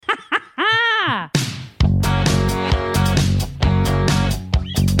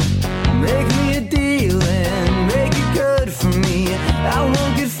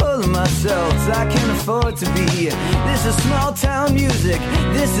small town music.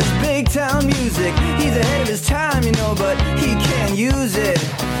 This is big town music. He's ahead of his time, you know, but he can't use it.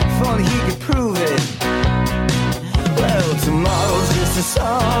 If only he could prove it. Well, tomorrow's just a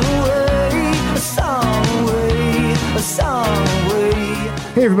song away, a song away, a song away.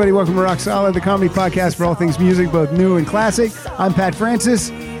 Hey everybody, welcome to Rock Solid, the comedy podcast for all things music, both new and classic. I'm Pat Francis.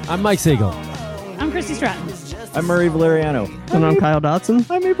 I'm Mike Siegel. I'm Christy Stratton. I'm Murray Valeriano. And I'm Kyle Dotson.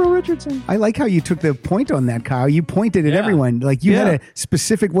 I'm April Richardson. I like how you took the point on that, Kyle. You pointed at everyone. Like you had a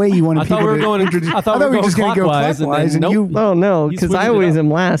specific way you wanted I thought people we were to going. introduce. I thought we were just going to go clockwise, and nope. you. Oh, no, You because switched I it always up. am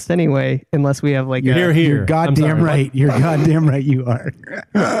last anyway, unless we have like You're here. You're goddamn right. You're goddamn right. You are.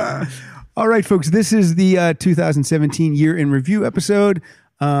 All right, folks. This is the 2017 year in review episode.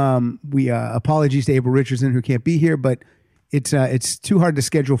 We apologies to April Richardson who can't be here, but it's too hard to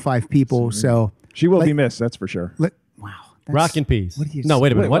schedule 5 people. So She will be missed, that's for sure. wow. Rock and peas. What do you No, say?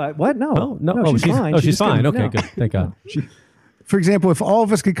 wait a minute. Wait, what? No. Oh, no. No, she's fine. Oh, She she's just fine. couldn't- Okay, no. good. Thank God. For example, if all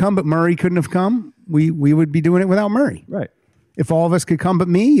of us could come but Murray couldn't have come, we would be doing it without Murray. Right. If all of us could come but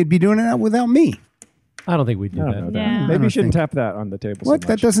me, you'd be doing it without me. I don't think we do I that. don't know that. Yeah. Maybe I you shouldn't think- tap that on the table What? so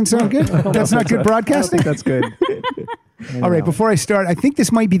That much. doesn't sound good? That's not good I broadcasting? think that's good. All right, before I start, I think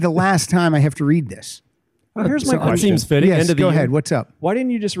this might be the last time I have to read this. Here's my That question. seems fitting. Yes, End of the go year. ahead. What's up? Why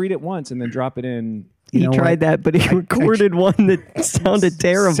didn't you just read it once and then drop it in? he know tried that, but he recorded one that sounded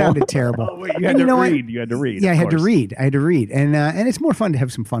terrible. Sounded terrible. You had And to know what? read. You had to read. Yeah, I of had to course. read. I had to read. And it's more fun to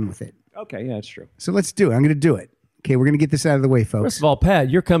have some fun with it. Okay, yeah, that's true. So let's do it. I'm going to do it. Okay, we're going to get this out of the way, folks. First of all, Pat,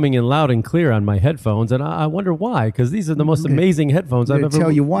 you're coming in loud and clear on my headphones, and I wonder why, because these are the most amazing headphones I'm I've going ever to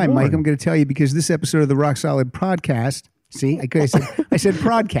tell you why, worn. Mike. I'm going to tell you because this episode of the Rock Solid podcast. See, I said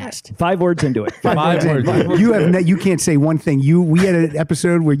podcast. 5 words into it. Five words. You can't say one thing. We had an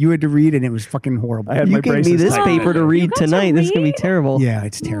episode where you had to read, and it was fucking horrible. I had You my gave me braces this tight. paper to read got to tonight. This is going to be read? terrible. Yeah,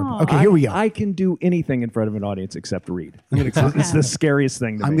 it's terrible. Okay, here we go. I can do anything in front of an audience except read. It's the scariest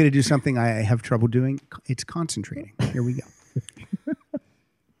thing to I'm me. going to do something I have trouble doing. It's concentrating. Here we go.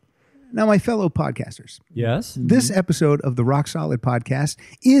 Now, my fellow podcasters, Yes. this episode of the Rock Solid podcast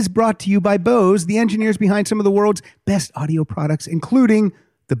is brought to you by Bose, the engineers behind some of the world's best audio products, including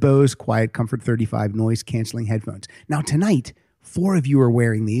the Bose Quiet Comfort 35 noise-canceling headphones. Now, tonight, 4 of you are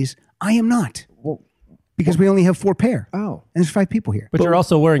wearing these. I am not. Because we only have 4 pair. Oh. And there's 5 people here. But you're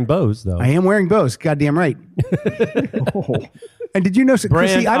also wearing Bose, though. I am wearing Bose. Goddamn right. And did you know, Christy,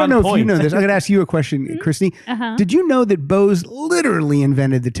 Brand I don't on know if you point. know this. I'm going to ask you a question, Christy. Did you know that Bose literally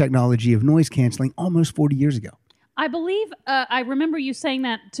invented the technology of noise canceling almost 40 years ago? I believe I remember you saying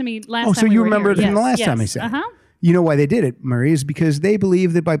that to me last time. Oh, so we you were remember here. it from the Yes, last time I yes. said it. Uh-huh. You know why they did it, Murray, is because they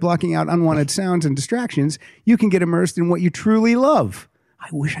believe that by blocking out unwanted sounds and distractions, you can get immersed in what you truly love. I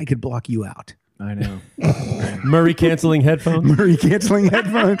wish I could block you out. I know. Murray canceling headphones. Murray canceling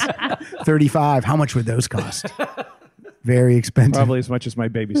headphones. 35. How much would those cost? Very expensive. Probably as much as my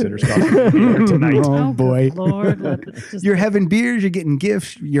babysitter's cost here tonight. Oh, boy. good Lord. Let's just- You're having beers, you're getting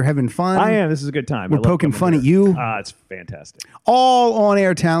gifts, you're having fun. I am. This is a good time. We're I love poking coming fun at here. you. It's fantastic. All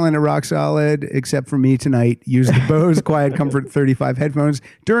on-air talent at Rock Solid, except for me tonight, use the Bose Quiet Comfort 35 headphones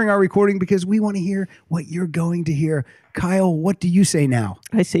during our recording because we want to hear what you're going to hear. Kyle, what do you say now?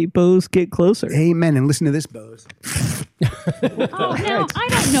 I say, Bose, get closer. Amen. And listen to this, Bose. Oh, now, I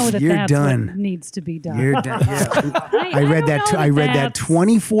don't know that You're that's done. what needs to be done. You're done. Yeah. I read don't that. know I read that that's-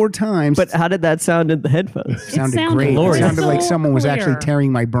 24 times. But how did that sound in the headphones? sounded sounded great. It glorious. sounded like so someone was actually clear.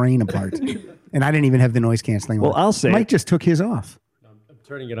 tearing my brain apart. And I didn't even have the noise canceling on. Well, I'll say Mike it. just took his off. I'm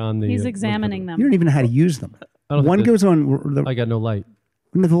turning it on. He's examining You them. don't even know how to use them. I don't One think goes on. I got no light.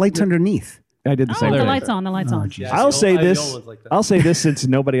 The light's underneath. I did the Oh, same the thing. light's on. The light's on. I'll say I have the this. old ones like that. I'll say this since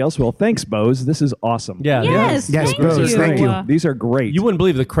nobody else will. Thanks, Bose. This is awesome. Yeah. Yes, Yes, thank Bose, you. thank you. These are great. You wouldn't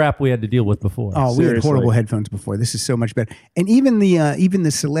believe the crap we had to deal with before. Oh, we had Seriously. horrible headphones before. This is so much better. And even the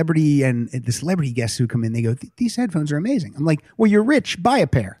celebrity and the celebrity guests who come in, they go, "These headphones are amazing." I'm like, "Well, you're rich. Buy a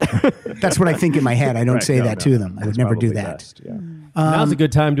pair." That's what I think in my head. I don't Right, say no, that no. to them. I would That's never do probably that. best, yeah. Now's a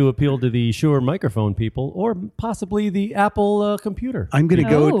good time to appeal to the Shure microphone people, or possibly the Apple computer. I'm gonna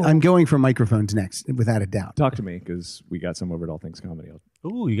go. Oh. I'm going for microphones next, without a doubt. Talk to me because we got some over at All Things Comedy.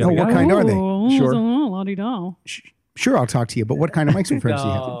 Ooh, you Oh, got what kind are they? Oh, Sure. la-di-da. Sure, I'll talk to you. But what kind of microphones do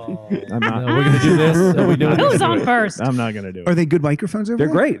you have? Oh, I'm not. we're gonna do this. Are we doing Who's this? on first? I'm not going to do it. Are they good microphones over They're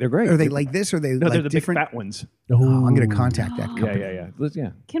there? great. They're great. Are they like this? Or are they No, like they're the different? big fat ones. Oh, I'm going to contact that Yeah, company.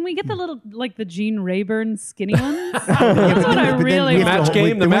 yeah. Can we get the little, like the Gene Rayburn skinny ones? Yeah, That's what I but then really we have want. to- Match game?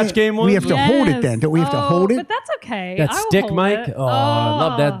 wait, The then match game We ones? have to hold it then. Don't we have to hold it? But that's okay. That I will stick hold mic? it. Oh, I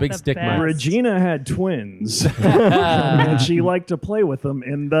love that big the stick mic. best. Regina had twins, and she liked to play with them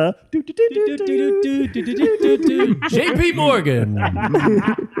in the. JP Morgan.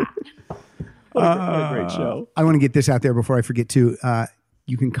 What a great show. I want to get this out there before I forget too.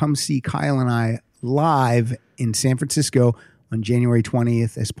 You can come see Kyle and I live in San Francisco on January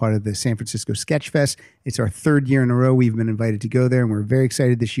 20th as part of the San Francisco Sketch Fest. It's our third year in a row we've been invited to go there, and we're very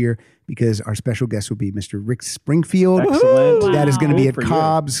excited this year because our special guest will be Mr. Rick Springfield. Excellent. That is going to be Good at for you.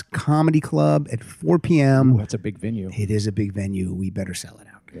 Cobb's Comedy Club at 4 p.m. Ooh, that's a big venue. It is a big venue. We better sell it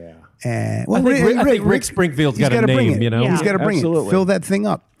out. Yeah. Well, I think Rick Springfield's he's got a gotta bring name, it. you know? He's got to bring it. Absolutely. Fill that thing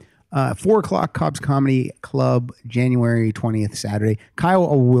up. 4 o'clock, Cobb's Comedy Club, January 20th, Saturday.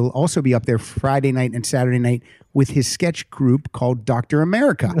 Kyle will also be up there Friday night and Saturday night with his sketch group called Dr.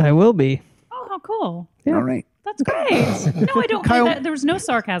 America. I will be. Oh, how cool. All right. That's great. No, I don't. Kyle- There was no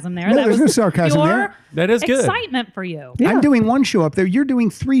sarcasm there. No, that there's was no sarcasm pure there. That is good. Excitement for you. Yeah. I'm doing one show up there. You're doing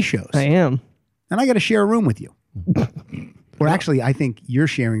 3 shows. I am. And I got to share a room with you. Or actually, I think you're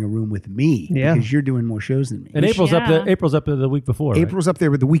sharing a room with me Yeah. because you're doing more shows than me. And April's up Yeah. there. April's up there the week before. Right? April's up there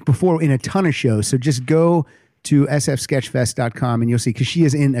with the week before in a ton of shows. So just go to sfsketchfest.com and you'll see because she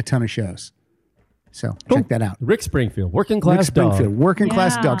is in a ton of shows. So check that out. Rick Springfield, working Rick class dog. Springfield, working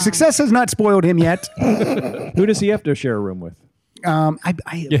class Yeah. dog. Success has not spoiled him yet. Who does he have to share a room with?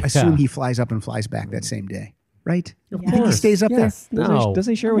 I Yeah. assume he flies up and flies back that same day, right? Of You think he course. stays up Yes. there? No.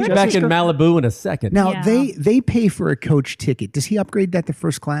 Doesn't he share with We're back in Jessica? Malibu in a second. Now Yeah. they pay for a coach ticket. Does he upgrade that to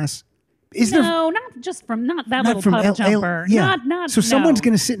first class? Is there No, not just from not that not little from puff L- jumper. yeah. Not. So someone's no.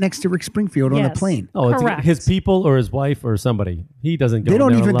 going to sit next to Rick Springfield on the Yes. plane. Oh, it's Correct. his people or his wife or somebody. He doesn't go They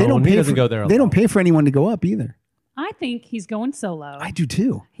don't there even. alone. They don't he pay doesn't for. go there alone. They don't pay for anyone to go up either. I think he's going solo. I do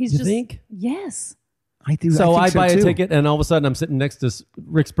too. He's You just think? Yes. I do. So I think buy a too. ticket and all of a sudden I'm sitting next to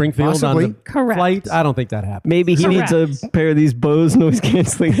Rick Springfield Possibly. on the Correct. flight. I don't think that happens. Maybe he Correct. needs a pair of these Bose noise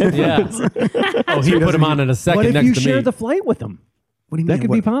canceling headphones. Yeah. Oh, he put him on in a second What if next you to share me. the flight with him? What do you That mean? could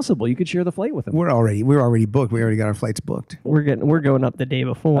What- be possible. You could share the flight with him. We're already booked. We already got our flights booked. We're going up the day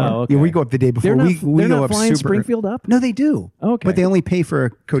before. Oh, okay. Yeah, we go up the day before. They're not, we they're go not up flying super. Springfield up? No, they do. Okay. but they only pay for a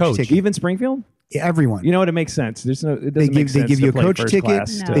coach ticket. Even Springfield? Everyone. You know what? It makes sense. It doesn't they make give sense you to a play coach first ticket.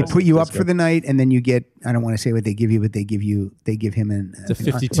 class No. They to put you up Cisco. for the night, and then you get. I don't want to say what they give you, but they give him an. It's a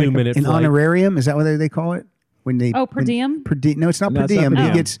 52-minute an flight. honorarium. Is that what they call it? When they Oh, per diem? No, it's not No, per it's not diem.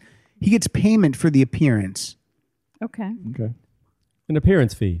 per diem. He gets payment for the appearance. Okay. Okay. An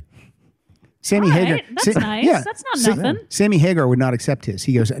appearance fee. Sammy All right, Hagar. that's nice. That's not nothing. Sammy Hagar would not accept his.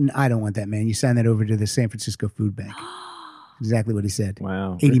 He goes, I don't want that, man. You sign that over to the San Francisco Food Bank. Exactly what he said.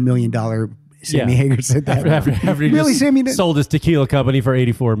 Wow. $80 million. Sammy Yeah. Hagar said that. After he Really, just Sammy? sold his tequila company for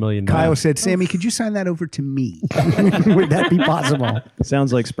 $84 million. Kyle said, Sammy, could you sign that over to me? Would that be possible?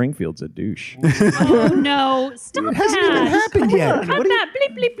 Sounds like Springfield's a douche. Oh no! Stop It hasn't that! even happened yet. Cut that!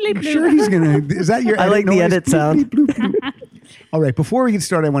 Bleep bleep bleep I'm bleep. sure he's going to. Is that your I like the noise? edit Bloop, sound. bloop, bloop, bloop. All right. Before we get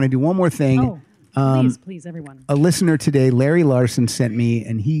started, I want to do one more thing. Oh, please, everyone. A listener today, Larry Larson, sent me,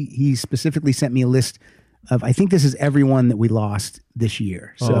 and he specifically sent me a list of, I think this is everyone that we lost this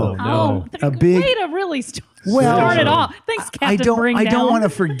year. So Oh, no. Oh, A big- way to really start Well, it off. Thanks, Captain I don't Bringdown. want to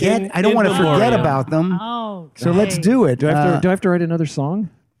forget. I don't In want to forget memoriam. about them. Oh, So let's great. do it. Do I have to write another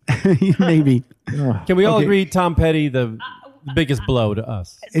song? Maybe. Can we all Okay. agree Tom Petty the biggest blow to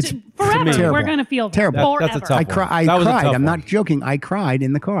us? It's Forever, me. terrible. we're going to feel Terrible. That's a forever. tough I, one. I That was a cried. tough I'm one. not joking. I cried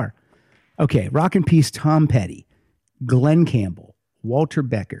in the car. Okay. Rock and Peace, Tom Petty, Glenn Campbell, Walter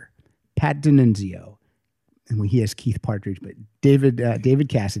Becker, Pat D'Annunzio, and he has Keith Partridge, but David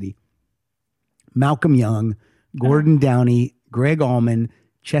Cassidy, Malcolm Young, Gordon Downey, Greg Allman,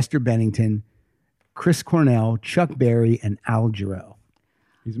 Chester Bennington, Chris Cornell, Chuck Berry, and Al Jarreau.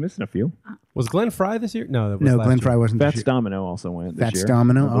 He's missing a few. Was Glenn Fry this year? No, that was No, last Glenn year. Fry wasn't. this Fats year. Domino also went this Fats year.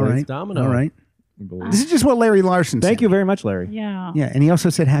 Domino. I All believe. right. Domino. All right. I believe. This is just what Larry Larson said. Thank you very much, Larry. Yeah. Yeah, and he also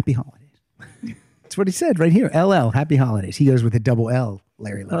said Happy Holidays. That's what he said right here. LL, Happy Holidays. He goes with a double L,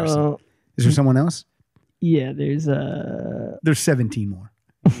 Larry Larson. Is there someone else? Yeah, there's There's 17 more.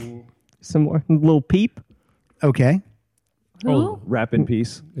 some more. Little Peep. Okay. Who? Rap in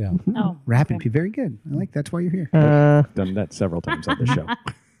peace. Yeah. Oh, Rapping. Very good. I like that's why you're here. Done that several times on the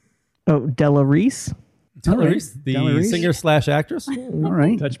show. Della Reese. Della right. Reese, the Della Reese. singer/actress. All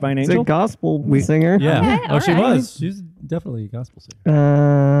right. Touched by an It's a angel. gospel singer. Yeah. Okay, Oh, she all right. was. She's definitely a gospel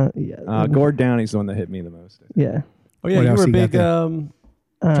singer. Yeah. Gord Downey's the one that hit me the most. Yeah. Oh yeah, What you else were a you got big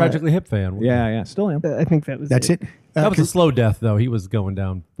there? Tragically Hip fan. Yeah, still am. I think that was That's it. That was a slow death though. He was going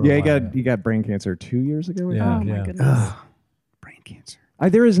down. For a Yeah, while, he got brain cancer 2 years ago. I Yeah. Oh my yeah. goodness. Brain cancer.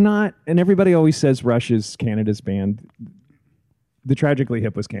 There is not, and everybody always says Rush is Canada's band. The Tragically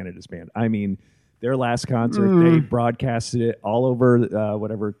Hip was Canada's band. I mean, their last concert, they broadcasted it all over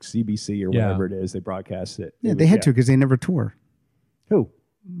whatever CBC or Yeah. whatever it is. They broadcasted it. Yeah, It they was- had to because they never tour. Who?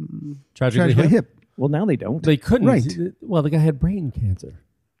 Tragically Tragically Hip. hip. Well, now they don't. They couldn't. Right. Well, the guy had brain cancer.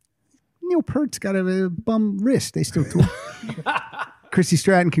 Neil Peart's got a bum wrist. They still tour. Christy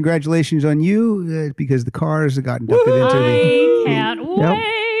Stratton, congratulations on you because the Cars have gotten inducted into the. I can't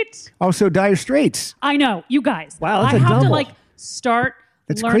wait. Also, Dire Straits. I know, you guys. Wow, that's I a have to double. start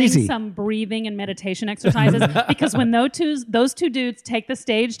That's learning crazy. some breathing and meditation exercises because when those two dudes take the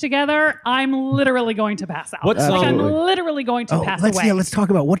stage together, I'm literally going to pass out. What Like, song? I'm literally going to pass away. let's talk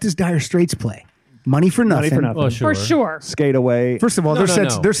about what does Dire Straits play. Money for Nothing. Money for Nothing. Oh, sure. For sure. Skate Away. First of all, No,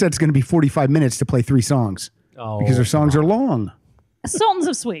 their set's going to be 45 minutes to play 3 songs Oh, because their songs are long. Sultans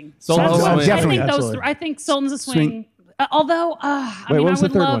of Swing. Sultans of Swing. Definitely. I think Sultans of Swing. Although, I Wait, mean, what I was the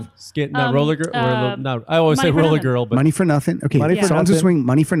would third love. one? Skate, not Roller Girl. No, I always Money say for Roller Nothing. Girl, but Money for Nothing. Okay, Money for Songs of Nothing. Swing,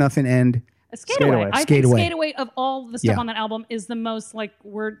 Money for Nothing, and Skate Away. I Skate think Away. Skate Away of all the stuff Yeah. on that album is the most like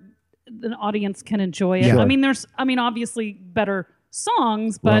where an audience can enjoy it. Yeah. I mean, there's obviously better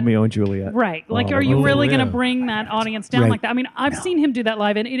songs, but Romeo and Juliet. right. Like, Oh, are you oh, really yeah. going to bring that audience down Right. like that? I mean, I've seen him do that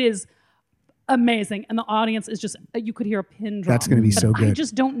live, and it is amazing. And the audience is just you could hear a pin drop. That's gonna be But so I good.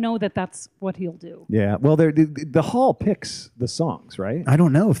 just don't know that that's what he'll do. Yeah. Well, the Hall picks the songs, right? I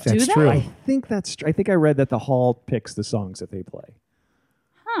don't know if that's they? true. I think I read that the Hall picks the songs that they play.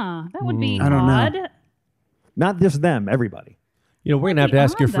 Huh? That would be I don't know. odd. Not just them, everybody. you know, we're gonna have to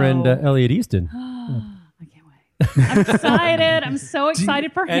ask your odd, friend though. Elliot Easton. I can't wait. I'm excited. I'm so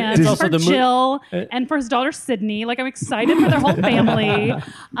excited for and him, it's and also for the mo- Jill, and for his daughter Sydney. Like, I'm excited for their whole family.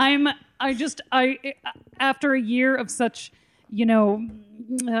 After a year of such,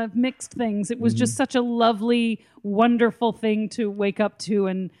 mixed things, it was just such a lovely, wonderful thing to wake up to.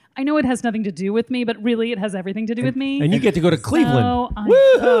 And I know it has nothing to do with me, but really it has everything to do with me. And you get to go to Cleveland.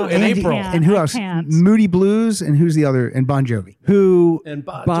 Woo! in April. And who else? Moody Blues, and who's the other? And Bon Jovi. Who And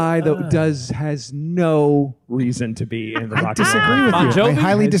Bon has no reason to be in the I Rock and disagree Roll. with Bon you. Jovi I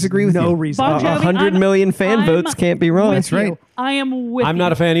highly Has disagree with no you. reason. Bon Jovi, 100 million fan votes can't be wrong. with That's right. you. I am with I'm you.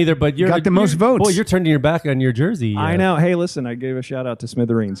 not a fan either, but you're Got the most votes. Boy, you're turning your back on your jersey. I know. Hey, listen, I gave a shout out to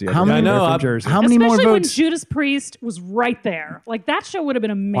Smithereens. The How other many- day. I know, They're from I'm- Jersey. How many more Especially when votes? Judas Priest was right there. Like, that show would have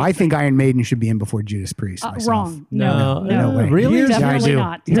been amazing. Well, I think Iron Maiden should be in before Judas Priest. myself. Wrong. No, No way. really? Yeah, I Definitely do.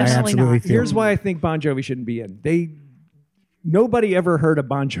 not. Yeah, I Definitely absolutely not. feel. Here's why I think Bon Jovi shouldn't be in. Nobody ever heard a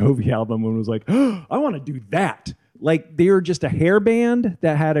Bon Jovi album and was like, oh, I want to do that. Like, they were just a hair band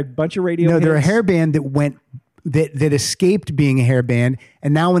that had a bunch of radio No, they're a hits. hair band that escaped being a hair band,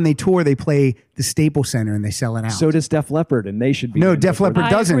 and now when they tour, they play the Staples Center and they sell it out. So does Def Leppard, and they should be. No, in Def before Leppard I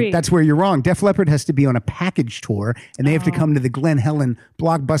doesn't. agree. That's where you're wrong. Def Leppard has to be on a package tour, and they have to come to the Glen Helen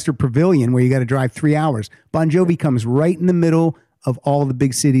Blockbuster Pavilion where you got to drive 3 hours. Bon Jovi comes right in the middle of all the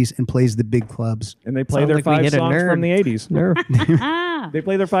big cities and plays the big clubs. And they play Sounds their like we 5 hit a songs nerd. from the 80s. Nerf. They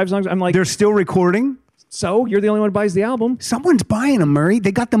play their 5 songs. I'm like, They're still recording. so you're the only one who buys the album. Someone's buying them, Murray.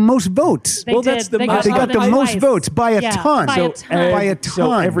 They got the most votes. They Well, did. that's the They most- They more got the than most twice. votes by a Yeah, ton. by So, a ton. by a So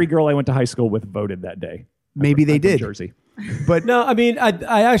ton. every girl I went to high school with voted that day. Maybe they I'm from did. Jersey. But No, I mean,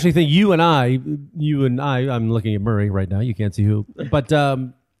 I actually think you and I, I'm looking at Murray right now. You can't see who. But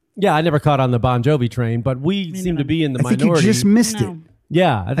yeah, I never caught on the Bon Jovi train, but we seem to be in the I think you minority. just missed No. it.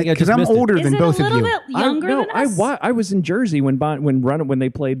 Yeah, I think I Because just I'm missed older it. than Is it both a of little you. bit younger than us? I was in Jersey when they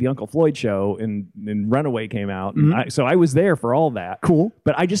played the Uncle Floyd show and Runaway came out. And so I was there for all that. Cool.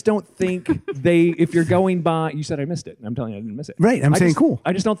 But I just don't think if you're going by, you said I missed it. And I'm telling you, I didn't miss it. Right, I'm I saying just- cool.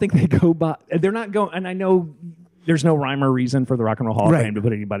 I just don't think they go by. They're not going, and I know there's no rhyme or reason for the Rock and Roll Hall of Right. Fame to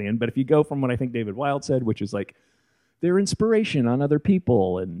put anybody in. But if you go from what I think David Wilde said, which is like, their inspiration on other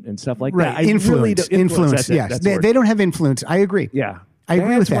people and stuff like that. Right. Influence. That's it. Yes. That's the word. They don't have influence. I agree. Yeah. I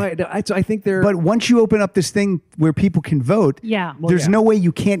agree with That's that. why I think they're. But once you open up this thing where people can vote, Yeah. there's no way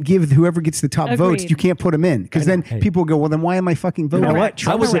you can't give whoever gets the top votes. Agreed. You can't put them in because then people go, well, then why am I fucking you voting? know Correct.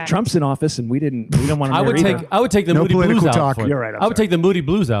 what? Correct. Trump's in office, and we don't want him I there would either. take the No Moody political Blues talk. out. You're right, I'm I would sorry. take the Moody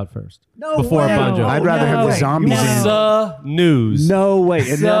Blues out first. Before way. Bon Jovi. I'd rather have the zombies in. News. No way.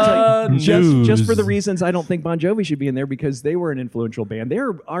 And I'll tell you, News. just for the reasons I don't think Bon Jovi should be in there because they were an influential band.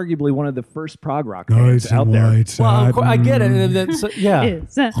 They're arguably one of the first prog rock bands out there. Well, of course, I get it. And then, so, yeah.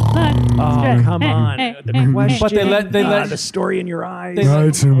 It's a Oh, come on. The question. But they let the story in your eyes. they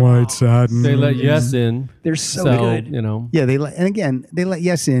let, and white satin. they let Yes in. They're so good. You know. Yeah, they let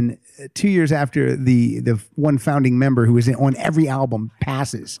Yes in 2 years after the one founding member who was on every album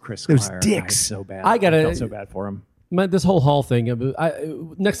passes. Chris Those Squire, dicks. so bad. I gotta- felt so bad for him. This whole Hall thing.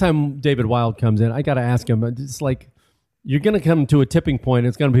 Next time David Wilde comes in, I got to ask him. It's like you're going to come to a tipping point.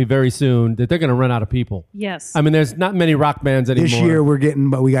 It's going to be very soon that they're going to run out of people. Yes. I mean, there's not many rock bands anymore. This year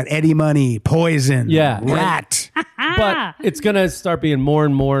we got Eddie Money, Poison, Yeah. Rat. but it's going to start being more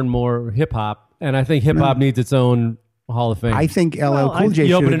and more and more hip hop, and I think hip hop needs its own Hall of Fame. I think LL Cool J you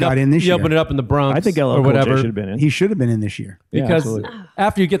should open have it up. got in this You year. open it up in the Bronx. I think LL or Cool J whatever. should have been in. He should have been in this year. Yeah, Because absolutely.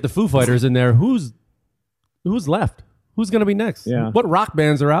 after you get the Foo Fighters in there, who's left? Who's going to be next? Yeah. What rock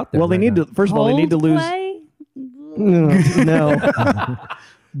bands are out there? Well, they right need now? to. First of all, they need to lose. Coldplay? No.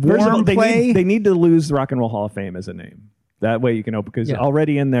 First of all, Warm play. they need to lose the Rock and Roll Hall of Fame as a name. That way you can open because Yeah.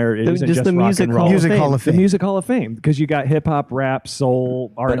 already in there it isn't just just the rock Music and roll. Hall of Music Fame. Hall of The Fame. Music Hall of Fame because you got hip hop, rap,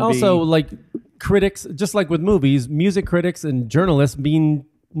 soul, R&B. But also, like critics, just like with movies, music critics and journalists mean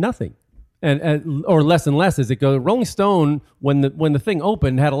nothing, and or less and less as it goes. Rolling Stone, when the thing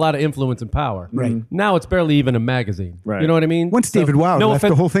opened, had a lot of influence and power. Right. Now it's barely even a magazine. Right. You know what I mean? Once David Wilde left,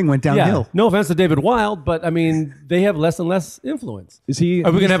 the whole thing went downhill. Yeah, no offense to David Wilde, but I mean they have less and less influence. is he?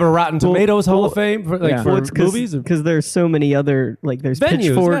 Are we gonna have a Rotten Tomatoes Hall of Fame for yeah. for Well, movies? Because there's so many other, like there's Venues,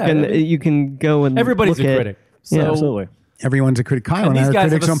 Pitchfork, yeah, and I mean, you can go and Everybody's look a at- critic. So Yeah, Absolutely. Everyone's a critic. Kyle and these I are guys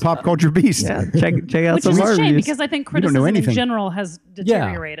have critics a on s- Pop Culture Beast. Yeah, check out Which some is of a our shame reviews. because I think don't know criticism in anything. general has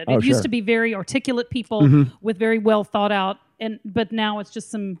deteriorated. Oh, It used sure. to be very articulate people with very well thought out, but now it's just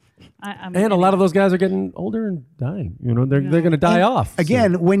some. and a lot of those guys are getting older and dying. You know, they're going to die off.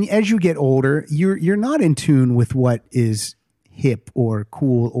 Again, as you get older, you're not in tune with what is hip or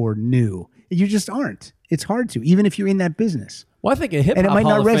cool or new. You just aren't. It's hard to, even if you're in that business. Well, I think a hip And it hop might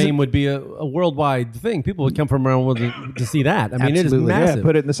Hall not of reson- Fame would be a worldwide thing. People would come from around the world to see that. I mean, Absolutely. it is Yeah, massive.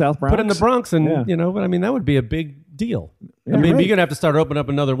 put it in the South Bronx. Put it in the Bronx, and Yeah. you know, but I mean, that would be a big deal. I mean, right. you're gonna have to start opening up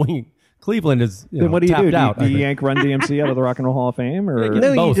another wing. Cleveland is Then what do you tapped do? out. Do I you think. yank Run DMC out of the Rock and Roll Hall of Fame, or Yeah, No,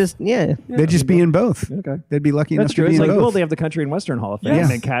 you both. just They'd just be in both. Okay. They'd be lucky That's enough true. to be It's in like, both. well, they have the Country and Western Hall of Fame,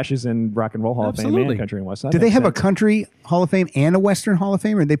 Yes. and Cash is in Rock and Roll Hall of Fame Absolutely. and Country and Western. Do they have a Country Hall of Fame and a Western Hall of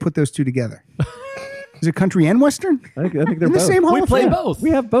Fame, or did they put those two together? Is it Country and Western? I think they're In the both. same Hall We of play Fame? both. We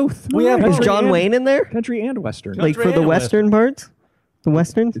have both. We have Is Country John and- Wayne in there? Country and Western. Like for the and Western parts? The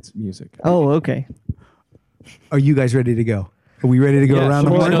Westerns? It's music. Oh, okay. Are you guys ready to go? Are we ready to go Yeah, around the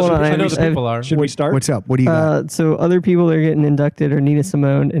so hold horn? on, hold on, I know I- the people are. Should we start? What's up? What do you got? So other people that are getting inducted are Nina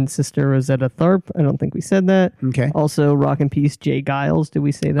Simone and Sister Rosetta Tharpe. I don't think we said that. Okay. Also, Rock and Peace, Jay Giles. Did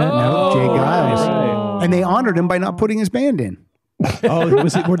we say that? No, Jay Giles. Right. And they honored him by not putting his band in. Oh,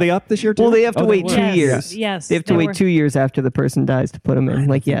 were they up this year too? Well, they have to Oh, wait were. 2 Yes, years. yes, They have to they wait were. 2 years after the person dies to put them in.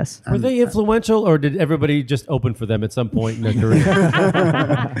 Like, yes. Were they influential, or did everybody just open for them at some point in their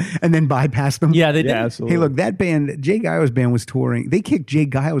career? And then bypass them. Yeah, they did. Yeah, absolutely. Hey, look, that band, Jay Giles' band was touring. They kicked Jay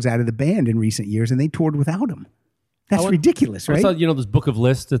Giles out of the band in recent years, and they toured without him. That's ridiculous, I right? saw, this book of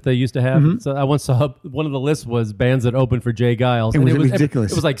lists that they used to have. So I once saw one of the lists was bands that opened for Jay Giles. It and was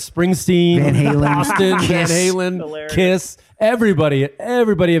ridiculous. It was like Springsteen, Van Halen, Austin, Van Kiss. Halen, Kiss, everybody. If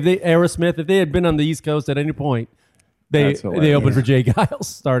they Aerosmith, if they had been on the East Coast at any point, they That's hilarious. opened for Jay Giles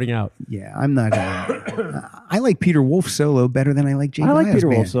starting out. Yeah, I'm not. I like Peter Wolf solo better than I like Jay I like Giles' Peter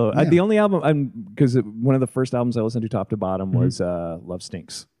Wolf. band. So Yeah. the only album, because one of the first albums I listened to top to bottom was Love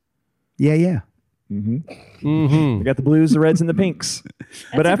Stinks. yeah. I got the blues, the reds, and the pinks.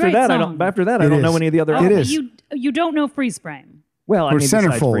 But a after great that, song. I It don't is. know any of the other. Oh, It albums. is. You don't know Freeze Frame. Well, I Or mean, besides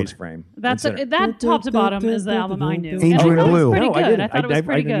Centerfold. Freeze Frame. That's And Center- that top to bottom is the album I knew. Angel and I in thought it Blue. was pretty No, I good. didn't. I thought it was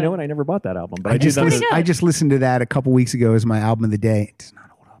pretty good. You know what? I never bought that album, but I I just did pretty listen. good. I just listened to that a couple weeks ago as my album of the day. It does not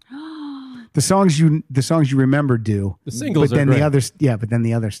hold up. The songs you remember do. The singles but then are great. the others, but then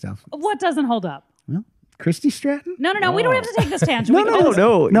the other stuff. What doesn't hold up? Well, Christy Stratton. No. We don't have to take this tangent. No, We can do this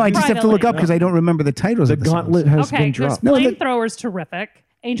No, I just have to look up privately. because I don't remember the titles The of the gauntlet songs. has Okay, been there's dropped. No, Flamethrowers terrific.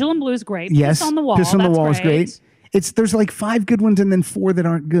 Angel and Blue's great. Yes, Piss on the Wall. Piss on the that's Wall is great. There's like 5 good ones and then 4 that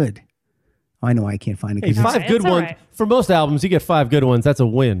aren't good. I know I can't find it. Hey, 'cause it's- five right, good it's all ones right. for most albums. You get 5 good ones. That's a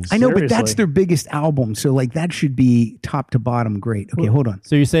win. I know, but that's Seriously. their biggest album, so like that should be top to bottom great. Okay, hold on.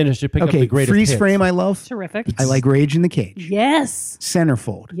 So you're saying I should pick up Okay, the greatest Freeze hits. Frame I love. Terrific. I like Rage in the Cage. Yes.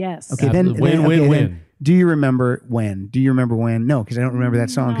 Centerfold. Yes. Okay, Absolutely. then Win, okay, win. then do you remember when? Do you remember when? No, because I don't remember that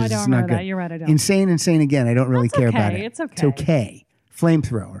song No, I because don't it's not remember good. that. You're right, I don't. Insane again. I don't really That's care about okay. it. It's okay. It's okay.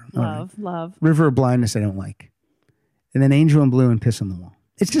 Flamethrower. All right. Love. River of Blindness. I don't like. And then Angel and Blue and Piss on the Wall.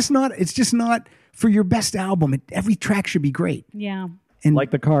 It's just not for your best album. Every track should be great. Yeah. And Like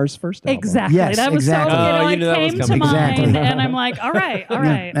the Cars' first album. Exactly. Yes, that was exactly. so, Oh, you it knew that was came to coming. mind. Exactly. And I'm like, all right.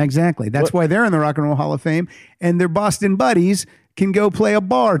 Yeah, exactly. That's why they're in the Rock and Roll Hall of Fame, and their Boston buddies can go play a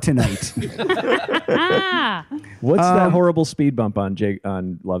bar tonight. Ah. What's that horrible speed bump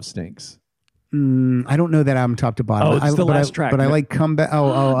on Love Stinks? I don't know that album top to bottom. Oh, it's the last track. But I like Comeback.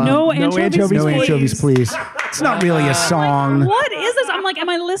 No anchovies, No anchovies, please. It's not really a song. What is this? I'm like, am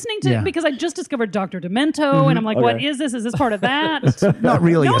I listening to? Yeah. Because I just discovered Dr. Demento, and I'm like, what Okay. is this? Is this part of that? Not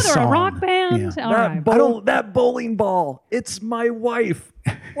really no, a they're song. a rock band. Yeah. All right. That bowling ball. It's my wife.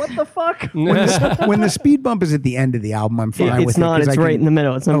 What the fuck? When the speed bump is at the end of the album, I'm fine with It's it. not. 'cause It's I right can- in the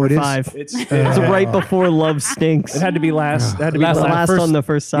middle. It's number it is? 5. It's It's right before Love Stinks. It had to be last. It had to be Last the the last. last on the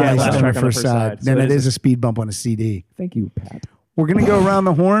first side. Yeah, Last last on track the on the first first side. side. Then So it it is is a speed bump on a CD. Thank you, Pat. We're going to go around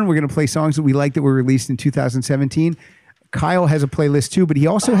the horn. We're going to play songs that we like that were released in 2017. Kyle has a playlist too, but he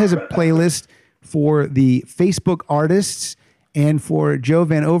also has a playlist for the Facebook artists and for Joe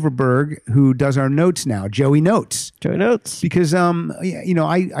Van Overberg, who does our notes now, Joey Notes. Joey Notes. Because yeah, you know,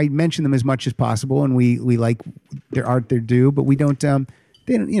 I mention them as much as possible, and we like their art, their due, but we don't.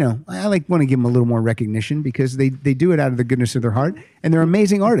 They don't, you know, I want to give them a little more recognition because they do it out of the goodness of their heart, and they're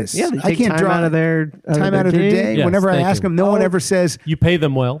amazing artists. Yeah, they I take can't time draw out of their time out of their day. Yes, Whenever I thank ask you. them, no one ever says, You pay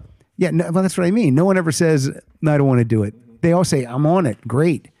them well. yeah, no, well, that's what I mean. No one ever says, no, I don't want to do it. They all say, I'm on it.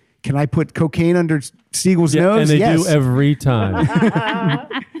 Great. Can I put cocaine under Siegel's Yeah, nose? and they Yes. do every time.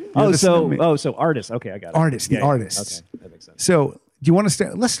 So artists. Okay, I got it. Artists, the Yeah, yeah. artists. Okay, that makes sense. So do you want to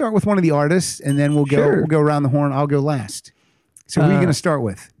start? Let's start with one of the artists, and then we'll go around the horn. I'll go last. So who are you going to start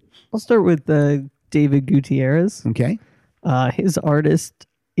with? I'll start with David Gutierrez. Okay. His artist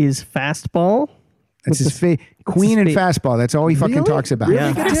is Fastball. That's What's his Queen and fa- fastball. That's all he fucking talks about.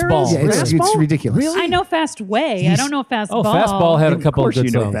 Yeah. Fastball. Yeah, it's ridiculous. I know Fast Way. I don't know Fast Oh, Ball. Fastball had a Of couple of course, good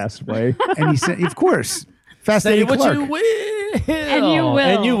you know songs. Fast Way. And he said, of course, Fast Say Eddie what Clark. you will. And you will.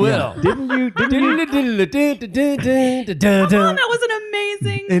 And you will. Didn't you? Oh, that was an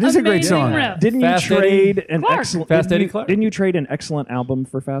amazing. It is a great amazing song. riff. Didn't Fast you trade Eddie an Clark. excellent? Fast didn't Eddie you- Clark? Didn't you trade an excellent album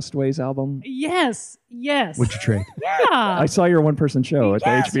for Fast Way's album? Yes. Yes. What'd you trade? Yeah. I saw your one-person show at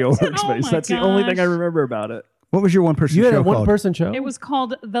Yes, the you HBO did. Oh Workspace. my That's the only thing I gosh. remember about it. What was your one-person You had show a called? one-person show? It was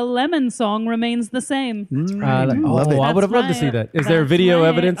called "The Lemon Song Remains the Same." love it. I would have loved to That's see right. that. Is there That's video right.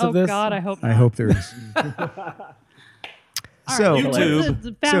 evidence of this? Oh God, I hope. I not. hope there is. All So- right, YouTube.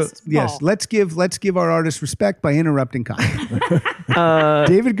 it's Fast yes, Ball. let's give our artists respect by interrupting Kyle.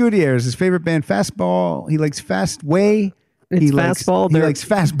 David Gutierrez, his favorite band, Fastball. He likes Fast Way. It's he likes, Fastball. He They're- likes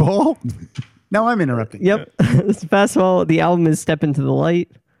Fastball. Now I'm interrupting. Yep. It's Fastball. The album is Step Into the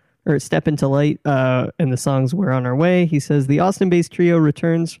Light, or Step Into Light, and the songs We're On Our Way. He says the Austin-based trio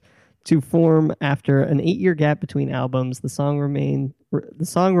returns to form after an 8-year gap between albums. The song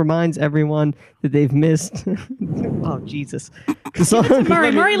reminds everyone that they've missed. Oh Jesus! The song,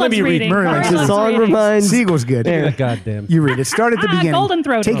 Murray loves me read reading. Murray likes the loves song reading. reminds. Siegel's good. There. Goddamn. You read it. Start at the beginning. Golden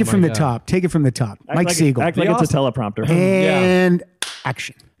Throat. Take it Oh from my the God. top. Take it from the top. Mike Siegel. Act like The it's a teleprompter. And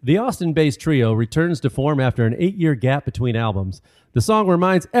action. The Austin-based trio returns to form after an 8-year gap between albums. The song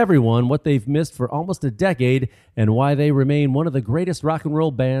reminds everyone what they've missed for almost a decade and why they remain one of the greatest rock and roll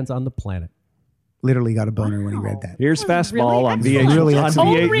bands on the planet. Literally got a boner when he read that. Here's That was Fastball on really VH. Really on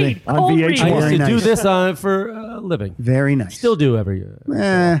excellent. Cold read. on Cold VH1. read. I used Very to do nice. this for a living. Very nice. Still do every year.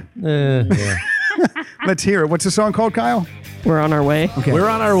 Yeah. Let's hear it. What's the song called, Kyle? We're on our way. Okay. We're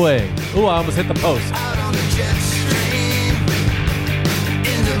on our way. Ooh, I almost hit the post. Out on the jet stream,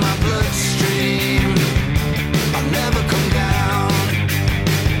 into my bloodstream. I'll never come down.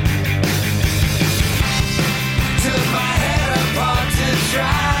 Took my head apart to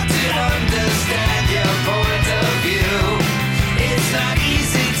try to understand your point of view. It's not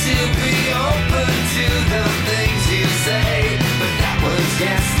easy to be open to the things you say, but that was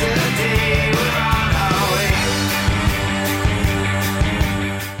yesterday. We're on our way.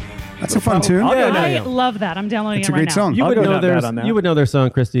 That's a fun tune. I'll go I now. love that. I'm downloading It's it a right great now. song. You I'll would go know not bad on that. you would know their song,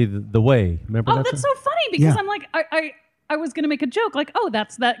 Christy, The Way. Remember Oh, that that's song? so funny because Yeah. I'm like, I was gonna make a joke like, oh,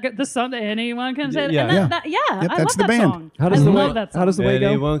 that's the song that anyone can say. Yeah. And Yeah. that, yeah, Yep, I that's love the that band. song. How does I the love way- that song. how does the way go?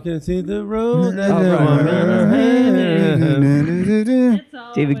 Anyone can see the road. It's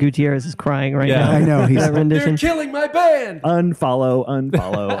all David like- Gutierrez is crying right Yeah. now. I know. He's That rendition. killing my band. Unfollow,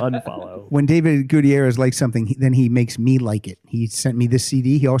 unfollow. when David Gutierrez likes something, then he makes me like it. He sent me this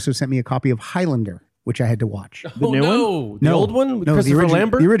CD. He also sent me a copy of Highlander, which I had to watch. The new no. The old one with No, Christopher the original,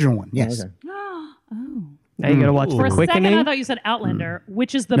 Lambert? The original one, yes. Okay. Now you got to watch Ooh. For The a second, Quickening. I thought you said Outlander,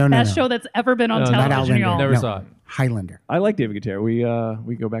 which is the No, no, best no. show that's ever been on No, not television, Outlander. y'all. Never No. saw it. Highlander. I like David Gutierrez.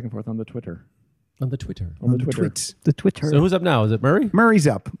 We go back and forth on the Twitter. On the Twitter. On the Twitter. Twits. The Twitter. So who's up now? Is it Murray? Murray's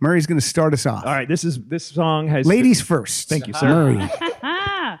up. Murray's going to start us off. All right, this song has Ladies first. Thank you, sir. Murray.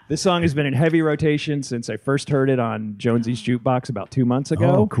 This song has been in heavy rotation since I first heard it on Jonesy's Jukebox about 2 months ago.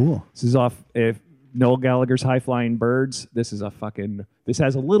 Oh, cool. This is off Noel Gallagher's High Flying Birds. This has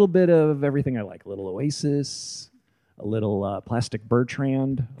a little bit of everything I like. A little Oasis, a little Plastic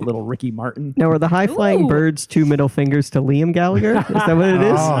Bertrand, a little Ricky Martin. Now, are the high flying Ooh. birds 2 middle fingers to Liam Gallagher? Is that what it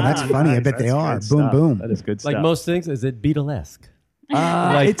is? Oh, that's funny. I Nice. bet they That's are. good Boom, stuff. boom. That is good Like stuff. most things, is it Beatlesque?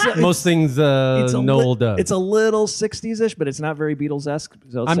 Like most things it's a Noel does. It's a little 60s-ish, but it's not very Beatles-esque.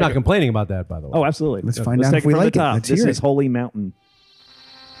 So I'm not complaining about that, by the way. Oh, absolutely. Let's find out take if we it from like the it. top. Let's This hear is it. Holy Mountain.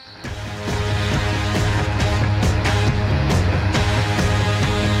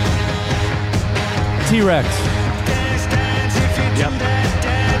 T-Rex.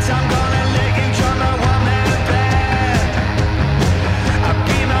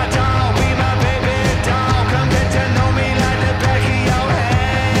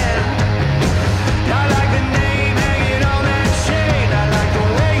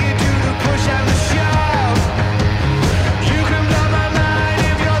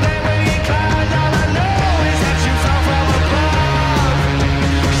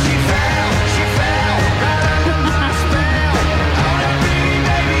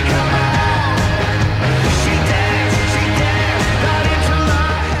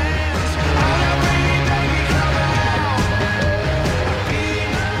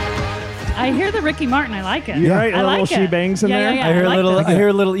 I hear the Ricky Martin. I like it. You're right, a I little like she it. bangs in Yeah, there. yeah, I hear like a little. that. I hear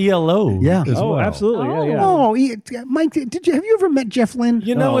a little ELO. Yeah. as Oh, well. absolutely. Oh. Yeah, yeah. Oh, Mike, have you ever met Jeff Lynne?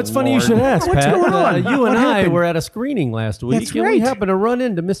 You know, Oh, it's funny Lord. you should ask, What's Pat. going on? You What and I happened? were at a screening last week, That's and we right. happened to run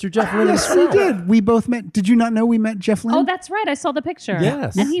into Mr. Jeff Lynne Yes, we himself. did. We both met. Did you not know we met Jeff Lynne? Oh, that's right. I saw the picture.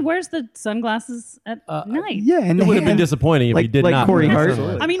 Yes. And he wears the sunglasses at night. yeah. And It would have been and- disappointing if Like- he did like not. Corey wear Hart.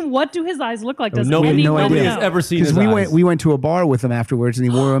 sunglasses. I mean, what do his eyes look like? Does Nobody, no anyone idea. nobody's know? ever seen Because his we eyes. we went to a bar with him afterwards, and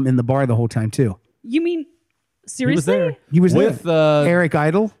he wore them in the bar the whole time too. You mean He seriously? was there. He was with there. Eric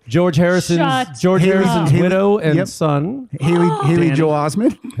Idle, George Harrison's Shut Harrison's up. widow and Yep. son. Haley Joel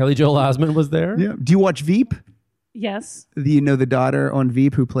Osment. Haley Joel Osment was there. Yeah. Do you watch Veep? Yes. Do you know the daughter on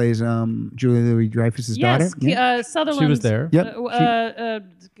Veep who plays Julia Louis-Dreyfus's daughter? Yes. Yeah. Sutherland. She was there. Yep. Kiefer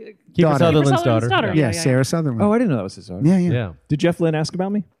Daughter. Sutherland's Sutherland's daughter. Yeah, Yeah, Sarah Sutherland. Oh, I didn't know that was his daughter. yeah, yeah. Yeah. Did Jeff Lynne ask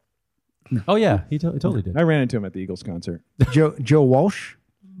about me? Oh yeah, he totally did. I ran into him at the Eagles concert. Joe Walsh.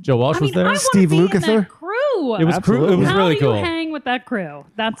 Joe Walsh I mean, was there. I want Steve to be in Lukather? that crew. It was Absolutely. it was How really do you cool. hang with that crew?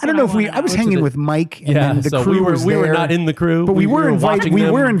 That's I don't what know if wanna I was know. hanging with Mike, and Yeah, then the so crew we were was we were there, not in the crew, but we were invited. watching We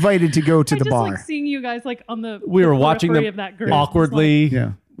them. were invited to go to I the just bar. like seeing you guys like on the. We were the watching periphery them of that group. awkwardly,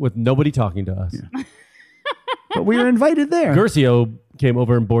 Yeah. with nobody talking to us. But we were invited there. Gercio came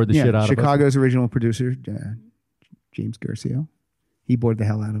over and bored the shit out Chicago's original producer, James Gercio. He bored the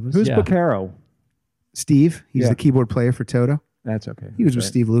hell out of us. Who's Yeah. Bacaro? Steve? He's Yeah. the keyboard player for Toto. That's okay. He was with Right.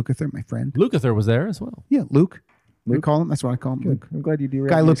 Steve Lukather, my friend. of us. Lukather was there as well. Yeah, Luke. We Luke? call him. That's what I call him. Good. Luke. I'm glad you derailed.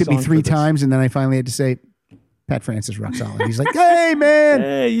 Guy my looked at me song 3 for this. times, and then I finally had to say, Pat Francis rock solid. He's like, hey, man.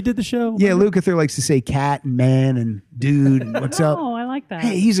 Hey, you did the show. Yeah, Lukather likes to say cat and man and dude and what's up. Oh, I like that.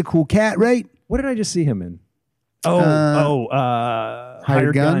 Hey, he's a cool cat, right? What did I just see him in?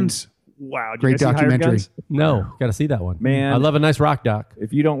 Hired Guns. Wow, did Great you guys see Hired documentary. Guns? No, got to see that one. Man. I love a nice rock doc.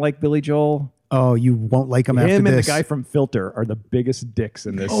 If you don't like Billy Joel, Oh, you won't like him after him and this. the guy from Filter are the biggest dicks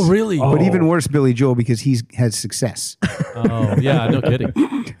in this. Oh, really? But even worse, Billy Joel, because he's has success. Oh, yeah, no kidding.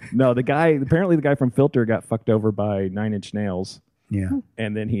 No, apparently the guy from Filter got fucked over by 9 Inch Nails, Yeah.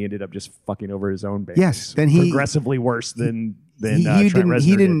 and then he ended up just fucking over his own band. Yes, then he- progressively worse than He Trent didn't. Reznor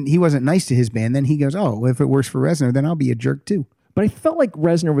He did. didn't. He wasn't nice to his band. Then he goes, "Oh, well, if it works for Reznor, then I'll be a jerk too." But I felt like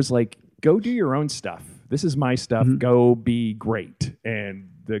Reznor was like, "Go do your own stuff. This is my stuff. Mm-hmm. Go be great." And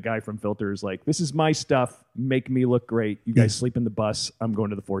the guy from Filter is like, "This is my stuff. Make me look great. You guys sleep in the bus. I'm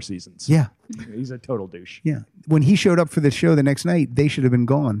going to the Four Seasons." Yeah, He's a total douche. yeah. When he showed up for the show the next night, they should have been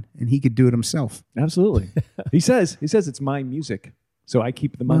gone, and he could do it himself. Absolutely. he says it's my music, so I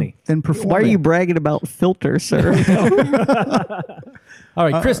keep the money. Then perform. Why are it. you bragging about Filter, sir? All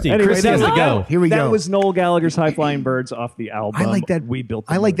right, Christy. Anyway, Christy that has to was- go. Here we that go. was Noel Gallagher's High Flying Birds off the album. I like that. We built.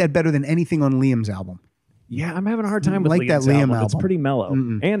 I like that better than anything on Liam's album. Yeah, I'm having a hard time with Like that Liam's Liam album. It's album. pretty mellow,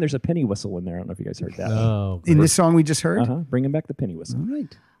 and there's a penny whistle in there. I don't know if you guys heard that. Oh, In this song we just heard. Bringing back the penny whistle. All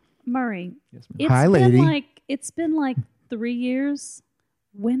right. Murray. Yes, ma'am. It's Hi, been lady. It's been like 3 years.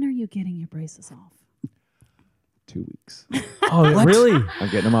 When are you getting your braces off? 2 weeks. oh really? I'm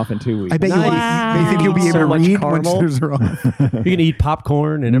getting them off in 2 weeks. I bet Wow. you think you'll be able So to much read caramel. once those are off. You can eat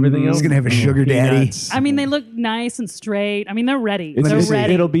popcorn and everything else. He's gonna have a sugar daddy. Peanuts. I mean, they look nice and straight. I mean, they're ready. It's They're just-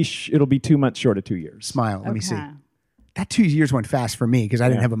 ready. It'll be 2 months short of 2 years. Smile. Let me see. Okay. That 2 years went fast for me because I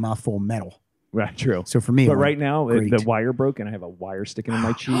didn't Yeah. have a mouthful of metal. Right, true. So for me, it but went right now great. the wire broke and I have a wire sticking in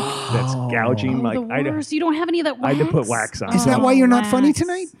my cheek that's gouging. Oh, Like the I had to- worst. You don't have any of that I wax? had to put wax on. Is that Oh, why you're not funny wax.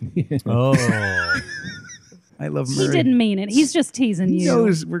 tonight? Oh, I love He Murray. didn't mean it. He's just teasing He you.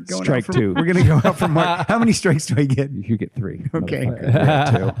 knows we're going Strike out for, two. We're going to go out for more. How many strikes do I get? You get 3. Okay. motherfucker. You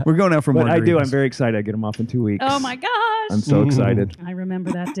get 2. We're going out for But more. I do. I'm very excited. I get them off in 2 weeks. Oh my gosh. I'm so excited. I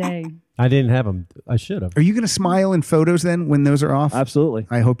remember that day. I didn't have them. I should have. Are you going to smile in photos then when those are off? Absolutely.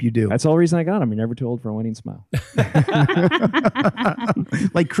 I hope you do. That's the whole reason I got them. You're never too old for a winning smile.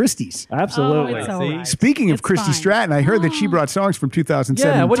 Like Christie's. Absolutely. Oh, it's all See? right. Speaking of It's Christy fine. Stratton, I heard that she brought songs from 2017.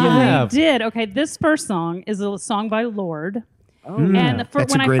 Yeah, what do you I have? did. Okay, this first song is a song by Lorde. Oh, And That's a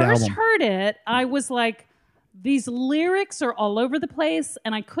when I great first album. heard it, I was like, these lyrics are all over the place,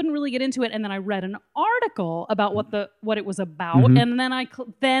 and I couldn't really get into it. And then I read an article about what it was about, and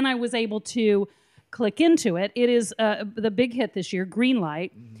then I was able to click into it. It is the big hit this year,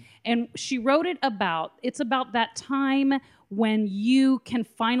 Greenlight, and she wrote it about. It's about that time when you can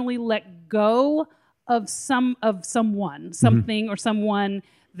finally let go of someone, something, or someone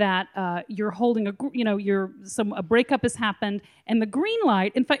that you're holding a breakup has happened, and the green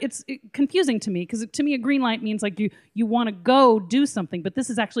light. In fact, it's confusing to me because to me a green light means like you want to go do something, but this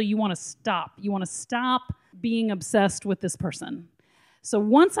is actually you want to stop. You want to stop being obsessed with this person. So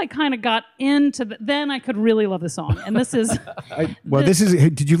once I kind of got into then I could really love the song. And this is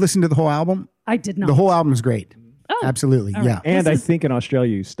Did you listen to the whole album? I did not. The whole album is great. Oh, absolutely, all yeah. right. And I think in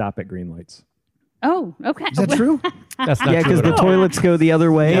Australia you stop at green lights. Oh, okay. Is that true? That's not Yeah, true because at the all. toilets go the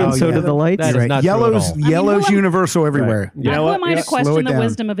other way, and so do the lights. That is Right. not true at Yellow's all. yellow's who am- universal everywhere. You know Who what? am I to Slow question it the down.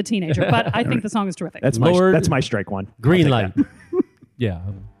 wisdom of a teenager? But I think the song is terrific. That's Lord- that's my strike one. Green I'll take light. that. Yeah.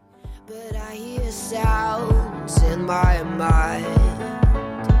 But I hear sounds in my mind,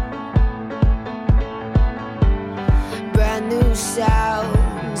 brand new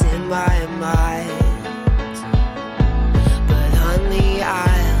sounds in my mind. But honey,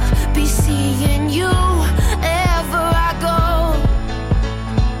 I'll be seeing you ever I go.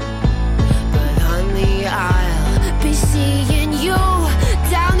 But honey, I'll be seeing you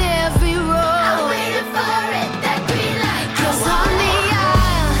down every road. I'm waiting for it, that green light. 'Cause honey,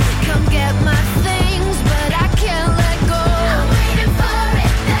 I'll come get my things, but I can't let go. I'm waiting for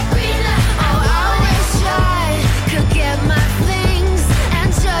it, that green light. Oh, I wish I could get my things and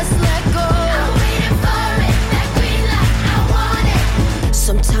just let go. I'm waiting for it, that green light. I want it.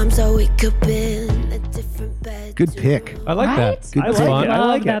 Sometimes I wake up in a different bed. Good pick. I like that. Good I That's like fun. it. I Love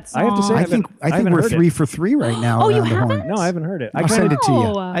like that it. I have to say, song. I think haven't we're heard 3 it. for 3 right now. Oh, you around the horn. haven't? No, I haven't heard it. I'll send it to you.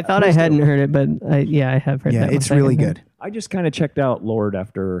 Oh, I thought I hadn't heard it, but I have heard Yeah, that one it's really second. good. I just kind of checked out Lorde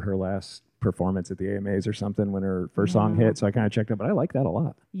after her last performance at the AMAs or something when her first song hit. So I kind of checked out, but I like that a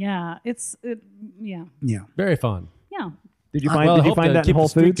lot. Yeah, Yeah. Very fun. yeah. Did you find? Well, I did you hope find to that in keep Whole the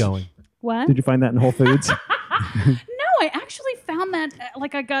streak Foods? going. What? Did you find that in Whole Foods? No, I actually found that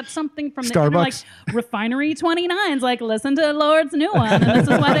like I got something from the Starbucks? like Refinery 29's like listen to Lord's new one and this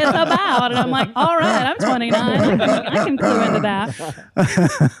is what it's about, and I'm like, all right, I'm 29, I can clue into that.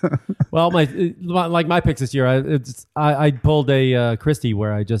 Well, my picks this year, I pulled a Christie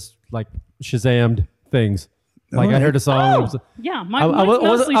where I just like Shazammed things. Like I heard a song. and it was- Yeah,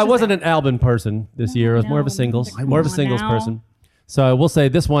 I wasn't an album person this year. I was more of a No, singles, come more of a on singles now. person. So I will say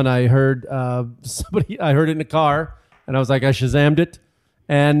this one I heard I heard it in the car, and I was like I Shazammed it,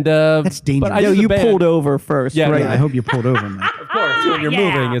 and That's dangerous. But I No, knew the you band. pulled over first, Yeah, right? Yeah, I hope you pulled over, man. Of course, when you're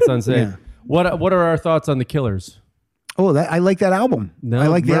Yeah. moving, it's unsafe. Yeah. What are our thoughts on the Killers? Oh, I like that album. No, I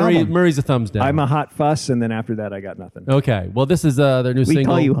like the album. Murray's a thumbs down. I'm a hot fuss, and then after that, I got nothing. Okay, well, this is their new We single.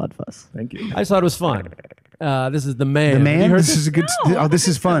 call you Hot Fuss. Thank you. I just thought it was fun. This is The Man. The You Man. heard This is a good. Oh, this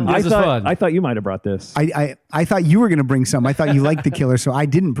is fun. This is fun. I thought you might have brought this. I thought you were going to bring some. I thought you liked the Killer, so I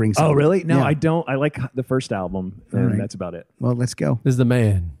didn't bring some. Oh, really? No, Yeah. I don't. I like the first album, and right. that's about it. Well, let's go. This is The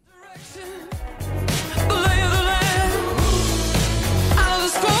Man. The lay of the land, out of the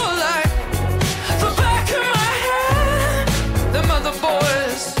spotlight, the back of my head, them other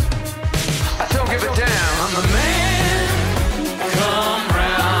boys, I don't give a damn. I'm the man, come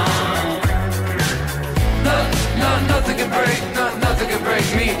round. Nothing can break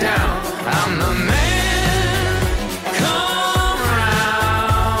me down. I'm the man, come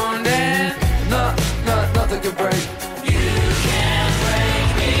round, and nothing can break.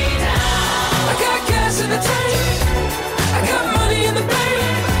 I got gas in the tank. I got money in the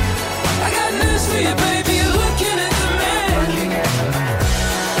bank. I got news for you, baby. You're looking at the man.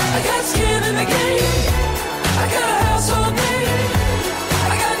 I got skin in the game. I got a household name.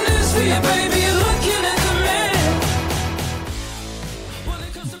 I got news for you, baby. You're looking at the man. When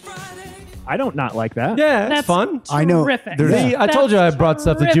it comes to Friday. I don't not like that. Yeah, That's it's fun. I know. Terrific. There's- See, I told you I brought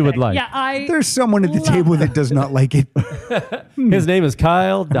stuff that you would like. Yeah, There's someone at the love table that. that does not like it. His name is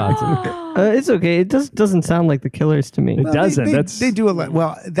Kyle Dodson. It's okay. It doesn't sound like the Killers to me. It doesn't. They, That's they do a lot.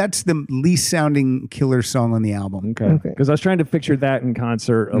 Well, that's the least sounding Killer song on the album. okay. Okay. Because I was trying to picture that in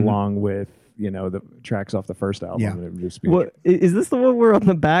concert along with the tracks off the first album. Yeah. It would just be- What is this the one where on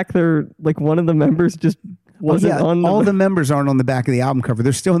the back they're like one of the members just wasn't yeah, on all the members aren't on the back of the album cover.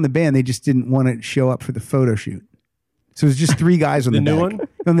 They're still in the band. They just didn't want to show up for the photo shoot. So it's just 3 guys on the, The new back. one?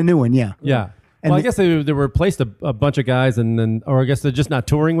 On the new one, yeah. Yeah. And Well, I the- guess they replaced a bunch of guys, and then, or I guess they're just not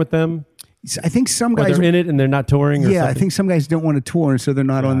touring with them. I think some Or guys they're in it and they're not touring. Or Yeah, I something? think some guys don't want to tour, and so they're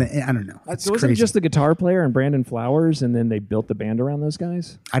not on the. I don't know. It's So wasn't crazy. it just the guitar player and Brandon Flowers, and then they built the band around those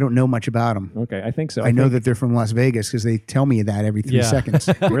guys? I don't know much about them. Okay, I think so. I know think- that they're from Las Vegas because they tell me that every 3 Yeah. seconds.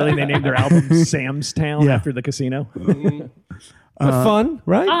 really they named their album Sam's Town Yeah. after the casino. But fun,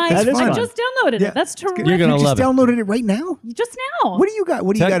 right? That is I fun. just downloaded Yeah. it. That's terrific. You're gonna You just love it. downloaded it right now. Just now. What do you got?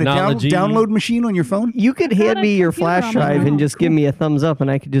 What do you got? A Technology. download machine on your phone? You could I've got hand a me your computer on flash my drive phone. and just give me a thumbs up,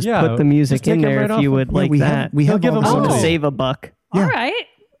 and I could just Yeah, put the music just take in it there right if you off would of- like we that. have we have give all the them all songs. to you. Save a buck. Yeah. All right.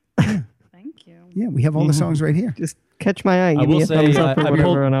 Thank you. Yeah, we have all the songs right here. Just catch my eye and I give me will a say, thumbs up I or whatever,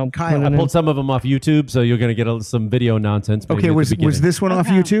 pulled- and I'll Kyle, put I it in. pulled some of them off YouTube, so you're going to get some video nonsense. maybe Okay, at the was beginning. this one off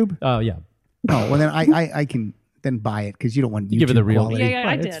Okay. YouTube? Oh yeah. Oh, well then I can then buy it because you don't want YouTube You give it the real. quality. Yeah,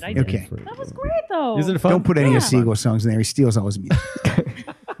 I It's did. I did. Okay. That was great, though. Isn't it fun? Don't put any Yeah. of Siegel songs in there. He steals all his music.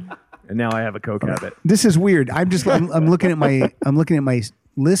 And now I have a coke habit. This is weird. I'm looking at my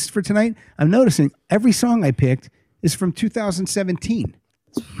list for tonight. I'm noticing every song I picked is from 2017.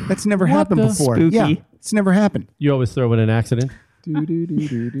 That's never happened the- before. Spooky. Yeah, it's never happened. You always throw in an accident.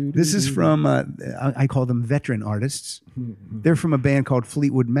 This is from I call them veteran artists. They're from a band called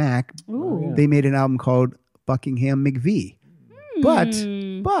Fleetwood Mac. Ooh. They made an album called Buckingham McVie.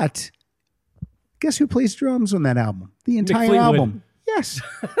 But guess who plays drums on that album? The entire Fleetwood. album. Yes.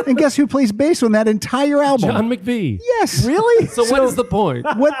 And guess who plays bass on that entire album? John McVie. Yes. Really? So what is the point?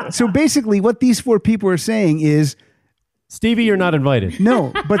 So basically what these 4 people are saying is Stevie, you're not invited.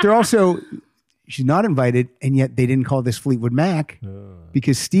 no, but they're also she's not invited, and yet they didn't call this Fleetwood Mac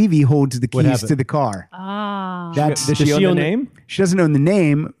because Stevie holds the keys happened? to the car. Ah. That's Does she own the name? She doesn't own the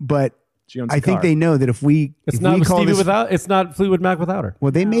name, but She owns I the think car. they know that if we It's if not we call Stevie this, without. It's not Fleetwood Mac without her.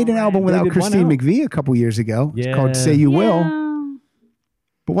 well, they made an album without did one Christine out. McVie a couple years ago. It's Yeah. called "Say You Will." Yeah.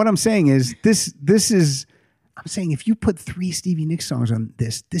 But what I'm saying is this is I'm saying if you put 3 Stevie Nicks songs on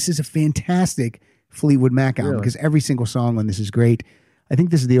this is a fantastic Fleetwood Mac album because every single song on this is great. I think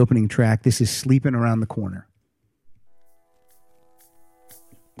this is the opening track. This is "Sleeping Around the Corner."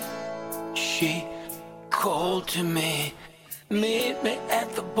 She called to me, meet me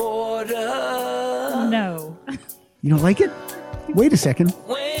at the border. No. You don't like it? Wait a second.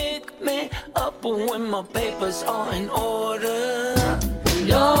 Wake me up when my papers are in order.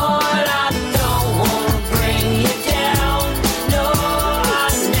 Lord, I don't want to bring you down. No,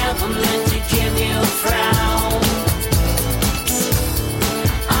 I never meant to give you a frown.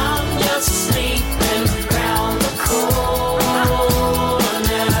 I'm just sleeping around the corner.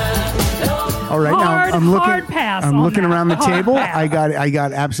 All right, Hard, now I'm looking. hard pass I'm on looking that. around the Hard table. pass. I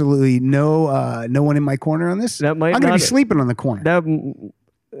got absolutely no one in my corner on this. That might I'm going to not- be sleeping on the corner. That,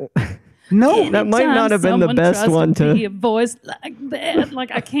 no, that might not have been the Someone best tries one to to, be a voice like that.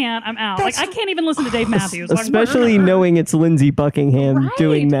 Like I can't. I'm out. Like I can't even listen to Dave Matthews. especially knowing it's Lindsey Buckingham Right.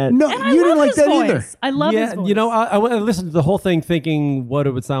 doing that. no, And I you didn't love like his that voice. either. I love his Yeah, voice. you know, I listened to the whole thing thinking what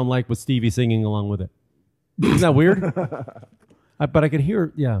it would sound like with Stevie singing along with it. Isn't that weird? But I could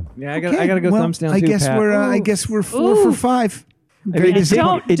hear. Yeah. Yeah, I got to go well, thumbs down I too, guess Pat. we're 4 for 5. Very mean,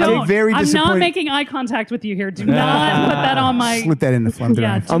 disappointed. don't. Very I'm not disappointed. making eye contact with you here. Do not put that on my. Slip that in the flum Yeah,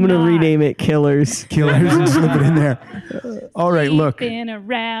 drive. do I'm going to not. rename it Killers. Killers and slip it in there. All right, look, Been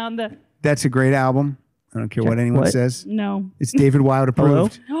around the. that's a great album. I don't care what anyone What? says. No. It's David Wilde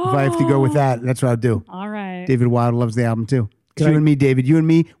approved. If I have to go with that, that's what I'll do. All right. David Wilde loves the album too. You and me, David. You and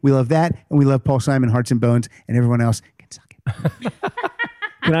me, we love that, and we love Paul Simon, Hearts and Bones, and everyone else can suck it.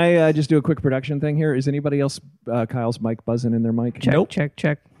 Can I just do a quick production thing here? Is anybody else Kyle's mic buzzing in their mic? Check, Nope.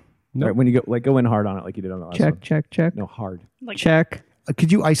 check. All right, when you go in hard on it like you did on the last one. Check. No, hard. Like, Check.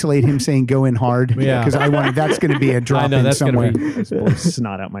 Could you isolate him saying "go in hard"? Yeah. because I wanted that's going to be a drop I know in that's somewhere. going to be. I just blew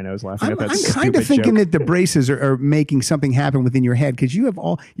snot out my nose laughing I'm at that kind stupid of thinking joke. that the braces are making something happen within your head because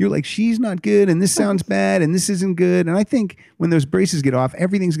you're like, she's not good and this sounds bad and this isn't good. And I think when those braces get off,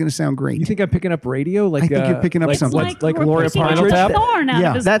 everything's going to sound great. You think I'm picking up radio? Like I think you're picking up like, something. Like we're Laura picking Partridge? a thorn out Yeah.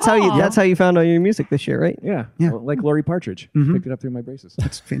 of his That's how you found all your music this year, right? Yeah, Yeah. well, like Lori Partridge. Picked it up through my braces.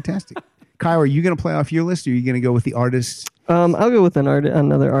 That's fantastic. Kyle, are you going to play off your list or are you going to go with the artists? I'll go with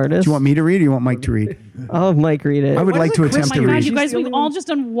another artist. Do you want me to read or you want Mike to read? I'll have Mike read it. I would like to Oh attempt my to God, read. you guys, we've all just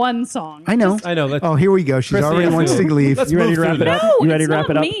done one song. I know. I know. Let's, Oh, here we go. She's Chrissy already has wants to- to leave. Let's You ready move to wrap through it up? this. No, You ready it's to wrap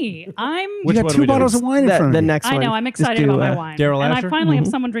not it up? me. I'm. You got one are 2 we doing? bottles of wine in front the of you. next I one. know. I'm Just excited do, about my wine. Daryl and Asher? I finally have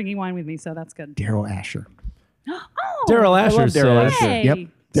someone drinking wine with me, so that's good. Daryl Asher Oh, Daryl Asher love Daryl says, Asher. Hey. Yep.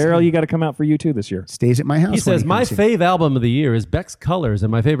 Daryl, you got to come out for you too this year. stays at my house. he says, when my comes here." fave album of the year is Beck's Colors,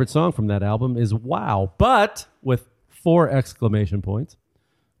 and my favorite song from that album is Wow, but with 4 exclamation points.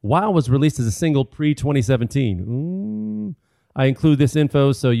 Wow was released as a single pre-2017. I include this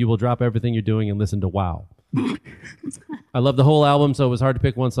info so you will drop everything you're doing and listen to Wow. I love the whole album, so it was hard to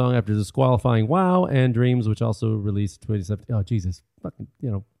pick one song after disqualifying Wow and Dreams, which also released 2017. Oh, Jesus. Fucking,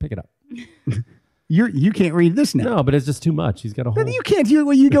 pick it up. You can't read this now. No, but it's just too much. He's got a whole... You can't.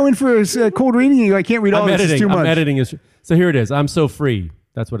 You go in for a cold reading and you go, I can't read all I'm this. editing. It's too much. I'm editing. So here it is. I'm So Free.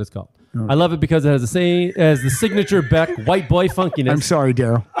 That's what it's called. I love it because it has the signature Beck white boy funkiness. I'm sorry,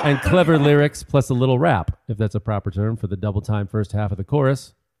 Daryl. And clever lyrics plus a little rap, if that's a proper term, for the double time first half of the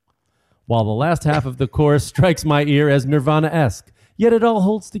chorus. While the last half of the chorus strikes my ear as Nirvana-esque. Yet it all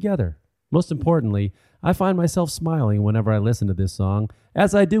holds together. Most importantly, I find myself smiling whenever I listen to this song,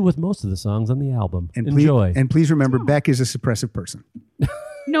 as I do with most of the songs on the album. Enjoy. Please remember, Beck is a suppressive person.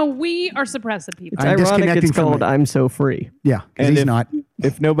 No, we are suppressive people. It's I'm ironic disconnecting it's from called it. I'm So Free. Yeah, because And he's not.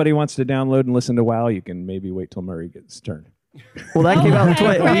 If nobody wants to download and listen to WoW, you can maybe wait till Murray gets his turn. Well, that came out in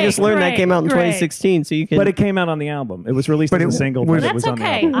Okay, we just learned that came out in great. 2016, so you can. But it came out on the album. It was released as a single, but it That's was on the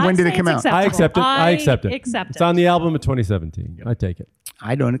okay. album. When did it say come it's out? I accept it. I accept it. Accept it. It's on the album of 2017. I take it.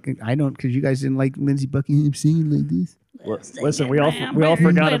 I don't, because you guys didn't like Lindsey Buckingham singing like this. Listen, we all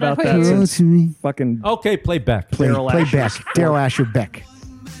forgot about that Close since to me. fucking Okay, play Beck. Play Daryl Beck. Asher's Daryl Asher Beck.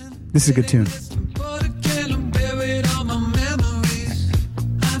 This is a good tune. But again, I'm buried all my memories.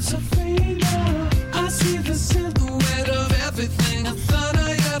 I'm so free now. I see the silhouette of everything I thought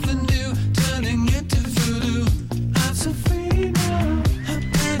I ever knew, turning into voodoo. I'm so free now. I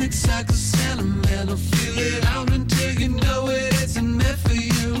panic, cycle, sentimental. Feel it out until you know it isn't meant for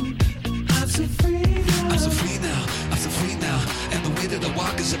you. I'm so free now. I'm so free now. I'm so free now. And the way that I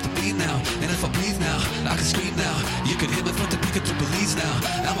walk is up to me now. And if I breathe now, I can scream now. You can hear me from the peak of Tripoli's now.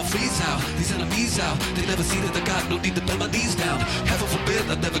 I'm a freeze out, these enemies out. They never see that I got no need to bend my knees down. Heaven forbid,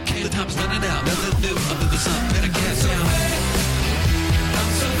 I never came. The time's running out. Nothing new under the sun, better can't sound.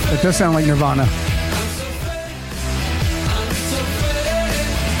 It does sound like Nirvana.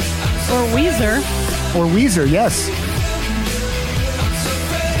 Or Weezer. Or Weezer, yes.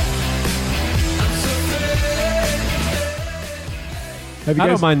 Have you I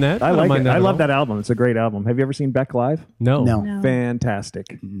guys- don't mind that. I I don't like mind it. that I at love all. that album. It's a great album. Have you ever seen Beck live? No. No. No.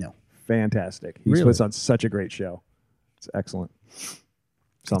 Fantastic. No. Fantastic. He Really? puts on such a great show. It's excellent.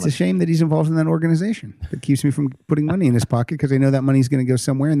 It's a shame that he's involved in that organization. It keeps me from putting money in his pocket because I know that money's going to go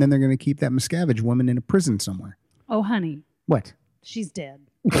somewhere and then they're going to keep that Miscavige woman in a prison somewhere. Oh, honey, What? she's dead.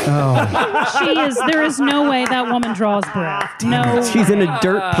 Oh, She is. There is no way that woman draws breath. No. she's in a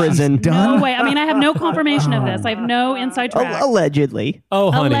dirt prison. done? No way. I mean, I have no confirmation of this. I have no inside track. Allegedly.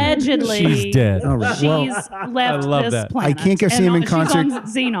 Oh, honey. Allegedly, She's dead. All right. Well, she's left love this that. planet. I can't go see him in she's concert. on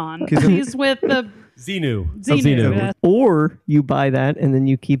Xenon. She's with the Xenu. Xenu. Or you buy that and then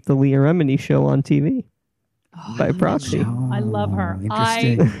you keep the Leah Remini show on TV by proxy. I love her.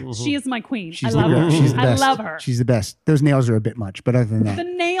 Interesting. She is my queen. She's I love the her. best. She's the I best. love her. She's the best. Those nails are a bit much, but other than The that,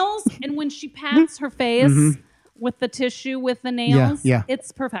 nails, and when she pats her face with the tissue with the nails, yeah.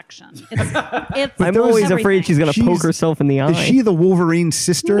 it's perfection. It's I'm those- always everything. afraid she's going to poke She's- herself in the eye. is she the Wolverine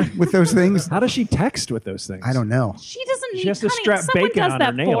sister with those things? How does she text with those things? I don't know. She doesn't need. She has to honey, strap someone bacon does on that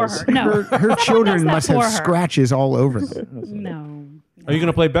her for nails. her. No, Her Someone does children that must for have her. scratches all over them. No. Are you going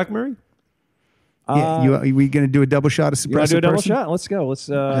to play Beck, Murray? Yeah, are we going to do a double shot of You want suppressive to do a double person? shot? Let's go. Let's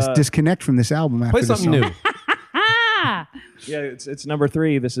disconnect from this album after Play this something song. new. Ah, Yeah, it's number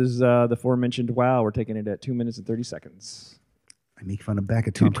 3. This is the aforementioned Wow. We're taking it at 2 minutes and 30 seconds. I make fun of Beck.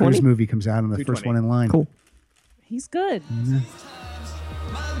 A Tom 220? Cruise movie comes out. I'm the first 220. one in line. Cool. he's good. My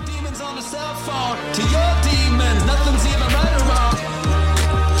demons on the cell phone. To your demons, nothing's even right or wrong.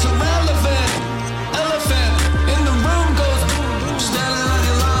 It's irrelevant. Elephant in the room goes boom. Standing on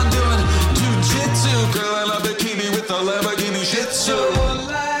your lawn doing jujitsu. Girl in a bikini with a Lamborghini Shih Tzu.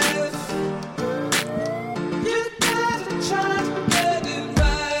 You gotta try to get it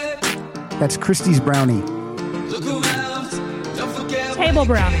right. That's Christie's Brownie. Look around. Don't forget where Table you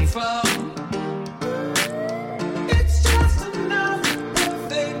brownie. came from. It's just another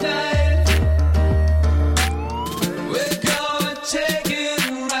birthday night. We're gonna take it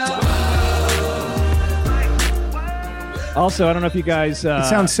around. Also, I don't know if you guys. It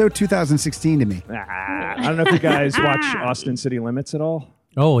sounds so 2016 to me. I don't know if you guys watch Austin City Limits at all.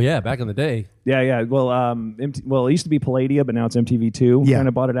 Oh, yeah. Back in the day. Yeah. Well, it used to be Palladia, but now it's MTV2. Yeah. Kind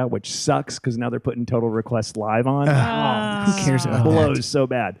of bought it out, which sucks because now they're putting Total Request Live on. Who cares about Blows that? so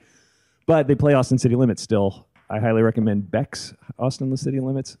bad. But they play Austin City Limits still. I highly recommend Beck's Austin City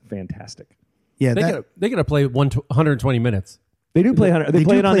Limits. Fantastic. Yeah, They that, gotta play 120 minutes. They do play 100. They They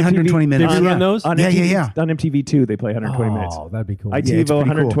play do it on play 120 MTV. minutes. They rerun Yeah. those? On Yeah, MTV, yeah. On MTV2, they play 120 minutes. Oh, that'd be cool. I Yeah, it's TiVo pretty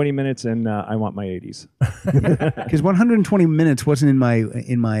 120 minutes, and I want my 80s. Because 120 minutes wasn't in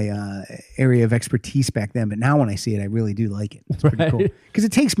my area of expertise back then, but now when I see it, I really do like it. It's pretty Right. cool. Because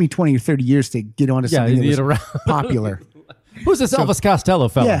it takes me 20 or 30 years to get onto Yeah, something you that was get around. popular. Who's this Elvis Costello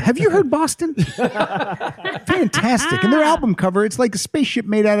fella? Yeah, have you heard Boston? Fantastic. And their album cover, it's like a spaceship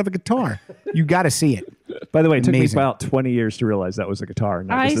made out of a guitar. You got to see it. By the way, it took me Amazing. about 20 years to realize that was a guitar,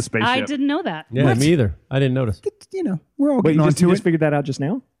 not just a spaceship. I didn't know that. Yeah, me either. I didn't notice. You know, we're all Wait, getting you onto just it. figured that out just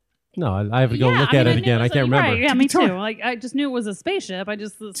now? No, I have to go look I at mean, it knew again. I was can't remember. Right, yeah, me guitar. too. Like I just knew it was a spaceship. I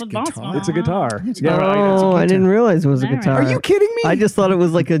just it's a guitar. It's a guitar. Oh, I didn't realize it was a All right. guitar. Are you kidding me? I just thought it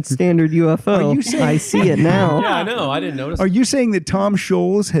was like a standard UFO. Are you saying- I see it now. Yeah, I know. I didn't notice. Are you saying that Tom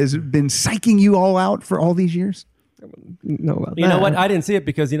Scholes has been psyching you all out for all these years? No, about You know that. what? I didn't see it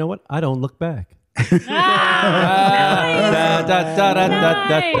because you know what? I don't look back.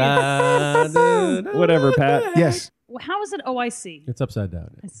 Whatever, Pat. Yes. How is it? Oh, I see. It's upside down.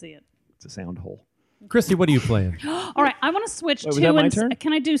 I see it. It's a sound hole. Christy, what are you playing? All right, I want to switch was to. that my and- turn?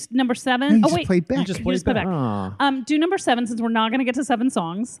 Can I do number 7? No, you oh just wait, played back. You just You played just play back. back. Do number 7 since we're not going to get to 7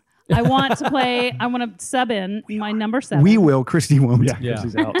 songs. I want to play. I want to sub in my number 7. We will. Christy won't. Yeah.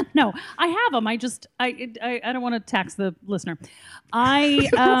 Chrissy's out. No, I have them. I don't want to tax the listener. I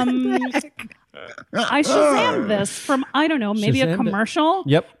Shazammed this from, I don't know, maybe Shazammed a it? commercial.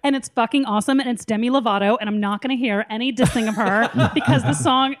 Yep. And it's fucking awesome. And it's Demi Lovato. And I'm not going to hear any dissing of her because the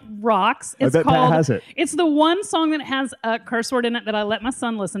song rocks. It's bet Pat called, has it. It's the one song that has a curse word in it that I let my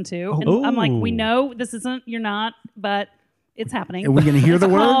son listen to. And I'm like, we Ooh. know this isn't, you're not, but it's happening. Are we going to hear the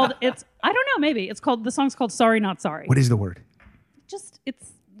word? I don't know, maybe. The song's called Sorry Not Sorry. What is the word?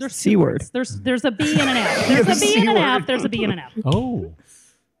 There's C two word. words. There's a B and an F. There's the a B C and an word. F. There's a B and an F. Oh.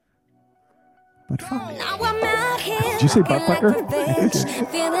 But fuck. Now I'm out here Did you say butt looking fucker? like revenge,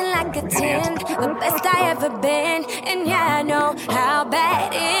 feeling like a 10, the best I ever been. And yeah, I know how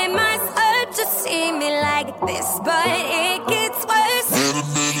bad it must hurt to see me like this, but it gets worse.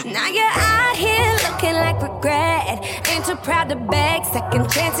 Now you're out here looking like regret, ain't too proud to beg, second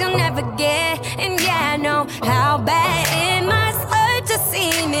chance you'll never get. And yeah, I know how bad it must hurt to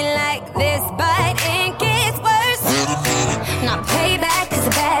see me like this, but it gets worse. Now payback is a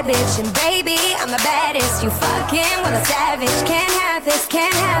bad bitch, and baby, I'm the baddest. You fucking with a savage. Can't have this,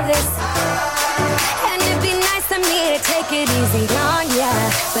 can't have this. And it'd be nice of me to take it easy on ya,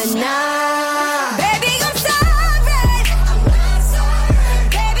 but nah. Baby, I'm sorry. I'm not sorry.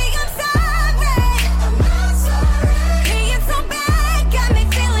 Baby, I'm sorry. I'm not sorry. Being so bad got me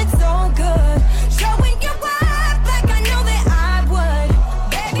feeling so good. Showing your worth like I know that I would.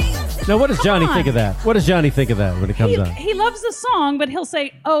 Baby, I'm sorry. Now, what does Johnny on. think of that? What does Johnny think of that when it comes on? He loves the song, but he'll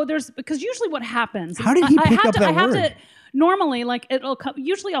say, "Oh, because usually what happens." How did he I pick have up to, that I have word? to normally like it'll come.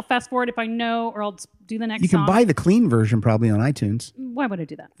 Usually I'll fast forward if I know, or I'll do the next You can song. buy the clean version probably on iTunes. Why would I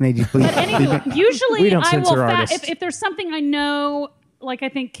do that? Made you please. Anyway, usually We don't I will censor artists. if there's something I know, like I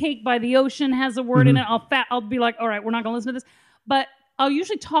think "Cake by the Ocean" has a word in it. I'll be like, "All right, we're not gonna listen to this," but I'll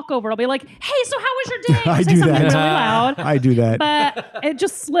usually talk over. I'll be like, "Hey, so how was your day?" I'll I say do something that. really loud. I do that. But it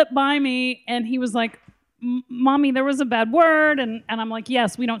just slipped by me, and he was like, "Mommy, there was a bad word," and I'm like,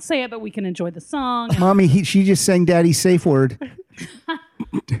 "Yes, we don't say it, but we can enjoy the song." And Mommy, she just sang Daddy's safe word.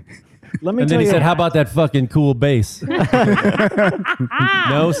 Let me And tell then he you. said, "How about that fucking cool bass?"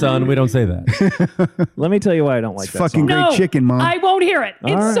 No, son, we don't say that. Let me tell you why I don't like It's that fucking song. great chicken, Mom. I won't hear it.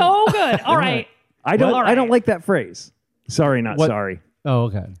 It's right. so good. All right. I don't. Well, I don't alright. like that phrase. Sorry, not What- sorry. Oh,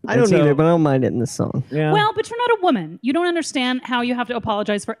 okay. I don't so- either, but I don't mind it in this song. Yeah. Well, but you're not a woman. You don't understand how you have to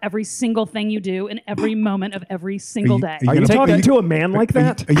apologize for every single thing you do in every moment of every single day. are you gonna- talking are you- to a man like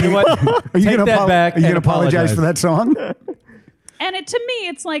that? Are you, what? are you Take gonna that back Are you and gonna apologize apologize. for that song? And to me,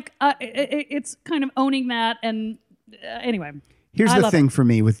 it's like it's kind of owning that. And anyway, Here's I the love thing for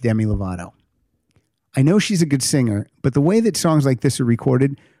me with Demi Lovato. I know she's a good singer, but the way that songs like this are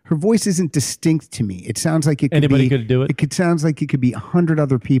recorded, her voice isn't distinct to me. It sounds like it could Anybody be, could do it? sounds like it could be 100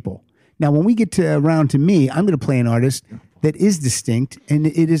 other people. Now, when we get to around to me, I'm going to play an artist that is distinct, and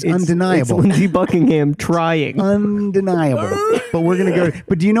it is It's undeniable. Lindsey Buckingham trying. Undeniable. But we're going to go.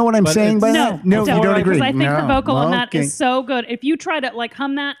 But do you know what I'm saying by that? No, you don't agree. Because I think No. the vocal on that Okay. is so good. If you try to like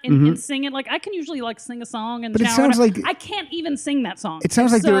hum that and sing it, like I can usually like sing a song and But it sounds like- I can't even sing that song. It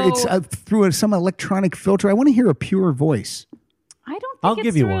sounds like it's so, through some electronic filter. I want to hear a pure voice. I don't. Think I'll it's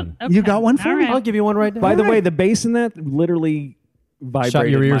give you through- one. Okay. You got one for All me? right. I'll give you one right now. By the way, the bass in that literally vibrated. Shut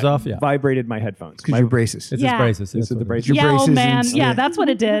your ears off? Yeah. Vibrated my headphones. Because your braces. It's Yeah. his braces. This That's is the what it braces. Your Yeah, braces old man. and- Yeah, that's what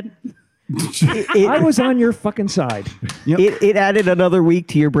it did. I was on your fucking side. It added another week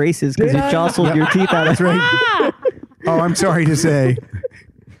to your braces because it jostled your teeth out. That's right. Oh, I'm sorry to say.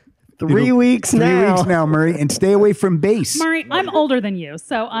 3 weeks 3 now. weeks now, Murray, and stay away from bass. Murray, I'm older than you,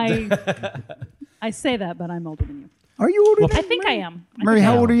 so I say that, but I'm older than you. Are you older? I think I am. Murray,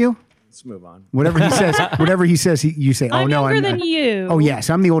 how old are you? Let's move on. Whatever he says, you say, "Oh I'm no, younger than you. Oh yes,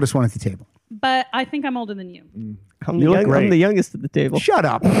 I'm the oldest one at the table. But I think I'm older than you. I'm You look I'm great. the youngest at the table. Shut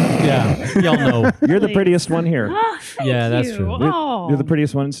up. Yeah, y'all know. You're the Please. prettiest one here. Thank Yeah, that's you. true. Oh, You're the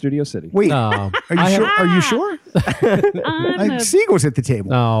prettiest one in Studio City. Wait, No, are you sure? Are you sure? I'm Siegel's at the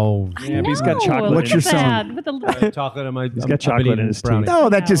table. no. Yeah, but he's got chocolate. What's in your his- song? With the, Chocolate in my. He's got chocolate in his teeth. No,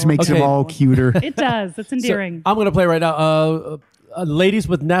 that just makes Okay. him all cuter. it does. It's endearing. I'm going to play right now. Ladies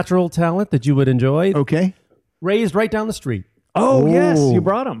with natural talent that you would enjoy. Okay. Raised right down the street. Oh, yes, Oh. you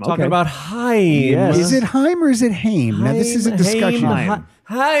brought him. Talking Okay. about Haim. Yes. Is it Haim or is it Haim? Now this is a discussion. Haim.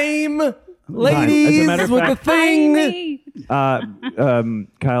 Haim. Ladies As a matter of with the fact- thing. Me.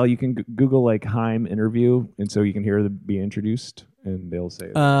 Kyle, you can Google like Haim interview, and so you can hear them be introduced, and they'll say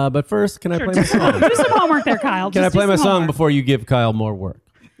it. But first, can I Sure, play my song? do some homework there, Kyle. Can I Just do play my some song homework. before you give Kyle more work?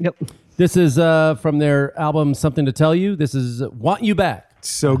 Yep. This is from their album Something to Tell You. This is Want You Back.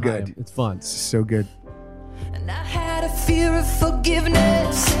 So good. Haim. It's fun. So good. And I had a fear of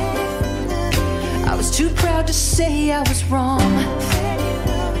forgiveness. I was too proud to say I was wrong.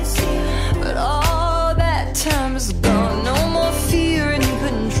 But all that time is gone. No more fear and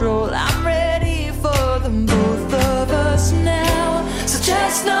control. I'm ready for them, both of us now. So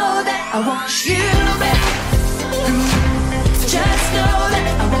just know that I want you back. Just know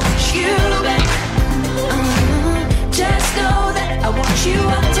that I want you back. Just know that I want you.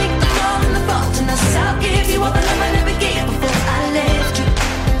 I'll take the fall and the fault, and I'll give you all the love I never gave before I left you.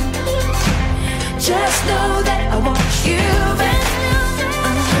 Just know that I want you back.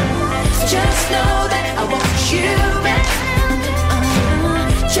 Just know that I want you back.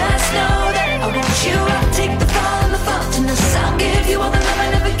 Just know that I want you. I'll take the fall and the fault, and I'll give you all the love I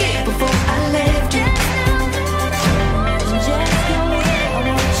never gave before I left you. Just know that I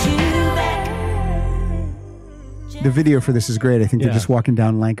want you back. The video for this is great. I think they're Yeah. just walking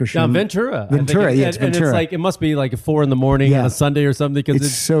down Lancashire. Down Ventura. I think Ventura, yeah, it's and Ventura. it's like, it must be like 4 a.m. on Yeah. a Sunday or something. Because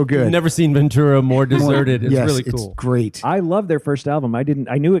It's so good. You've never seen Ventura more deserted. It's Yes, really it's cool. great. I love their first album. I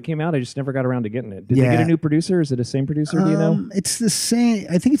knew it came out. I just never got around to getting it. Did they Yeah. get a new producer? Is it the same producer? Do you know? It's the same.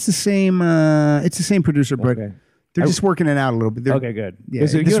 I think it's the same. It's the same producer, but Okay. they're just working it out a little bit. They're- Okay, good. Yeah,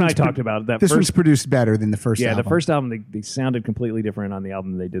 Because this you and I one's pro- talked about that. This one's first, produced better than the first. yeah, album. the first album they sounded completely different on the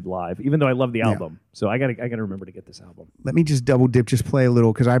album they did live. Even though I love the album, so I gotta remember to get this album. Let me just double dip, just play a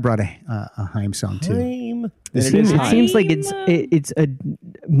little because I brought a Haim song too. Haim. This And it is It Haim. seems like it's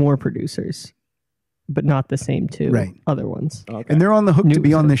more producers, but not the same two Right. other ones. Okay. And they're on the hook to New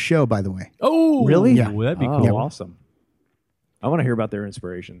be on song. this show, by the way. Oh, Really? Yeah. That'd be Oh, cool. awesome! I want to hear about their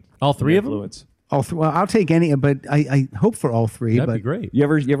inspiration. All 3 of them? Influence. Well, I'll take any, but I hope for all 3. That'd but be great. You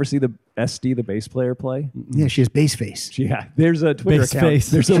ever see the SD, the bass player, play? yeah, she has bass face. Yeah, there's a Twitter Bass account. face.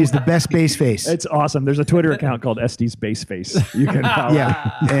 There's She's the best bass face. It's awesome. There's a Twitter account called SD's Bass Face. You can follow.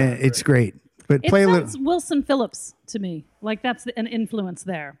 Yeah, it's great. But It play a sounds little. Wilson Phillips to me. Like that's an influence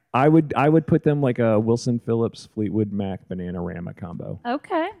there. I would put them like a Wilson Phillips, Fleetwood Mac, Bananarama combo.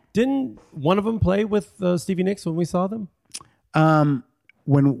 Okay. Didn't one of them play with Stevie Nicks when we saw them?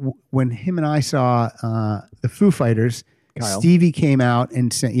 When him and I saw the Foo Fighters, Kyle. Stevie came out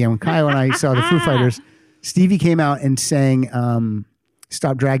and sang. Yeah, when Kyle and I saw the Foo Fighters, Stevie came out and sang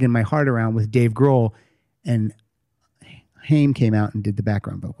 "Stop Dragging My Heart Around" with Dave Grohl, and Haim came out and did the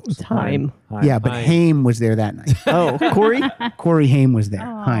background vocals. Time. Hi. Yeah, but Haim. Haim was there that night. Oh, Corey? Corey Haim was there.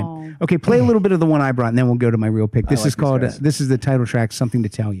 Oh. Haim. Okay, play a little bit of the one I brought, and then we'll go to my real pick. This like is these called. guys. This is the title track, "Something to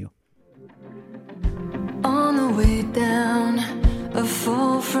Tell You." On the way down, a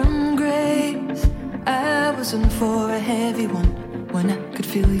fall from grace. I was in for a heavy one when I could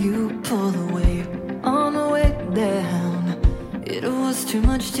feel you pull away. On the way down, it was too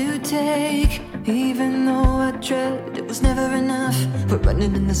much to take. Even though I tried, it was never enough. We're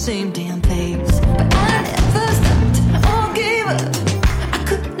running in the same damn place. But I never stopped or gave up. I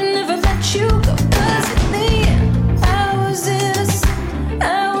could never let you go. 'Cause in the end, I was innocent.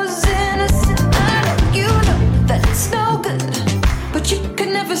 I was innocent. I know you know that it's no good. But you could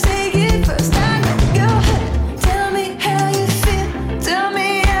never say it first. I know your head. Tell me how you feel. Tell me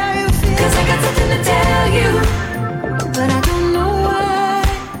how you feel. 'Cause I got something to tell you. But I don't know why.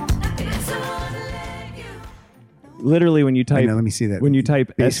 It's so hard to let you. Literally, when you type, know, let me see that. When you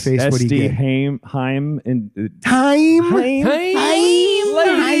type Bass face, what do you SD get? Haim and Haim. when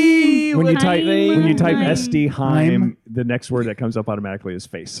you type Haim. SD Haim, Haim. the next word that comes up automatically is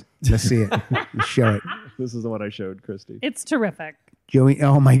face. Let's see it. Let's show it. This is the one I showed Christy. It's terrific. Joey,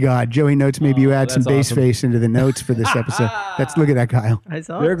 oh my God, Joey notes. Maybe you add some that's bass awesome. face into the notes for this episode. Look at that, Kyle. I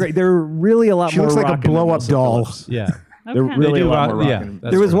saw They're it. great. They're really a lot She more. looks like a rockin' than blow-up most of doll. Phillips. Yeah. They're Okay. really They a do lot rock- more yeah, rockin'.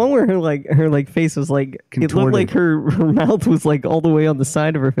 that's There was true. one where her face was like it looked Contorted. like her mouth was like all the way on the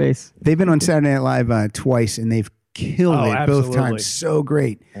side of her face. They've been on Saturday Night Live twice, and they've killed Oh, it both absolutely. times. So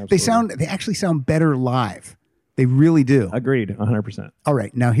great. Absolutely. They actually sound better live. They really do. Agreed, 100%. All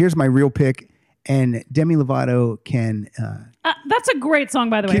right, now here's my real pick, and Demi Lovato can That's a great song,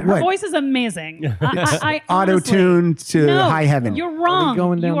 by the way. Kid, Her what? voice is amazing. I auto honestly- tune to No, high heaven. You're wrong.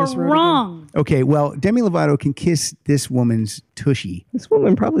 going down you are this road again? wrong. Okay, well, Demi Lovato can kiss this woman's tushy, This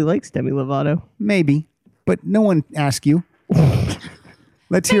woman probably likes Demi Lovato. maybe, but no one asked you.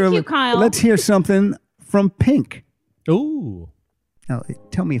 Let's hear. you, Kyle. Let's hear something from Pink. Ooh. Now,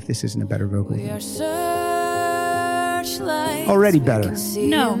 tell me if this isn't a better vocal. We are searchlights. Already We better. can see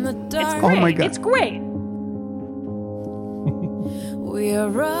No, in the it's dark. great. Oh my God. It's great. We are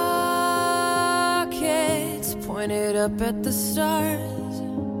rockets pointed up at the stars.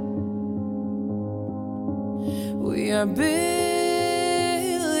 We are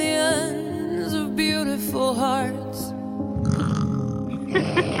billions of beautiful hearts.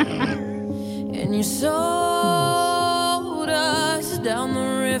 And you sold us down the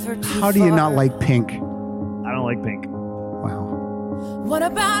river too How do you not far. like Pink? I don't like Pink. Wow. What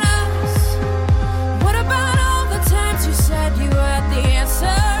about us? What about all the times you said you had the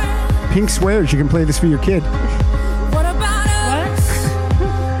answer? Pink swears you can play this for your kid. What about us?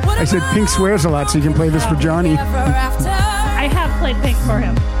 What I said about Pink swears a lot, so you can play this for Johnny. ever after? I have played Pink for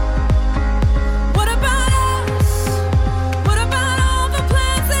him. What about us? What about all the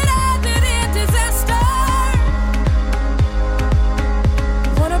plans that ended in disaster?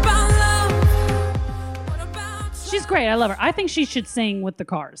 What about love? What about She's great. I love her. I think she should sing with the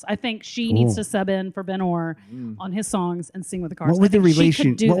Cars. I think she needs to sub in for Ben Orr on his songs and sing with the Cars. What would I the think she relation?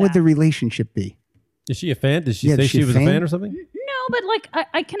 could do What would that. the relationship be? Is she a fan? Did she Yeah, say is she she a was fan? a fan or something? No, but like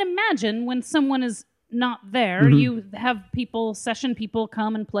I can imagine when someone is not there, Mm-hmm. you have session people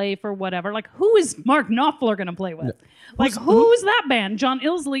come and play for whatever. Like, who is Mark Knopfler going to play with? Like, who's that band? John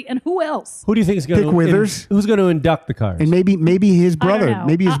Illsley and who else? Who do you think is going Pick to Withers. who's going to induct the Cars? And maybe his I don't brother. know.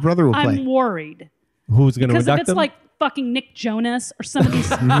 Maybe his brother will play. I'm worried Who's going to because if induct it's them? like fucking Nick Jonas or some of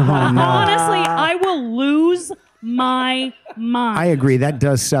these, honestly, I will lose my mind. I agree. That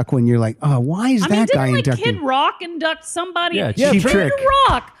does suck when you're like, oh, why is I mean, that guy didn't like inducted? Kid Rock induct somebody? Yeah, Cheap Trick. Kid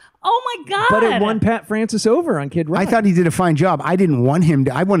Rock. Oh my god! But it won Pat Francis over on Kid Rock. I thought he did a fine job. I didn't want him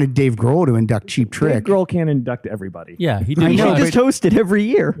to. I wanted Dave Grohl to induct Cheap Trick. Dave Grohl can't induct everybody. yeah, he did. I He know, should well. just host it every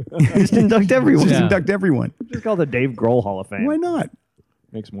year. Just induct everyone. Just Yeah. induct everyone. Just call the Dave Grohl Hall of Fame. Why not?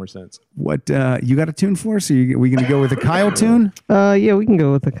 Makes more sense. What you got a tune for us? Are we going to go with a Kyle tune? Yeah, we can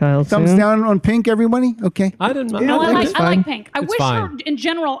go with the Kyle. Thumbs tune. down on Pink, everybody. Okay. I didn't. No, I like it. like Pink. I It's wish fine. her in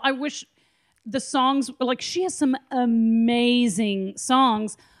general. I wish the songs like she has some amazing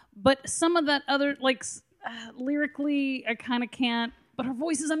songs, but some of that other lyrically I kind of can't. But her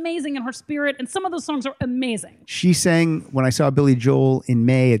voice is amazing and her spirit, and some of those songs are amazing. She sang when I saw Billy Joel in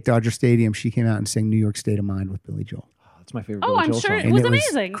May at Dodger Stadium. She came out and sang "New York State of Mind" with Billy Joel. That's my favorite. Oh, Billy I'm Joel sure song. it And was it was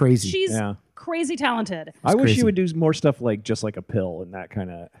amazing. crazy. She's Yeah. crazy talented. I wish crazy. she would do more stuff like just like a pill and that kind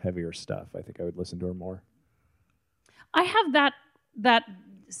of heavier stuff. I think I would listen to her more. I have that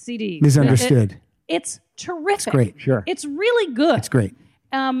CD. Misunderstood. It's terrific. great. Sure. It's really good. It's great.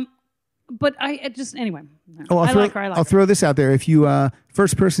 But I just anyway. Oh, I like her. I like I'll her. throw this out there. If you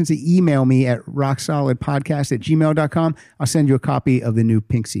first person to email me at rocksolidpodcast@gmail.com, I'll send you a copy of the new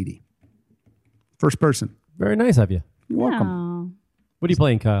Pink CD. First person. Very nice of you. You're welcome. Oh. What are you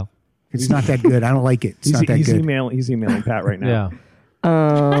playing, Kyle? It's not that good. I don't like it. It's not that he's good. emailing Pat right now.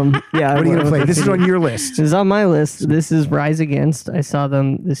 Yeah. Yeah. What are you going to play? This is on your list. This is on my list. This is Rise Against. I saw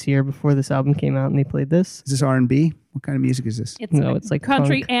them this year before this album came out, and they played this. Is this R&B? What kind of music is this? No, it's like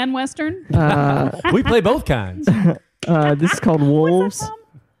country punk. and western. We play both kinds. This is called Wolves,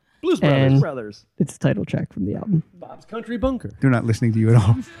 Blues Brothers. and Brothers. it's a title track from the album. Bob's Country Bunker. They're not listening to you at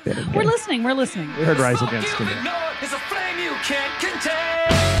all. We're listening. We're listening. We heard Rise Against him. It's a flame you can't contain.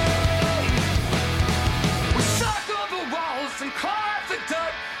 We circle the walls and carve the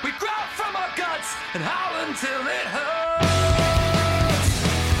dirt. We growl from our guts and howl until it hurts.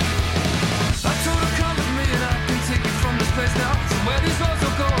 I told her come with me and I can take you from this place now. Somewhere these roads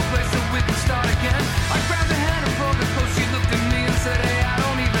will go, a place that we can start again. I grabbed her hand and pulled her close. She looked at me and said, hey, I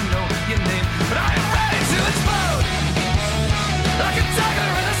don't even know your name, but I am ready to explode like a tiger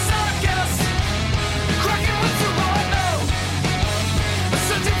in a circus. Cracking with you all I know.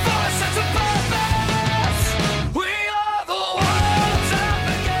 Searching for a sense of purpose. We are the world's at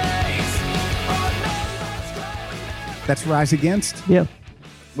the gates. Our numbers growing now. That's Rise Against. Yeah.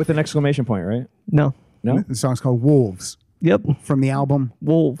 With an exclamation point, right? No. No? The song's called Wolves Yep. from the album.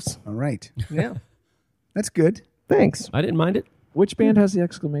 Wolves. All right. Yeah. That's good. Thanks. I didn't mind it. Which band has the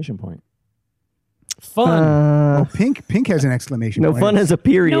exclamation point? Fun. Oh, Pink has an exclamation No point. fun has a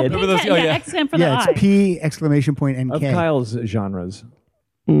period. No, Pink, those- oh, yeah. X stand for Yeah, the it's I. P exclamation point and Of K. Kyle's genres.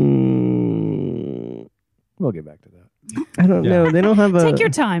 Mm, We'll get back to that. I don't know. They don't have a. Take your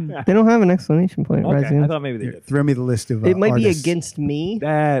time. They don't have an exclamation point. Okay, Rising. I thought maybe they did. Throw me the list of It might be artists. against me.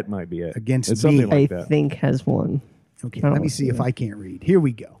 That might be it. Against it's something me. like I that. think has one. Okay, I don't let me wanna see see if that. I can't read. Here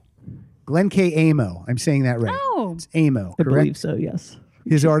we go. Glenn K. Amo. I'm saying that right. Oh. It's Amo, I correct? believe so. Yes.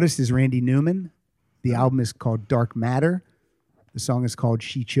 His artist is Randy Newman. The album is called Dark Matter. The song is called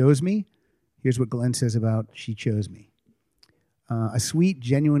She Chose Me. Here's what Glenn says about She Chose Me. A sweet,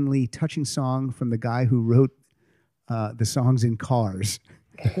 genuinely touching song from the guy who wrote the songs in Cars.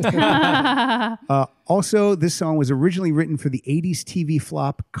 Also, this song was originally written for the 80s TV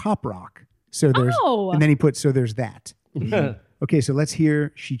flop Cop Rock. So there's, Oh. and then he put, so there's that. Okay, so let's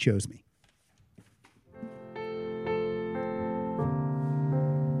hear She Chose Me.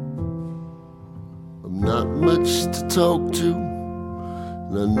 I'm not much to talk to,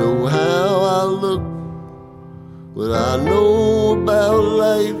 and I know how I look. What I know about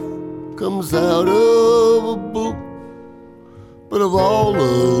life comes out of a book. But of all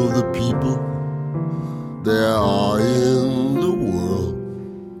of the people there are in the world,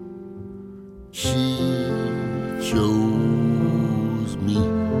 she chose me.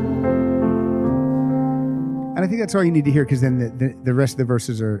 And I think that's all you need to hear because then the rest of the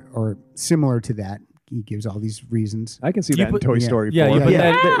verses are similar to that. He gives all these reasons. I can see You that put- in Toy yeah. Story 4. Yeah, you put Yeah.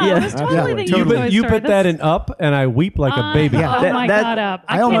 that. Wow, yeah. that's totally Yeah, the totally. You Toy put, you Story. put that in Up, and I weep like a baby. Yeah, Oh that- my that- God, Up.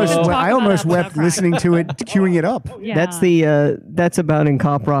 I can't almost even talk I about almost Up without wept crying. listening to it, queuing it up. Yeah. That's the that's about in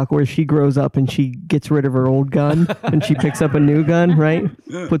Cop Rock where she grows up and she gets rid of her old gun and she picks up a new gun, right?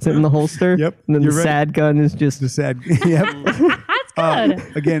 Puts it in the holster. Yep, And then you're the right. sad gun is just The sad. Yep. That's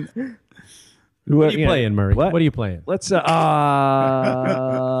good. Again, What are you playing, Murray? What? What are you playing? Let's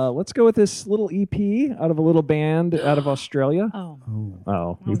go with this little EP out of a little band out of Australia. Oh.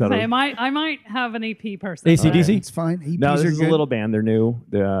 Oh, you I, thought it was- I might have an EP person. AC/DC? it's fine. EPs no, are this is good. a little band. They're new.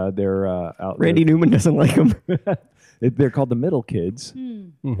 They're out. Randy Newman doesn't like him. They're called the Middle Kids,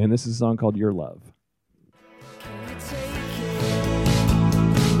 and this is a song called "Your Love."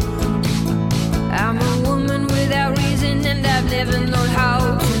 I'm a woman without reason, and I've never known how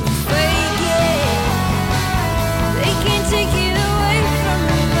to fake it. They can't take it away from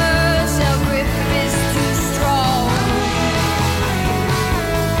me. Self-grip is too strong.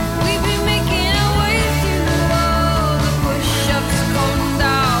 We've been making our way through all the push-ups come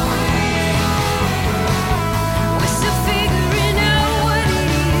down. We're still figuring out what it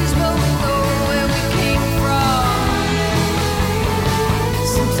is, but we know where we came from.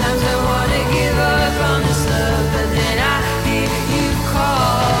 Sometimes I wanna give up on this love, but then I hear you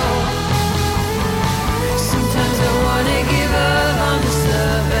call. Sometimes I wanna give up on this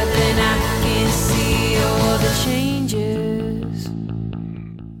love, but then I can see all the changes.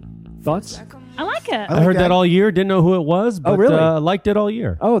 Thoughts? I like it. I heard that all year. Didn't know who it was, but really? liked it all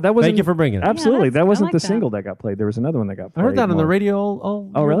year. Oh, that was. Thank you for bringing it. Absolutely, that's- that wasn't I the like that. single that got played. There was another one that got I played. heard that on the more. radio all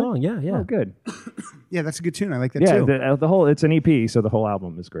Oh, year really? long. Yeah, yeah. Oh, good. Yeah, that's a good tune. I like that Yeah, too. the whole. It's an EP, so the whole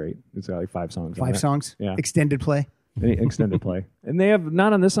album is great. It's got like 5 songs. on 5 it. songs. Yeah. Extended play. Any extended play, and they have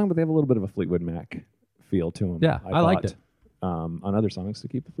not on this song, but they have a little bit of a Fleetwood Mac feel to them. Yeah, I liked thought, on other songs to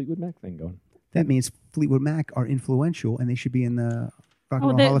keep the Fleetwood Mac thing going. That means Fleetwood Mac are influential and they should be in the Rock and Oh,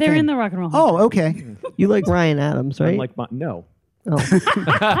 Roll Hall of they're Fame. in the Rock and Roll Hall. Oh, okay. You like Ryan Adams, right? Unlike no, oh.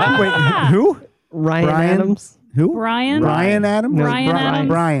 Wait, who? Ryan Brian? Adams. Who? Brian? Ryan Adams? Brian Adams?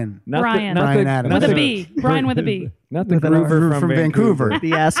 Brian. not Brian. the, not Brian the, Adams. not With a the- B. Brian with a B. Not the With an groover R. from From Vancouver.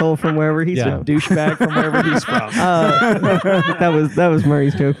 The asshole from wherever he's Yeah. from. douchebag from wherever he's from. That was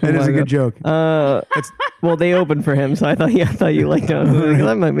Murray's joke. That is a good joke. Well, they opened for him, so I thought you liked him.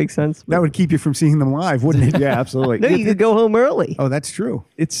 That might make sense. That would keep you from seeing them live, wouldn't it? Yeah, absolutely. No, you could go home early. Oh, that's true.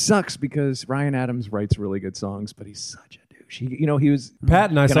 It sucks because Ryan Adams writes really good songs, but he's such a douche. He was Pat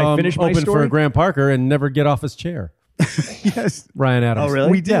and I Can saw I finish him my open story? for Graham Parker and never get off his chair. Yes. Ryan Adams.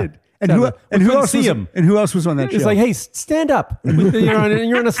 We did. And Yeah, who, but and we who couldn't else see was, him. And who else was on that show? It's like, hey, stand up.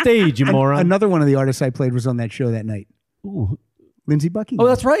 you're on a stage, you moron. Another one of the artists I played was on that show that night. Ooh. Lindsey Buckingham. Oh,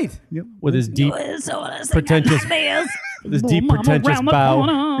 that's right. Yep. With his deep, pretentious, with his deep, Mama pretentious around the bow.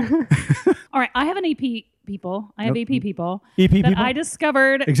 corner. All right, I have an EP people. I have Nope. EP people EP that people? I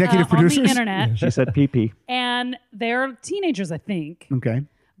discovered Executive on the producers? internet, She said PP. and they're teenagers, I think. Okay.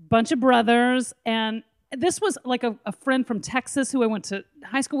 Bunch of brothers, and this was like a friend from Texas who I went to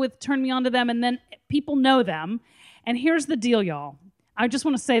high school with turned me on to them, and then people know them, And here's the deal, y'all. I just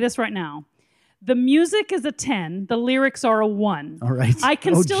want to say this right now. The music is a 10. The lyrics are a 1. All right. I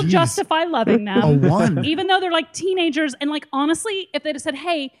can Oh, still geez. justify loving them. A 1. Even though they're like teenagers. And like, honestly, if they'd have said,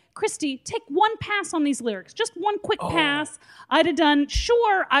 hey, Christy, take one pass on these lyrics, just one quick pass, I'd have done,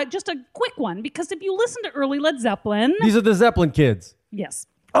 sure, just a quick one. Because if you listen to early Led Zeppelin, These are the Zeppelin kids. yes.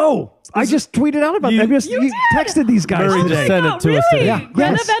 Oh, I just tweeted out about You- that. Because You you did? texted these guys Murray today. just sent it to us really? today. Yeah.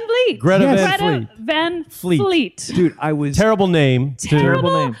 Greta Yes. Van Vliet. Greta Yes. Van Greta Fleet. Van Fleet. Fleet. Dude, I was Terrible name. Terrible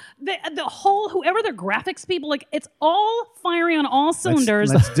name. The whole, whoever their graphics people, like, it's all firing on all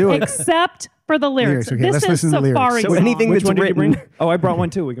cylinders. let's do it. Except for the lyrics. Okay, this let's is listen to the lyrics. Safari So song. anything Which that's one did you written. bring? Oh, I brought one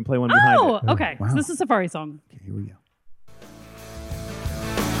too. We can play one behind Oh, it. okay. Wow. So this is a Safari song. Okay, here we go.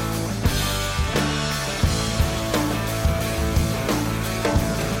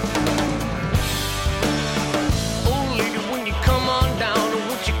 Oh, lady, when you come on down,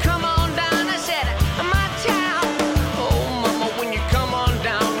 won't you come on down? I said, my town. Oh, mama, when you come on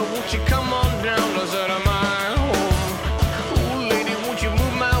down, won't you come on down? I said, my home. Oh, lady, won't you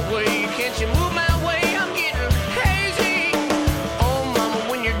move my way? Can't you move my way? I'm getting hazy. Oh, mama,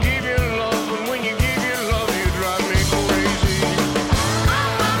 when you give your love, and when you give your love, you drive me crazy. Oh,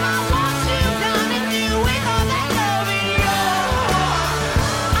 mama, what you gonna do with all that love in you?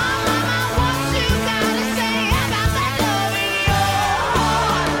 Oh, mama, what you gotta say about that love in you?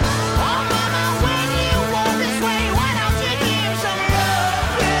 Oh, mama, when you walk this way, why don't you give some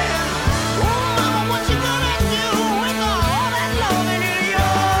love? Yeah. Oh, mama, what you gonna do with all that love in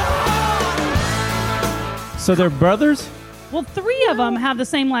you? So they're brothers? Well, 3 of them have the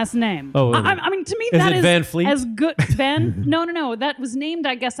same last name. Oh, I mean, to me, is that it is Van Fleet? as good. Van? No. That was named,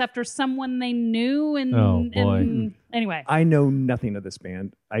 I guess, after someone they knew. And, Oh, boy. and anyway. I know nothing of this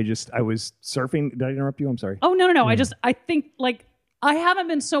band. I was surfing. Did I interrupt you? I'm sorry. Oh, no. I think, like, I haven't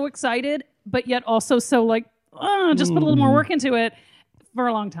been so excited, but yet also so, like, just put a little more work into it for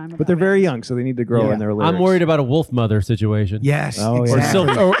a long time. But they're very young, so they need to grow Yeah. in their lyrics. I'm worried about a wolf mother situation. Yes. Oh, yeah. Or,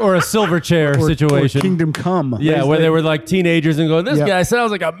 exactly. or a silver chair Or situation. Kingdom Come. Yeah, where they were like teenagers and going, this Yeah. guy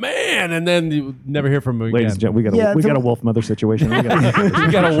sounds like a man, and then you never hear from him again. Ladies and gentlemen, Yeah, we the- got a wolf mother situation. We got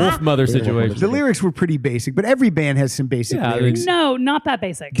You got a wolf mother situation. The lyrics were pretty basic, but every band has some basic Yeah, lyrics. No, not that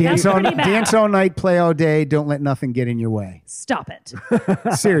basic. Dance That's all, pretty bad. dance all night, play all day, don't let nothing get in your way. Stop it.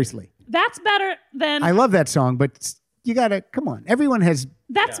 Seriously. That's better than... I love that song, but you gotta, come on. Everyone has,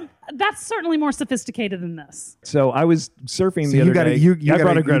 That's certainly more sophisticated than this. So I was surfing So the you other gotta- day. you I gotta-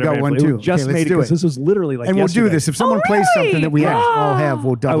 brought a you Greta got Van one Fleet. too. We just Okay, let's made it do because it. this was literally like and we'll do yesterday. this. If someone plays something that we all have,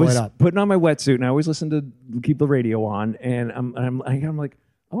 we'll I double was it up. putting on my wetsuit, and I always listen to keep the radio on, and I'm like,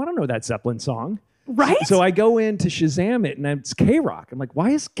 oh, I don't know that Zeppelin song. Right? So I go in to Shazam it, and it's K-Rock. I'm like,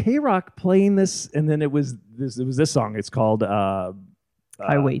 why is K-Rock playing this? And then it was this song. It's called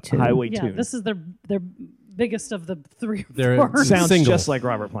Highway Tune. Highway Yeah, Tune. this is their biggest of the 3 or They're 4. sounds single. just like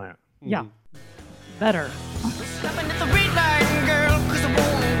Robert Plant. Yeah. Better. Stopping at the red light, girl, 'cause I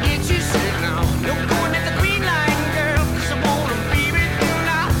wanna get you sick now. No going at the green light, girl, 'cause I wanna be with you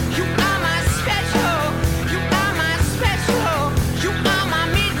now. You are my special, you are my special, you are my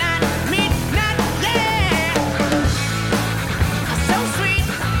midnight, yeah. So sweet,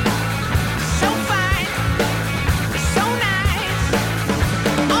 so fine, so nice.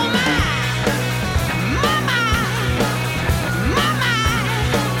 Oh my,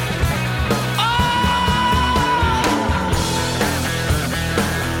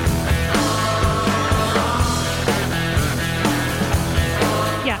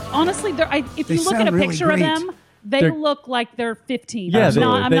 Yeah, honestly, if They you look at sound a really picture great. of them, they They're- look like they're 15. Yeah, I'm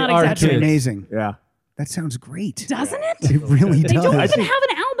not, I'm they not are That's exaggerating. kids. amazing. Yeah. That sounds great. Doesn't it? It really They does. don't even think- have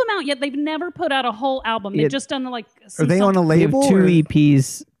an album out yet. They've never put out a whole album. They've Yeah. just done like. Are some they on a songs. They have label? 2 or-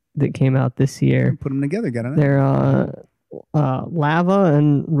 EPs that came out this year. Put them together, got it? They're Lava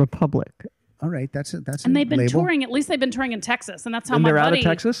and Republic. All right, that's a And they've been label. touring. At least they've been touring in Texas, and that's how And my they're out buddy. of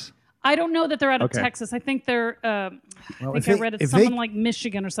Texas? I don't know that they're out of Okay. Texas. I think they're. I Well, think if I they- read it's if they- someone like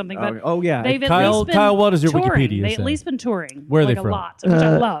Michigan or something. But Oh, yeah. they've at Kyle- least been Kyle, what does your touring. Wikipedia They at say? least been touring. Where are like they a from? lot, which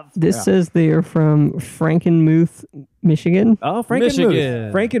I love. This says they are from Frankenmuth, Michigan. Oh,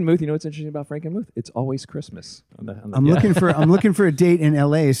 Michigan. Frankenmuth. Frankenmuth. You know what's interesting about Frankenmuth? It's always Christmas. I'm looking for a date in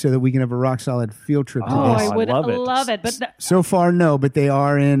LA so that we can have a rock solid field trip to Oh, this. I would love love it. it. But So far, no, but they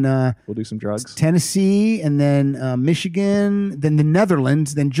are in We'll do some drugs. Tennessee, and then Michigan, then the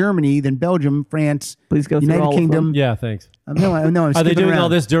Netherlands, then Germany, then Belgium, France, Please go through United all of Kingdom. them. Yeah, thanks. No, I'm Are they skipping doing around. all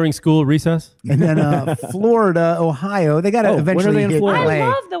this during school recess? And then Florida, Ohio. They got to Oh, when are eventually they in hit Florida? LA. I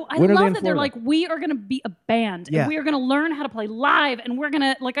love When are they love in that they're Florida? like, we are going to be a band Yeah. and we are going to learn how to play live, and we're going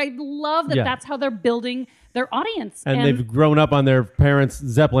to I love that Yeah. that's how they're building their audience. And they've grown up on their parents'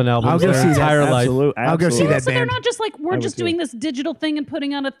 Zeppelin I'll albums go their see that. entire life. I'll go see that so they're band. not just like we're just doing this digital thing and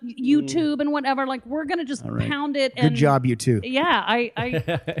putting on a YouTube and whatever. Like we're gonna just pound it. Good And job, you two. Yeah,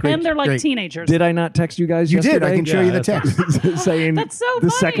 and they're like Great. teenagers. Did I not text you guys You yesterday? did. I can show you the text. saying That's so the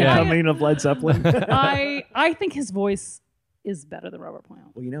funny. second I- coming of Led Zeppelin. I think his voice is better than Robert Plant.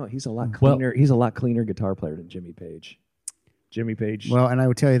 Well, you know, he's a lot cleaner. He's a lot cleaner guitar player than Jimmy Page. Jimmy Page. Well, and I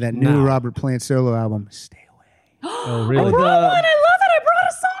would tell you that new Robert Plant solo album, Stay Away. Oh, really? I love it. I brought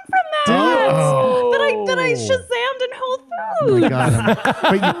a song from that that I shazammed and held Oh through. my God.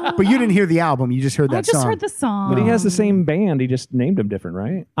 but you didn't hear the album. You just heard that I just song. heard the song. but he has the same band. He just named them different,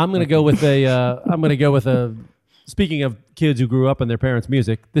 right? I'm gonna go with a. Speaking of kids who grew up on their parents'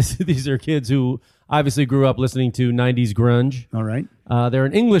 music, these are kids who obviously grew up listening to 90s grunge. All right. They're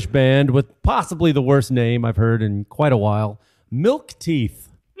an English band with possibly the worst name I've heard in quite a while, Milk Teeth.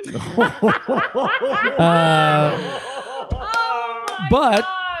 But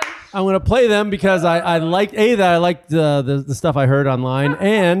I'm going to play them because I liked the stuff I heard online,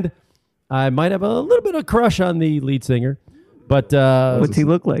 and I might have a little bit of crush on the lead singer. But What's he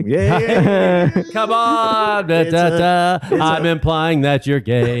look like? come on, I'm implying that you're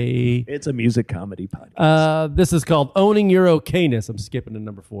gay. It's a music comedy podcast. This is called Owning Your Okayness. I'm skipping to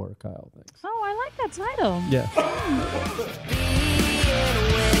number 4, Kyle. Thanks. Oh, I like that title. Yeah.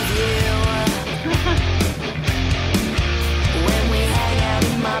 When we hang out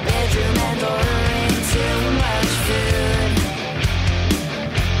in my bedroom and ordering too much food,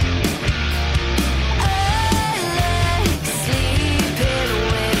 I like sleeping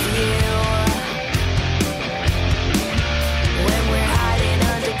with you. When we're hiding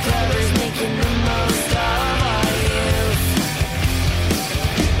under covers, making the most of our youth.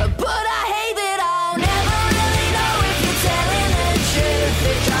 But I hate it all, never really know if you're telling the truth.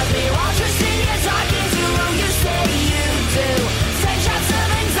 It drives me wild, twisting your talking to who you say you do. Take shots of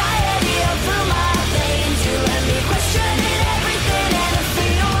anxiety up through my veins. You let me questioning everything and I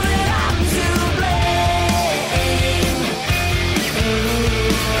feel that I'm to blame.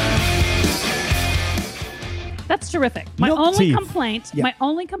 That's terrific. My Milk only teeth. complaint, Yeah. my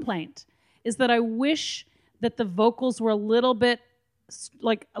only complaint is that I wish that the vocals were a little bit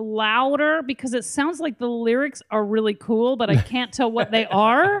like louder because it sounds like the lyrics are really cool, but I can't tell what they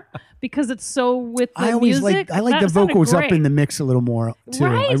are because it's so with the I always music. like the That sounded vocals up great. in the mix a little more too.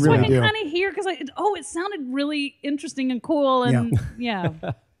 Right, I so I really can do. kind of hear because it sounded really interesting and cool and yeah.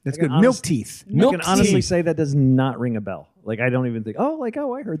 That's I can good. Milk honest- teeth. I Milk can honestly teeth. say that does not ring a bell. Like I don't even think. Oh,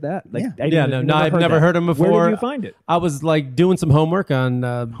 I heard that. Like, Yeah. I Yeah, didn't- no, I've never that. heard him before. Where did you find it? I was like doing some homework on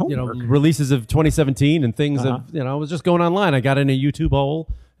releases of 2017 and things of I was just going online. I got in a YouTube hole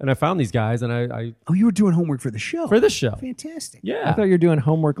and I found these guys and I Oh, you were doing homework for the show. for this show. Fantastic. Yeah. I thought you were doing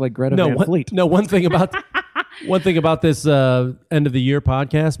homework like Greta Van Fleet. One thing about this end of the year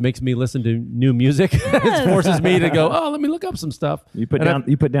podcast makes me listen to new music. It forces me to go, let me look up some stuff. You put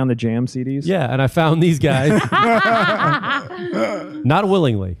And down the Jam CDs. Yeah, and I found these guys. Not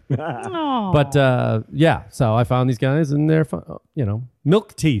willingly. Aw. But so I found these guys and they're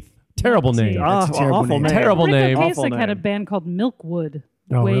Milk Teeth. Terrible Milk name. Teeth. That's a terrible awful name. name. Terrible Rico name. Awful Kasich had a name. band called Milkwood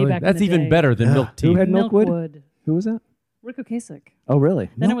Oh, way really? back in That's the even day. better than Milk Teeth. Who had Milkwood? Milkwood. Who was that? Rico Kasich. Oh, really?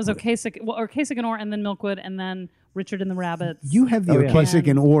 Then it was Ocasek, or Kasich and Orr, and then Milkwood, and then Richard and the Rabbits. You have the Oh, yeah. Ocasek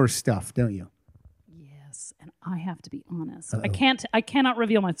and Orr stuff, don't you? Yes, and I have to be honest. I cannot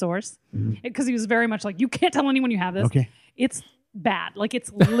reveal my source because he was very much like, you can't tell anyone you have this. Okay. It's bad. Like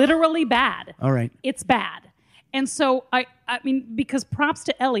it's literally bad. All right. It's bad. And so I mean, because props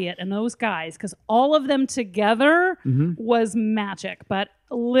to Elliot and those guys, because all of them together was magic. But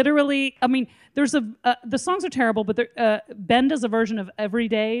literally, I mean, there's the songs are terrible, but Ben does a version of "Every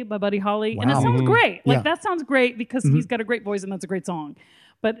Day" by Buddy Holly, and it Wow. sounds great. Like Yeah. that sounds great because he's got a great voice and that's a great song.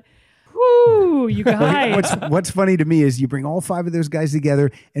 But whoo, you guys. What's funny to me is you bring all 5 of those guys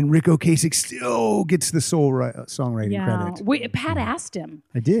together, and Rick Ocasek still gets the songwriting credit. Pat asked him.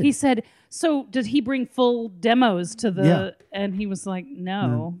 I did. He said, "So did he bring full demos to the?" Yeah. And he was like,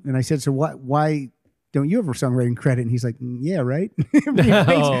 "No." And I said, so why don't you have a songwriting credit? And he's like, yeah, right.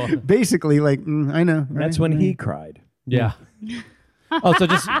 No. Basically, like, I know. That's right, when right. he cried. Yeah. Oh, so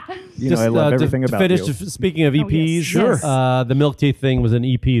just I love everything to about finish. you. Speaking of EPs, Sure. the Milk Teeth thing was an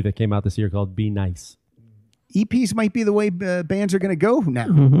EP that came out this year called "Be Nice." EPs might be the way bands are going to go now.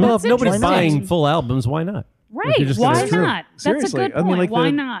 Well, if That's nobody's interesting. buying full albums, why not? Right? You're just Why gonna- It's true. not? That's Seriously, a good point. I mean, like Why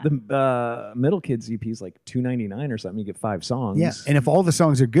the, not? The Middle Kids EP is like $2.99 or something. You get 5 songs. Yeah, and if all the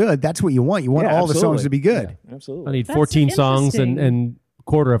songs are good, that's what you want. You want Yeah, all the songs absolutely. to be good. Yeah, absolutely. I need That's 14 songs interesting. and a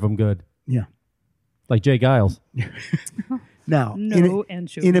quarter of them good, Yeah. like Jay Giles. Now, No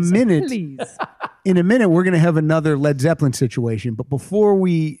anchovies. in a minute, please. In a minute, we're going to have another Led Zeppelin situation. But before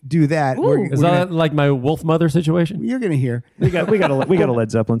we do that, Is that like my Wolf Mother situation? you're going to hear. We got a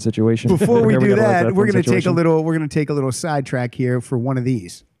Led Zeppelin situation. Before we Here do got a Led that, Zeppelin we're going to take a situation. little. We're going to take a little sidetrack here for one of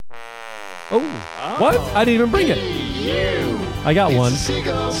these. Oh, what? I didn't even bring it. I got one.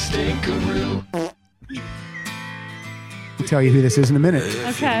 I'll tell you who this is in a minute.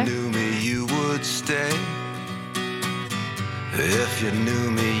 Okay. Knew me, you would stay. If you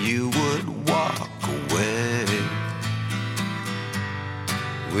knew me, you would walk away.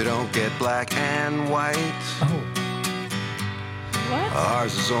 We don't get black and white. What?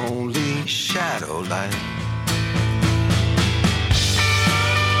 Ours is only shadow light.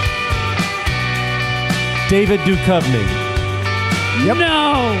 David Duchovny. Yep.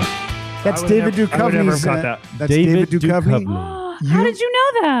 No. That's I would David never- I would never Duchovny's. have caught that. That's David Duchovny. How did you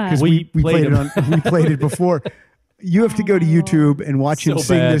know that? Because we played it on. We played it before. You have to go to YouTube and watch him So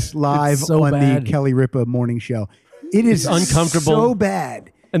sing bad. this live It's so on bad. the Kelly Ripa morning show. It is uncomfortable. so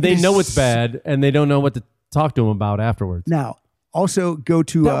bad. And It they is know it's bad, and they don't know what to talk to him about afterwards. Now, also go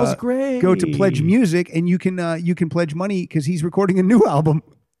to That was great. Go to Pledge Music, and you can pledge money because he's recording a new album.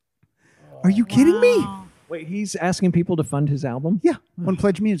 Are you kidding me? Wait, he's asking people to fund his album? Yeah, on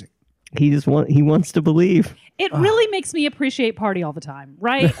Pledge Music. He wants to believe. It really makes me appreciate Party all the time,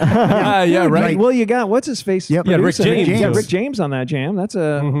 right? Yeah, right. Well, you got what's his face? Yep. Yeah, Rick producing it. James. Yeah, Rick James on that jam. That's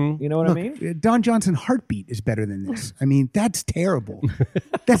a you know what I mean? Don Johnson Heartbeat is better than this. I mean, that's terrible.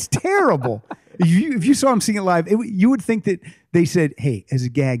 That's terrible. If you saw him sing it live, you would think that they said, "Hey, as a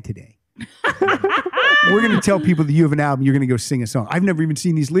gag today, we're going to tell people that you have an album. You're going to go sing a song. I've never even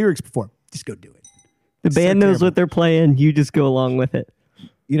seen these lyrics before. Just go do it." The band knows what they're playing. You just go along with it.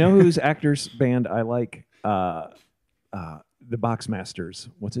 You know whose actor's band I like? The Boxmasters.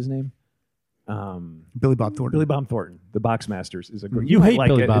 What's his name? Billy Bob Thornton. Billy Bob Thornton. The Boxmasters is a great. You might hate like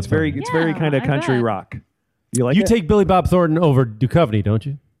Billy it. Bob It's very, Thornton. it's very Yeah, kind of I country bet. rock. You like You it? take Billy Bob Thornton over Duchovny, don't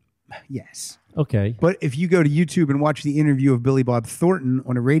you? Yes. Okay. But if you go to YouTube and watch the interview of Billy Bob Thornton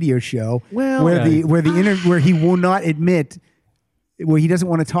on a radio show, Well- where Okay. where he will not admit, where he doesn't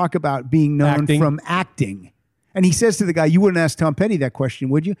want to talk about being known Acting. from acting, and he says to the guy, "You wouldn't ask Tom Petty that question,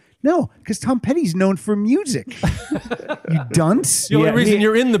 would you?" No, because Tom Petty's known for music. You dunce. The only Yeah, reason he-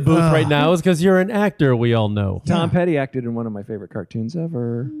 you're in the booth right now is because you're an actor, we all know. Tom Petty acted in one of my favorite cartoons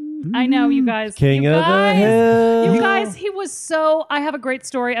ever. I know, you guys. King you of the guys, Hill. You guys, he was so. I have a great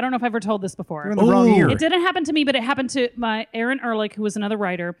story. I don't know if I've ever told this before. You're in the wrong ear. It didn't happen to me, but it happened to my Aaron Ehrlich, who was another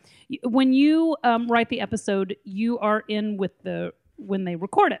writer. When you write the episode, you are in with when they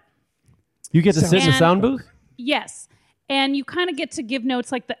record it. You get to sit in a And- sound booth? Yes. And you kind of get to give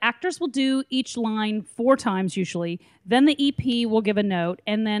notes. Like the actors will do each line 4 times usually. Then the EP will give a note.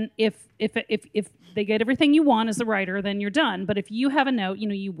 And then if they get everything you want as a writer, then you're done. But if you have a note,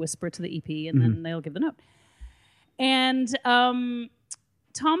 you whisper it to the EP and then they'll give the note. And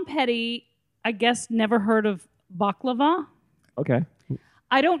Tom Petty, I guess, never heard of baklava. Okay.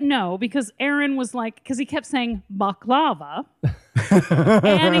 I don't know because Aaron was like, because he kept saying baklava.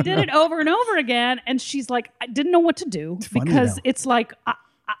 And he did it over and over again. And she's like, I didn't know what to do funny, because though. it's like,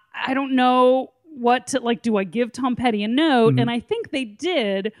 I don't know what to, like, do I give Tom Petty a note? And I think they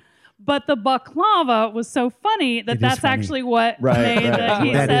did. But the baklava was so funny that It is that's funny. actually what Right, made right. that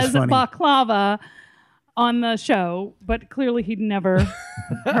he That is says funny. baklava on the show. But clearly he'd never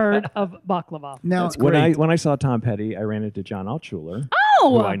heard of baklava. Now, When I saw Tom Petty, I ran into John Altschuler.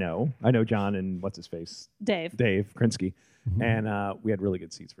 Oh! Who I know. I know John and what's his face? Dave. Dave Krinsky. And we had really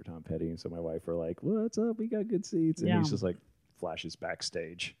good seats for Tom Petty. And so my wife were like, "What's up? We got good seats." And Yeah. he's just like flashes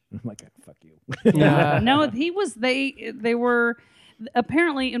backstage. I'm like, "Fuck you." Yeah. No, he was. They were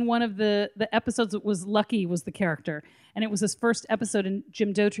apparently in one of the episodes. It was Lucky was the character, and it was his first episode. And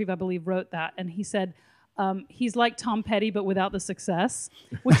Jim Dotrieve, I believe, wrote that, and he said. He's like Tom Petty, but without the success,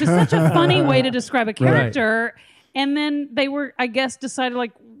 which is such a funny way to describe a character. And then they were, I guess, decided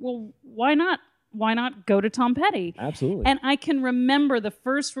like, well, why not? Why not go to Tom Petty? Absolutely. And I can remember the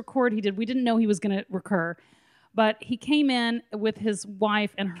first record he did. We didn't know he was going to recur, but he came in with his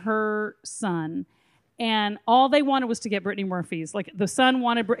wife and her son, and all they wanted was to get Brittany Murphy's. Like the son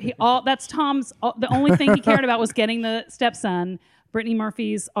wanted, that's Tom's. The only thing he cared about was getting the stepson Brittany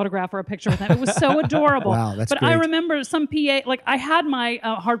Murphy's autograph or a picture with him. It was so adorable. Wow, that's But I great. remember some PA, like I had my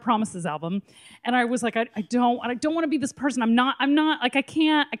Hard Promises album, and I was like, I don't want to be this person. I'm not like I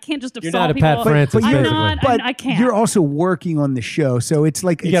can't just You're absolve not a people. Pat Francis, I'm basically. not. but I can't. you're also working on the show, so it's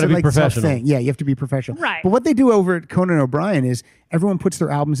like You gotta be like a tough professional. thing. Yeah, you have to be professional. Right. But what they do over at Conan O'Brien is everyone puts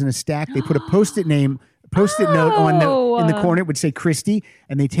their albums in a stack. They put a post-it note in the corner. It would say Christy,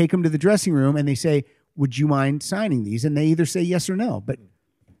 and they take them to the dressing room and they say, "Would you mind signing these?" And they either say yes or no. But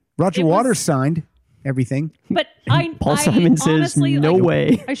Roger It was- Waters signed. everything. But Paul I Simon says, honestly, "No like,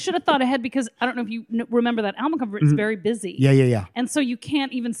 way." I should have thought ahead because I don't know if you remember that album cover. It's very busy. Yeah. And so you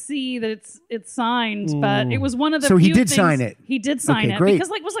can't even see that it's signed, but it was one of the So he few did things- sign it. He did sign Okay, it great. because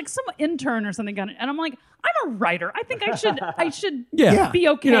like it was like some intern or something got it, and I'm like, I'm a writer. I think I should Yeah. be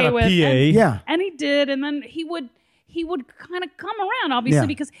okay You're not a with. PA. And, Yeah. and he did, and then he would kind of come around, obviously, Yeah.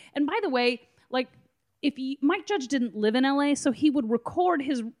 because and by the way, like Mike Judge didn't live in LA, so he would record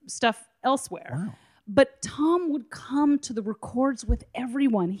his stuff elsewhere. Wow. But Tom would come to the records with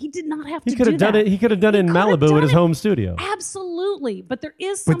everyone. He did not have He to could do have done that. it. He could have done it in could have Malibu done at his it. home studio. Absolutely, but there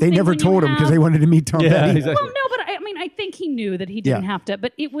is But something. they never when you told him because they have- wanted to meet Tom Yeah, Petty. exactly. Well, no, but I mean, I think he knew that he didn't Yeah. have to.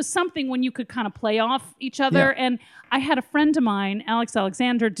 But it was something when you could kind of play off each other. Yeah. And I had a friend of mine, Alex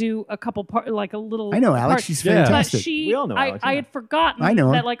Alexander, do a couple like a little. I know Alex. part. She's Yeah. But fantastic. she, We all know Alex, I yeah. had forgotten I know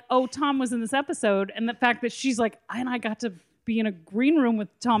her. that like, Tom was in this episode, and the fact that she's like, and I got to be in a green room with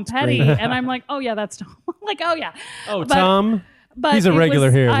Tom Petty, and I'm like, oh yeah, that's Tom. Like, oh yeah. Oh, But- Tom. But He's a it regular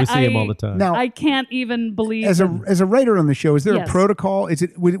was- here. We see him all the time. Now, I can't even believe as a writer on the show, is there Yes. a protocol? Is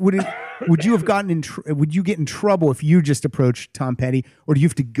it would you have gotten in? Would you get in trouble if you just approached Tom Petty, or do you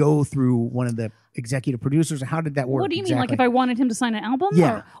have to go through one of the executive producers? How did that work? What do you mean? Like exactly? if I wanted him to sign an album?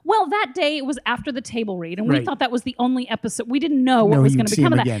 Yeah. Or- well, that day it was after the table read, and we Right. thought that was the only episode. We didn't know what No, was you'd going to see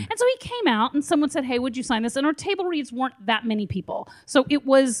become him of that. again. And so he came out, and someone said, "Hey, would you sign this?" And our table reads weren't that many people, so it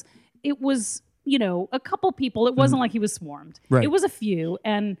was a couple people. It wasn't like he was swarmed. Right. It was a few,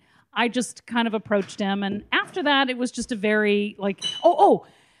 and I just kind of approached him, and after that, it was just a very like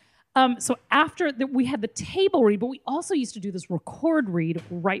so after that, we had the table read, but we also used to do this record read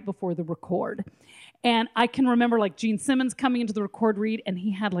right before the record. And I can remember like Gene Simmons coming into the record read, and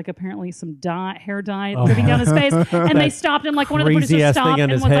he had like apparently some hair dye dripping down his face. And they stopped him, like one of the producers crazy-ass thing stopped on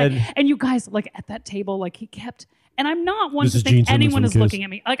and his was head. like, and you guys like at that table, like he kept. And I'm not one This to is think Gene Simmons anyone from is Kiss. looking at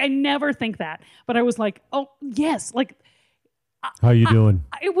me. Like I never think that, but I was like, oh yes, like. How you doing?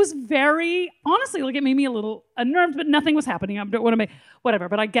 It was very honestly like it made me a little unnerved, but nothing was happening. I don't want to make whatever,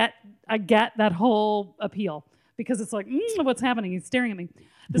 but I get that whole appeal because it's like what's happening? He's staring at me.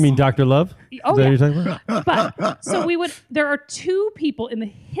 You mean Dr. Love? Oh, Is that yeah. what you're talking about? But so there are two people in the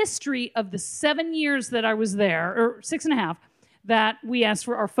history of the 7 years that I was there, or 6.5, that we asked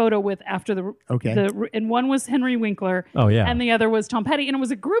for our photo with after the Okay. and one was Henry Winkler. Oh, yeah. And the other was Tom Petty, and it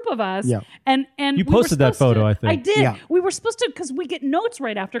was a group of us. Yeah. And You we were posted that supposed photo, to- I think. I did. Yeah. We were supposed to because we get notes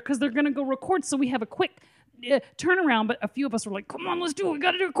right after because they're going to go record, so we have a quick turnaround. But a few of us were like, "Come on, let's do it. We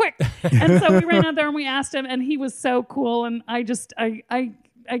got to do it quick." And so we ran out there and we asked him, and he was so cool. And I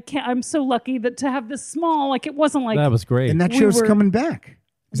can't. I'm so lucky that to have this small. Like it wasn't like That was great. And that we show's were- coming back.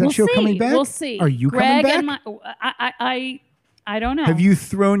 Is that we'll show see. coming back? We'll see. Are you Greg coming back? And I don't know. Have you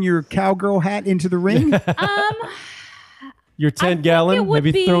thrown your cowgirl hat into the ring? Your I 10 think gallon? it would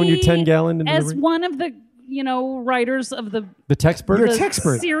Have you thrown your be 10 gallon into as the ring? one of the writers of the The Texpert? You're a the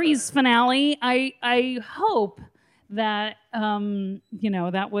Texpert. series finale. I hope that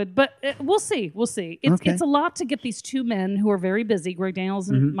that would, but we'll see. We'll see. It's Okay. it's a lot to get these two men who are very busy, Greg Daniels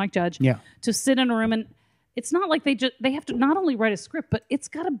and Mike Judge, Yeah. to sit in a room, and it's not like they have to not only write a script, but it's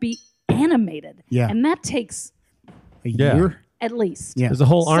got to be animated. Yeah. And that takes A Yeah. year? at least. Yeah. There's a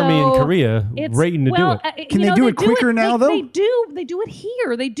whole army in So Korea it's- waiting to well, do it. Can they do it quicker now, though? They do it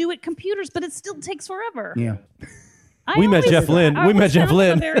here. They do it computers, but it still takes forever. Yeah. I We met always- Jeff Lynne. I We met always Jeff found him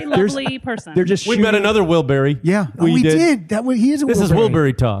Lynne. A very lovely person. They're just We shooting. met another Wilbury. Yeah. Oh, We we did. did. He is a This is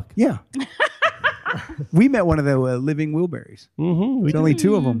Wilbury. Wilbury talk. Yeah. We met one of the living Wilburys. Mm-hmm. There's only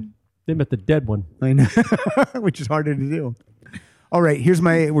two of them. They met the dead one. I know, which is harder to do. All right,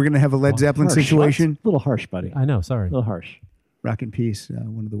 we're going to have a Led Zeppelin Harsh. situation. A little harsh, buddy. I know, sorry. A little harsh. Rock in peace,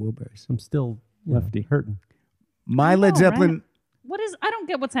 one of the Wilburys. I'm still Lefty. hurting. My Led know, Zeppelin, right? What is? I don't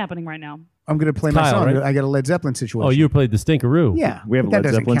get what's happening right now. I'm going to play my Kyle, song. right? I got a Led Zeppelin situation. Oh, you played the Stinkeroo. Yeah. We have a but that Led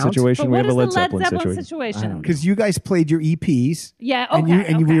doesn't Zeppelin count. situation. But We what have a is Led the Led Zeppelin situation. situation? I don't know. Because you guys played your EPs. Yeah. And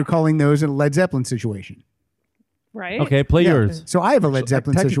Okay. you were calling those a Led Zeppelin situation. right. Okay, play Yeah. yours. So I have a Led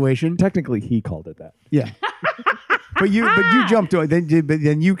Zeppelin situation. Technically, he called it that. Yeah. but you jumped on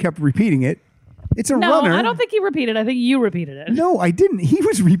then you kept repeating it. It's a No, runner. I don't think he repeated. I think you repeated it. No, I didn't. He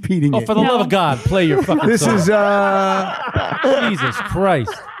was repeating Oh, it. for the No. love of God, play your fucking This song. is Jesus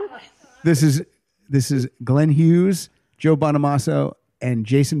Christ. this is Glenn Hughes, Joe Bonamassa, and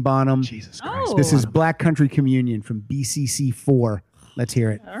Jason Bonham. Jesus Christ. Oh. This is Black Country Communion from BCC 4. Let's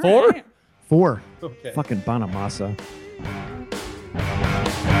hear it. All 4? right. 4. Fucking Bonamassa.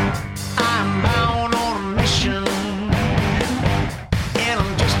 I'm bound on a mission, and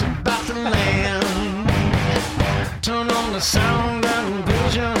I'm just about to land. Turn on the sound and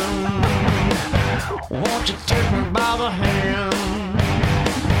vision. Won't you take me by the hand?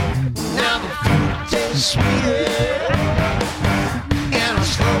 Now the sweeter. And I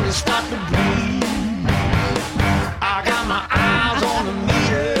slowly start to breathe. I got my eyes on the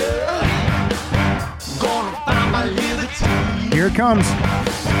meter. Gonna find my liberty. Here it comes.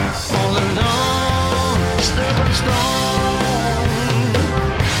 All alone, stepping stone.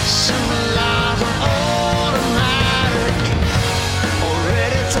 Symbolize an automatic. All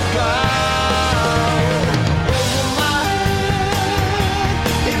ready to go. Over my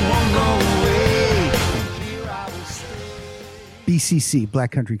head, it won't go away. Here I will stay. BCC,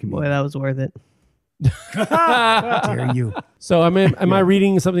 Black Country Boy, Comedian. that was worth it. Dare you? So am I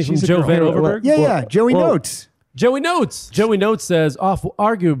reading something from She's a Joe girl. Van Well, Overberg? Yeah. Joey well- Notes. Joey Notes. Joey Notes says,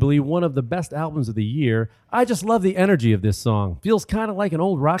 arguably one of the best albums of the year. I just love the energy of this song. Feels kind of like an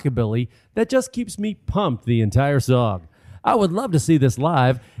old rockabilly that just keeps me pumped the entire song. I would love to see this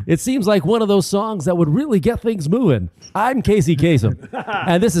live. It seems like one of those songs that would really get things moving. I'm Casey Kasem,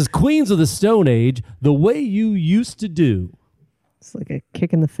 and this is Queens of the Stone Age, The Way You Used to Do. It's like a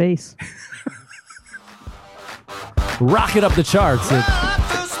kick in the face. Rocket up the charts. I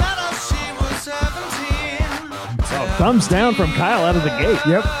first met her, she was 17. Oh, thumbs down from Kyle out of the gate.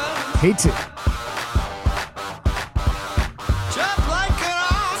 Yep. Hates it. Just like an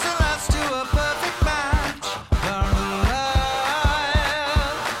arms and let's do a perfect match. Burn alive.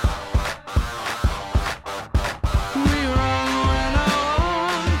 We run when no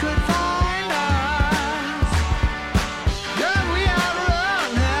one could find us. Then we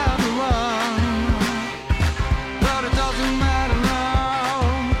outrun everyone. But it doesn't matter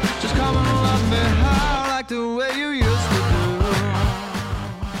now. Just come and love me how like the way you used to do.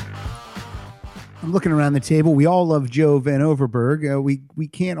 I'm looking around the table. We all love Joe Van Overberg. We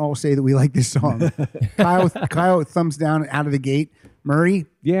can't all say that we like this song. Kyle, thumbs down out of the gate. Murray,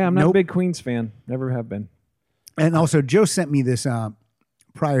 Yeah, I'm not Nope. a big Queens fan. Never have been. and also Joe sent me this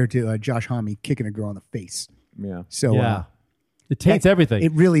prior to Josh Homme kicking a girl in the face. Yeah. So Yeah. It taints everything.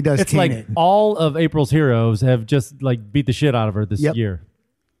 it really does It's taint like it. all of April's heroes have just like beat the shit out of her this Yep. year.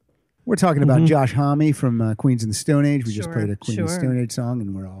 We're talking about Josh Homme from Queens of the Stone Age. We just Sure, played a Queens of the sure. Stone Age song,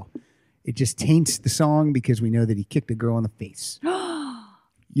 and we're all. It just taints the song because we know that he kicked a girl in the face.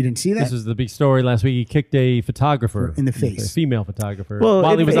 You didn't see that? This was the big story last week. He kicked a photographer In the face. a female photographer. Well,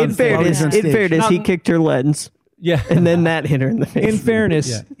 while he was on in stage. fairness, on in stage. fairness, he Not- kicked her lens, Yeah. and then that hit her in the face. In fairness,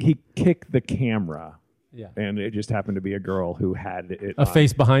 Yeah. he kicked the camera. Yeah. And it just happened to be a girl who had it A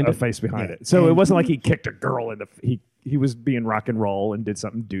face behind a it? face behind Yeah. it. So it And- wasn't like he kicked a girl in the. He was being rock and roll and did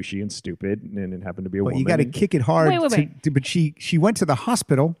something douchey and stupid, and it happened to be a But woman. you got to kick it hard. Wait. But she went to the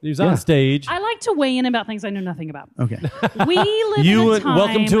hospital. He was on stage. I like to weigh in about things I know nothing about. Okay. We live in a time.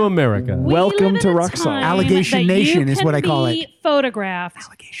 Welcome to America. we Welcome live in to a Rock Solid. time Allegation that Nation you is what can I call be it. Photographed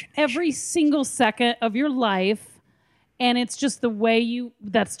Allegation every single second of your life, and it's just the way you.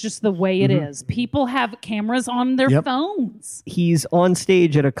 That's just the way it is. People have cameras on their Yep. phones. He's on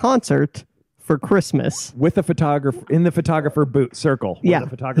stage at a concert for Christmas. with a photographer in the photographer booth circle. Where Yeah, the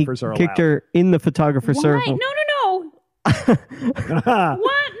photographers he are kicked allowed. her in the photographer Why? circle. No.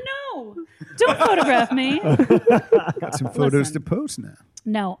 What? No. Don't photograph me. Got some photos to post now.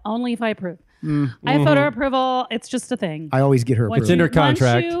 No, only if I approve. I have photo approval. It's just a thing. I always get her Once approved. in her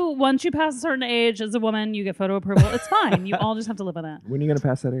contract. Once you pass a certain age as a woman, you get photo approval. It's fine. You all just have to live with that. When are you going to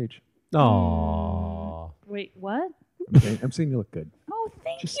pass that age? Aww. Wait, what? Okay, I'm saying you look good. Oh,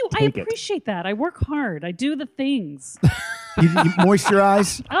 thank Just you. I take it. appreciate that. I work hard. I do the things. You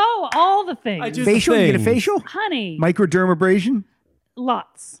moisturize, Oh, all the things. I do- facial. You get a things. facial, Honey, microdermabrasion.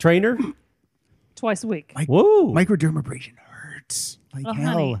 lots. Trainer? Twice a week. Whoa. Microdermabrasion hurts like Oh,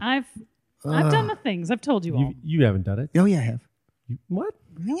 hell. honey, I've done the things. I've told you all. You haven't done it. Oh yeah, I have. What?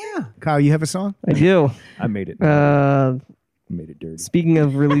 Yeah, Kyle, you have a song? I do. I made it. Made it dirty. Speaking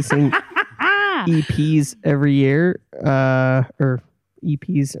of releasing EPs every year, or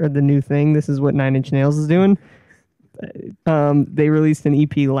EPs are the new thing. This is what Nine Inch Nails is doing. They released an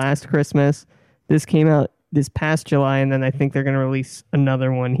EP last Christmas. This came out this past July, and then I think they're going to release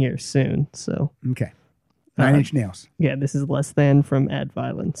another one here soon. So, Okay. Nine Inch Nails. yeah, this is Less Than from Ad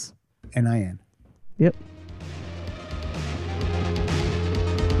Violence. NIN. Yep.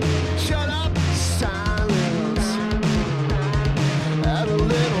 Shut up, silence. Add a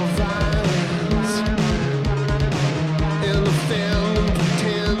little violence. And offend and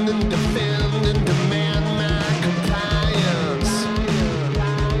pretend and defend and demand my compliance.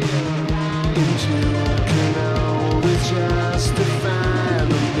 And you can always justify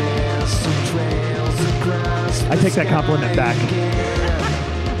the mess of trails across I take that compliment back.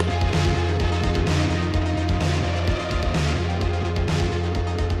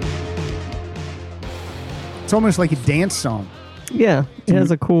 It's almost like a dance song. Yeah, it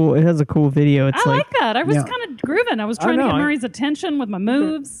has a cool video. It's I like like that. I was Yeah. kind of grooving. I was trying to know, get I- Murray's attention with my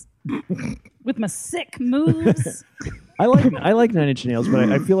moves, with my sick moves. I like Nine Inch Nails,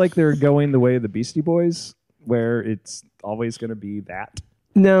 but I feel like they're going the way of the Beastie Boys, where it's always going to be that.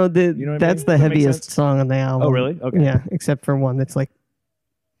 no, know what I mean? that's the Does that make heaviest sense? song on the album. Oh, really? Okay. Yeah, except for one that's like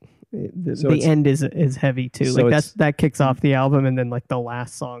the So it's- end is heavy too. So Like it's- that kicks off the album, and then like the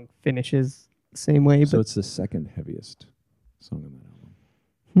last song finishes the same way. So But it's the second heaviest song on that album.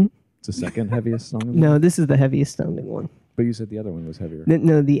 Hmm? It's the second heaviest song. On that no, this is the heaviest sounding one. but you said the other one was heavier.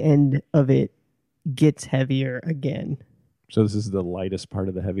 No, the end of it gets heavier again. So this is the lightest part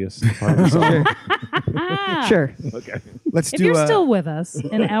of the heaviest part of the song. Ah, Sure. Okay. Let's If do you're still with us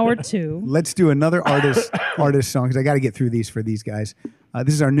in hour 2, let's do another artist song because I got to get through these for these guys.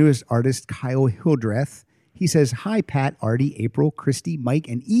 This is our newest artist, Kyle Hildreth. He says, "Hi, Pat, Artie, April, Christy, Mike,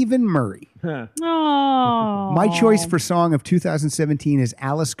 and even Murray. oh, My choice for song of 2017 is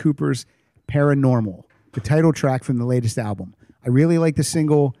Alice Cooper's Paranormal, the title track from the latest album. I really like the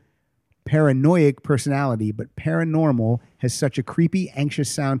single Paranoid Personality, but Paranormal has such a creepy, anxious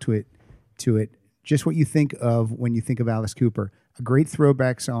sound to it. Just what you think of when you think of Alice Cooper. A great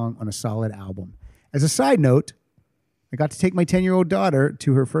throwback song on a solid album. As a side note, I got to take my 10-year-old daughter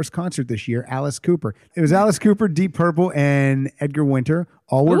to her first concert this year, Alice Cooper. It was Alice Cooper, Deep Purple, and Edgar Winter.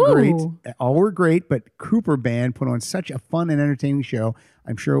 All were great, but Cooper Band put on such a fun and entertaining show.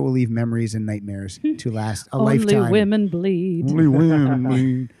 I'm sure it will leave memories and nightmares to last a only lifetime. women bleed. Only women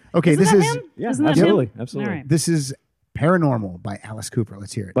bleed. Okay, Isn't this that is him? Yeah, Isn't that absolutely, him? absolutely. All right. this is Paranormal by Alice Cooper.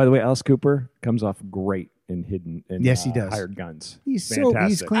 Let's hear it. By the way, Alice Cooper comes off great in Hidden and Yes, he does. Hired Guns. He's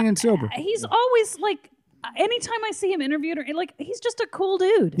Fantastic. clean and sober. He's always like, anytime I see him interviewed, or like, he's just a cool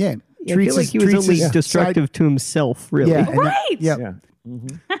dude. Yeah, I feel like he was treats only his destructive to himself, really. Yeah, and that- Right. yeah. Yeah.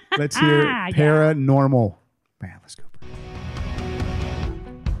 Let's hear Ah, yeah. Paranormal by Alice Cooper.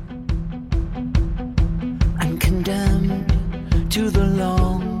 I'm condemned to the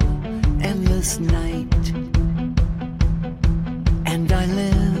long, endless night. And I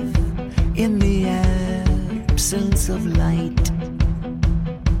live in the absence of light.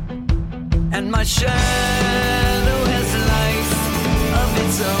 And my shadow has life of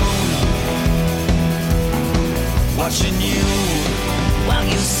its own. Watching you while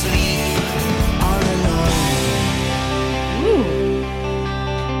you sleep all alone. Ooh.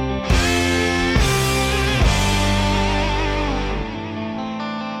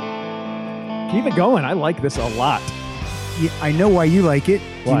 Keep it going. I like this a lot. Yeah, I know why you like it.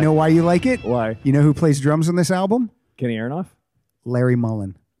 Do Why? you know why you like it? Why? You know who plays drums on this album? Kenny Aronoff? Larry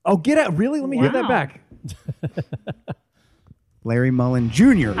Mullen. Oh, get out. Really? Let me hear that Wow. back. Larry Mullen Jr. I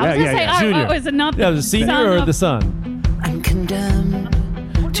was Yeah, gonna say, yeah. Junior. is it not Yeah, the the senior son or of- the son? I'm condemned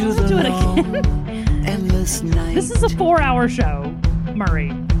to the do it long, endless night. This is a 4-hour show, Murray.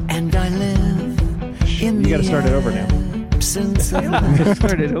 And I live in You gotta start it over now. absence of light.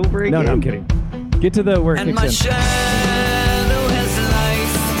 Start it over again. No, I'm kidding. Get to the where it And my kicks in. shadow has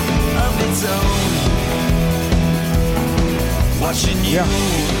life of its own. Watching you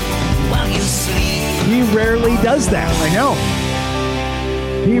while you sleep. He rarely does that. I know.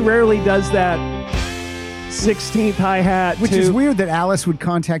 He rarely does that 16th hi-hat. Which to- is weird that Alice would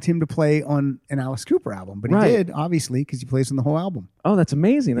contact him to play on an Alice Cooper album, but he Right. did, obviously, because he plays on the whole album. Oh, that's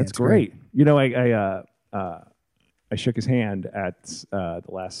amazing. That's it's great. great. You know, I shook his hand at the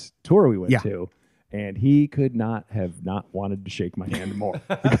last tour we went Yeah. to, and he could not have not wanted to shake my hand more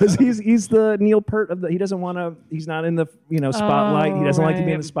because he's the Neil Peart of the. He doesn't want to. He's not in the spotlight. He doesn't like to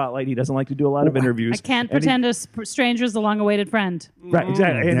be in the spotlight. He doesn't like to do a lot of interviews. I can't And he- pretend a stranger's the long-awaited friend. Right,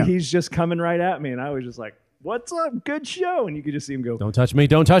 exactly. And Yeah. he's just coming right at me, and I was just like, "What's up? Good show." And you could just see him go, Don't touch me.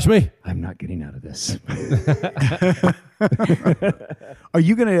 Don't touch me. "I'm not getting out of this." Are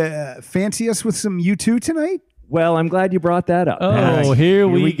you going to fancy us with some U2 tonight? Well, I'm glad you brought that up. Oh, Pat. here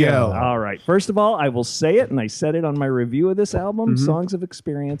we we go. go. All right. First of all, I will say it, and I said it on my review of this album. Mm-hmm. Songs of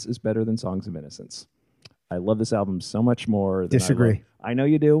Experience is better than Songs of Innocence. I love this album so much more. Than Disagree. I know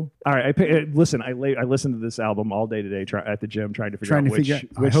you do. All right. Listen. I listened to this album all day today at the gym, trying to figure out which I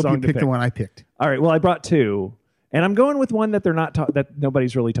hope song you to picked pick. the one I picked. All right. Well, I brought two, and I'm going with one that they're not that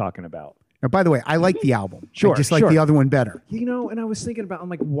nobody's really talking about. Now, by the way, I like the album. Sure, I just like sure. the other one better. You know, and I was thinking about, I'm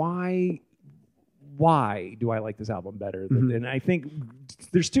like, why do I like this album better? And I think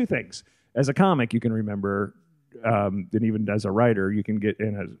there's two things. As a comic, you can remember, and even as a writer, you can get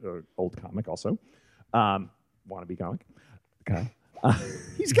in as an old comic also, wannabe comic. Okay.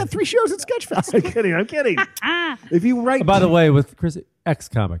 He's got 3 shows at Sketchfest. I'm kidding. If you write, By the way, with Chris,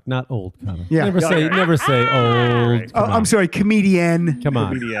 ex-comic, not old comic. Yeah. Never say old. Oh, I'm sorry, comedian. Come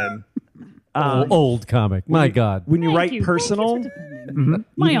on. comedian. Old comic. My God. When you Thank write you. personal, Thank you for defending.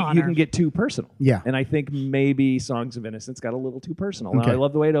 My you honor. can get too personal. Yeah. And I think maybe Songs of Innocence got a little too personal. Okay. Now, I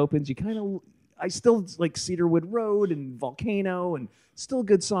love the way it opens. I still like Cedarwood Road and Volcano and still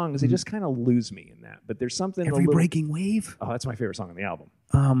good songs. They just kind of lose me in that. But there's something Every Breaking Wave. Oh, that's my favorite song on the album.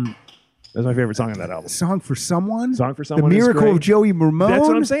 That's my favorite song on that album. Song for Someone. Song for Someone The is Miracle great. of Joey Ramone. That's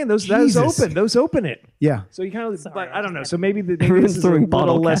what I'm saying. Those Jesus. open. Those open it. Yeah. So you kind of, Sorry, but I I don't know. just So maybe Everyone's this is a throwing little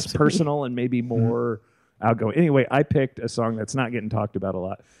bottle less caps at me. personal and maybe more outgoing. Anyway, I picked a song that's not getting talked about a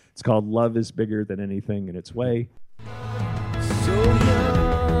lot. It's called "Love Is Bigger Than Anything in Its Way." So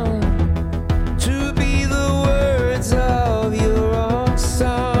young to be the words of your own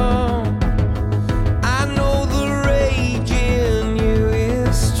song. I know the rage in you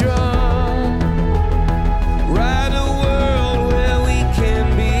is strong. Write a world where we can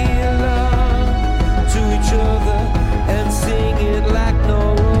belong to each other and sing it like no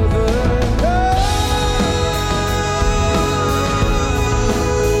other.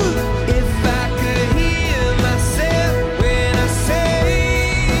 Oh, if I could hear myself when I say,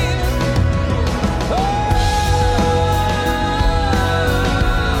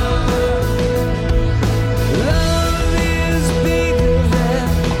 love is bigger than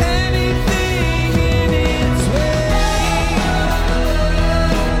anything in its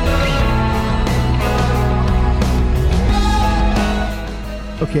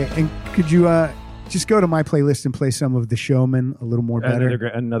Okay, and could you just go to my playlist and play some of The Showman a little more better?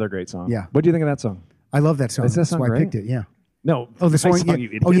 Another great song. Yeah. What do you think of that song? I love that song. Is that That's song why I great? picked it. Yeah. No. Oh, this my one. song, Yeah. you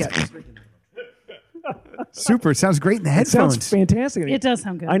idiot. Oh, yeah. Super. It sounds great in the It sounds headphones. fantastic. It does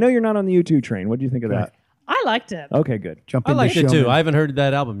sound good. I know you're not on the U2 train. What do you think of that? I liked it. Okay, good. Jump I into liked it Showman. too. I haven't heard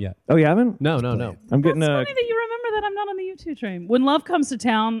that album yet. Oh, you haven't? No. I'm That's getting a. funny that you remember that I'm not on the U2 train. When Love Comes to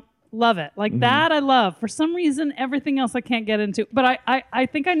Town, love it. Like Mm-hmm. that I love. For some reason, everything else I can't get into. But I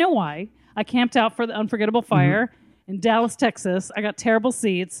think I know why. I camped out for the Unforgettable Fire Mm-hmm. in Dallas, Texas. I got terrible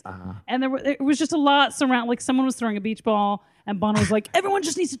seats. Uh-huh. And it was just a lot surround. Like someone was throwing a beach ball and Bono was like, everyone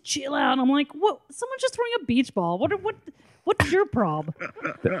just needs to chill out. And I'm like, what? Someone's just throwing a beach ball. What's your prob?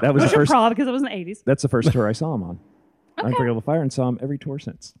 That was the What's your first. prob? Because it was in the 80s. That's the first tour I saw him on. Unforgettable Fire, and saw him every tour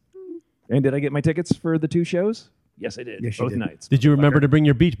since. And did I get my tickets for the 2 shows? Yes, I did. Yes, you Both did. nights. Did you remember to bring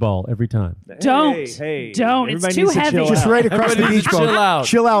your beach ball every time? Don't. Hey, Don't. It's everybody too needs to heavy. chill Just out. right across the Everybody beach needs to ball. chill out.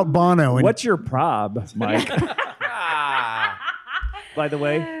 Chill out, Bono. And What's your prob, Mike? By the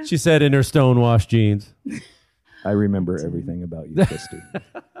way, She said in her stonewashed jeans. I remember everything about you, Christy.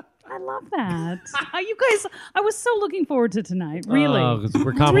 I love that. You guys, I was so looking forward to tonight. Really. Oh, 'cause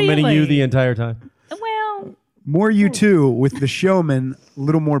we're complimenting you Really? the entire time. Well, more U2 with The Showman, a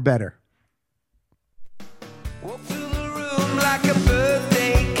little more better. Walk through the room like a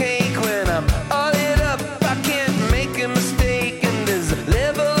birthday cake. When I'm all lit up, I can't make a mistake. And there's a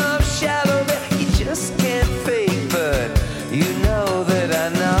level of shallow that you just can't fake. But you know that I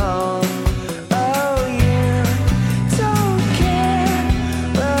know. Oh, you don't care,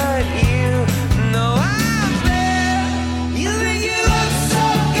 but you know I'm there. You think you look so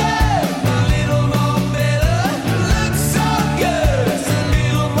good, a little more better. Look so good, just a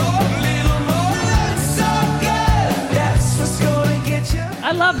little more, look so good. That's what's gonna get you.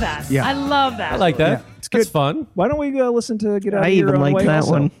 I love that. Yeah. I love that. I like that. Yeah, it's good. It's fun. Why don't we go listen to Get Out I of Your even Own like Way that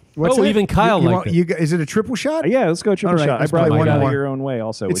also? one. What's Oh, that? even Kyle you liked want- it. you gu- is it a triple shot? Yeah, let's go triple All right, shot. I let's brought play Get one Out more. of Your Own Way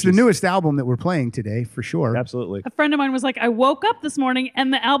also. It's which the is- newest album that we're playing today, for sure. Absolutely. A friend of mine was like, I woke up this morning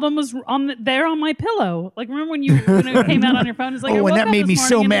and the album was there on my pillow. Like, remember when it came out on your phone? It's like, I Oh, woke and that up made this me morning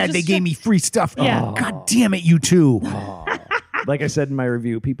so and it mad just they gave me free stuff. Yeah. Oh, God damn it, U2. Like I said in my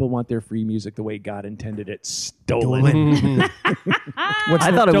review, people want their free music the way God intended it, stolen.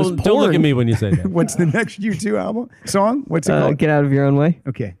 I thought it was Don't look porn. at me when you say that. What's the next U2 album song? What's it called? Get out of your own way.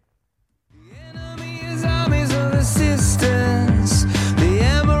 Okay. Enemies, armies of resistance. The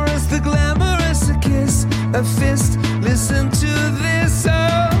amorous, the glamorous, a kiss, a fist. Listen to this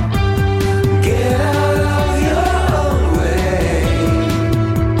song. Get out of your own way.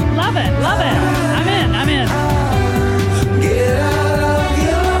 Love it. Love it. I'm in. Get out of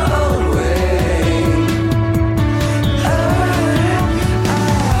your own way.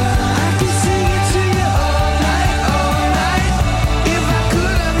 I can sing it to you all night, all night. If I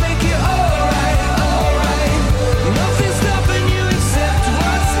could, I'd make it alright, alright. Nothing's stopping you except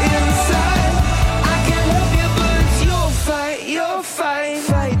what's inside. I can help you, but it's your fight,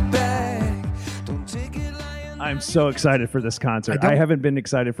 fight back. Don't take it lying. I'm so excited for this concert. I I don't- haven't been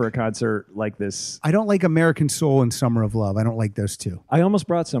excited for a concert like this. I don't like American Soul and Summer of Love. I don't like those two. I almost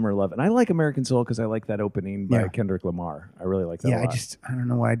brought Summer of Love, and I like American Soul because I like that opening by Yeah. Kendrick Lamar. I really like that. Yeah, a lot. I don't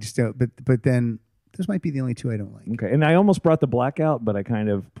know why. I just don't. But then Those might be the only two I don't like. Okay, and I almost brought the Blackout, but I kind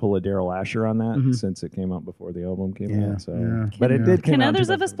of pull a Daryl Asher on that since it came out before the album came Yeah, out. So, yeah. but it did. Come Can out in others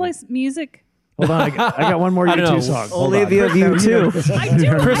of us 2017. play music? Hold on, I got one more I don't know. U2 song. Hold Olivia on. of you too. I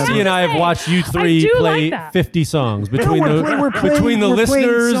do. Christy and I have watched you I three do play like that. 50 songs between we're the play- we're playing- between the we're playing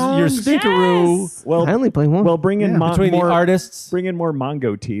listeners, your songs. stinkeroo, Yes. Well, I only play one. well, bring in between more the artists. Bring in more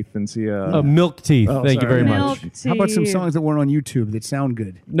Mongo teeth and see. Milk teeth. Oh, Thank you sorry. very Milk much. How about some tea. songs that weren't on YouTube that sound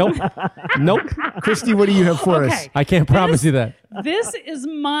good? Nope. Nope. Christy, what do you have for us? Okay. I can't promise you that. This is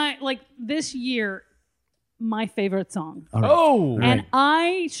this year, my favorite song. Oh. And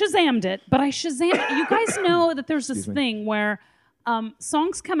I Shazammed it, but I Shazammed it. You guys know that there's this thing where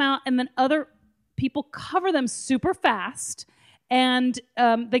songs come out and then other people cover them super fast. And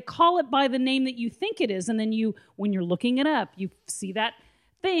they call it by the name that you think it is. And then when you're looking it up, you see that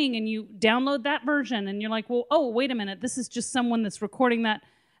thing and you download that version. And you're like, well, oh, wait a minute. This is just someone that's recording that.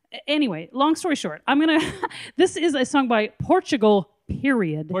 Anyway, long story short, this is a song by Portugal,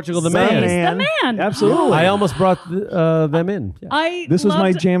 period. Portugal the Space Man. The Man. Absolutely. I almost brought them in. Yeah. This was my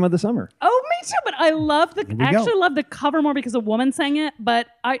loved- jam of the summer. Oh, me too. But I love we I actually go. love the cover more because a woman sang it. But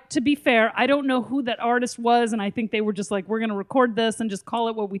to be fair, I don't know who that artist was, and I think they were just like, we're going to record this and just call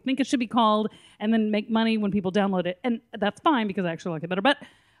it what we think it should be called, and then make money when people download it, and that's fine because I actually like it better. But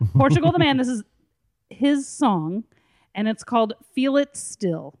Portugal the Man, this is his song, and it's called "Feel It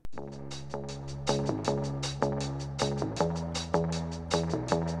Still."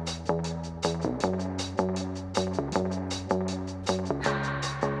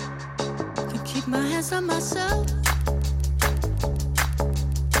 Can keep my hands on myself.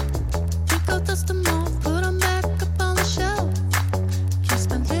 Pick out dust them off, put 'em back up on the shelf. Kiss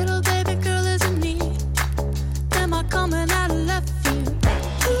my little baby girl is in need. Am I coming out of left field?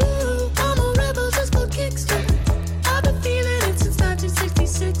 Ooh, I'm a rebel just for kicks. I've been feeling it since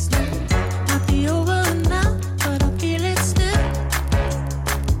 1966 now. Might be over now, but I feel it still.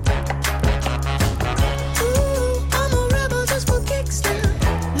 Ooh, I'm a rebel just for kicks now.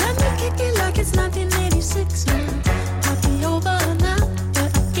 Let me kick it like it's 1986 now. Might be over now,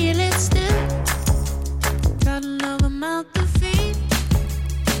 but I feel it still. Gotta love 'em out the feet.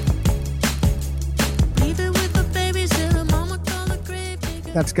 Leave it with the babies till the mama call the grave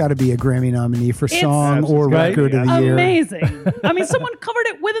digger. That's got to be a Grammy nominee for It's- song or Right? record of the year. Amazing. I mean, someone covered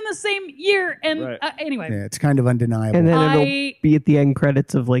it within the same year, and Right. Anyway. Yeah, it's kind of undeniable. And then it'll I- be at the end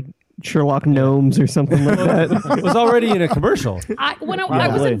credits of like Sherlock Gnomes or something like that. It was already in a commercial. I was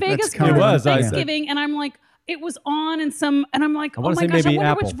Probably. in Vegas That's kind for of- It was, I- Thanksgiving, and I'm like, it was on, and I'm like, oh wanna my say gosh, I maybe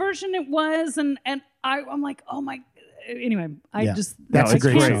wonder Apple. which version it was, and I'm like, oh my. Anyway, I Yeah. just That's I a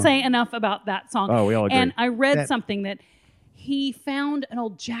great can't song. say enough about that song. Oh, we all agree. And I read That- something that he found an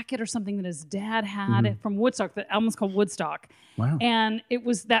old jacket or something that his dad had from Woodstock. The album's called Woodstock. Wow. And it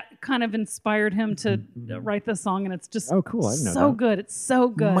was that kind of inspired him to write the song, and it's just Oh, cool. I didn't know so that. good. It's so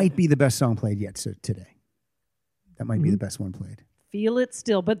good. Might be the best song played yet today. That might be the best one played. Feel It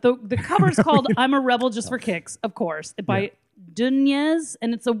Still. But the cover's called I'm a Rebel Just for Kicks, of course, by Dunez,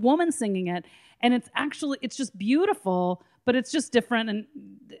 and it's a woman singing it. And it's just beautiful, but it's just different. And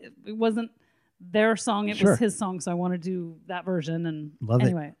it wasn't their song, it was his song. So I want to do that version. And Love it.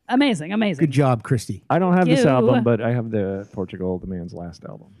 anyway, amazing. Good job, Christy. I don't have this You. album, but I have the Portugal the Man's last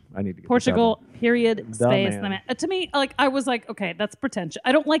album. I need to get Portugal, This period, space. Man. The man. To me, like I was like, okay, that's pretentious.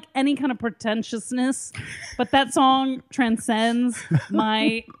 I don't like any kind of pretentiousness, but that song transcends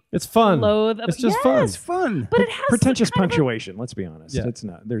my It's fun. loathe. Of, It's just yes, fun. It's fun. But it has pretentious kind of a- punctuation. Let's be honest. Yeah. It's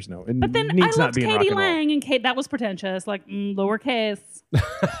not. There's no. It But then needs I not loved be in rock Katie and roll. Lang, and Kate. That was pretentious, like lowercase,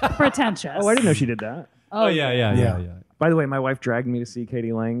 pretentious. Oh, I didn't know she did that. Oh, yeah. By the way, my wife dragged me to see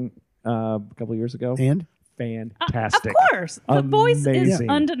Katie Lang a couple years ago. And Fantastic. Of course, the voice is Amazing.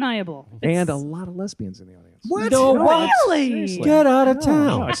 undeniable. And It's- a lot of lesbians in the audience. what? No, really? Seriously. Get out of Oh,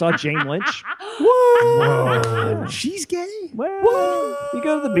 town. I saw Jane Lynch. She's gay? Well, you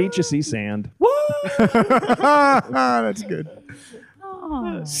go to the beach, you see sand. That's good.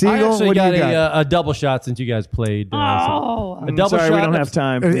 Oh. Siegel, I actually what do got you got? a double shot since you guys played. A double Sorry, shot. we don't have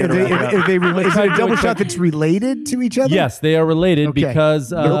time. Is We gotta wrap it up. it a double shot that's related to each other? Yes, they are related Okay. because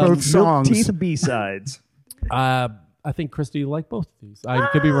They're both Milk songs. Teeth B-sides. I think Christy liked both of these. I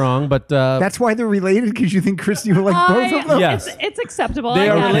could be wrong, but That's why they're related, because you think Christy will like both of them? Yes. It's acceptable. They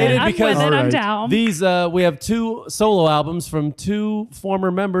I are get related it. I'm because- with it. I'm Alright. down. these we have two solo albums from two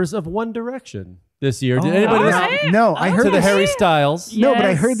former members of One Direction this year. Did anybody listen Alright. No, I heard to the this. Harry Styles? No, but I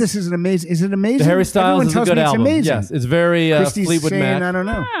Yes. heard this is an amazing. Is it amazing? The Harry Styles Everyone is a tells good me it's album. amazing. Yes, it's very Christy's Fleetwood saying, Mac. I don't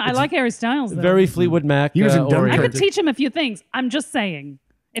know. I like Harry Styles. Though. Very Fleetwood Mac. He was in Dunkirk. I could oriented. teach him a few things. I'm just saying.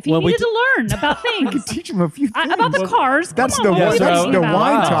 If he needed to learn about things. Teach him a few things. About the cars. That's Come on, the what are one. you That's talking the about?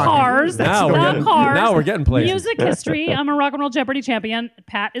 wine Not talking. cars. Now we're Not getting- cars. now we're getting places. Music history. I'm a rock and roll Jeopardy champion.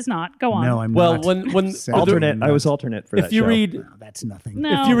 Pat is not. Go on. No, I'm Well, not. when Sadly, Alternate. I'm I was not. alternate for that. if you show. read No, that's nothing.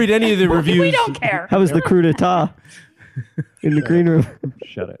 No. if you read any of the reviews, we don't care. How was the coup d'etat in the green room?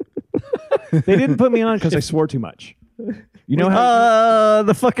 Shut it. They didn't put me on because I swore too much. You know how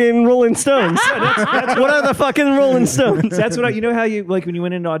The fucking Rolling Stones. What are the fucking Rolling Stones? that's what I, you know how you like when you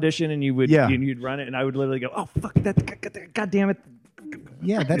went into audition and you would Yeah. you'd run it and I would literally go, oh fuck that, god damn it.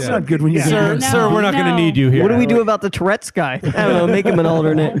 Yeah, that's not good when you're sir, No, sir, we're not going to no. need you here. What do we do about the Tourette's guy? I don't know. Make him an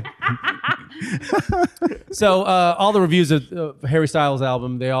alternate. So all the reviews of Harry Styles'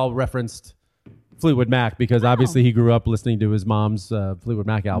 album, they all referenced Fleetwood Mac because obviously he grew up listening to his mom's Fleetwood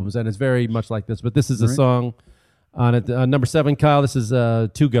Mac albums, and it's very much like this. But this is a song on it, number 7, Kyle. This is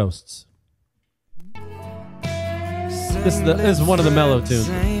Two Ghosts. This is one of the mellow tunes.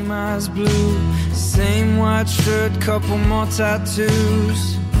 Same eyes blue, same white shirt, couple more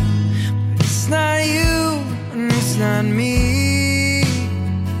tattoos. But it's not you, and it's not me.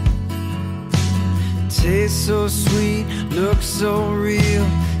 Tastes so sweet, looks so real.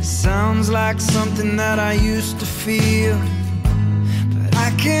 Sounds like something that I used to feel. But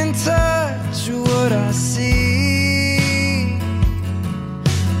I can't touch what I see.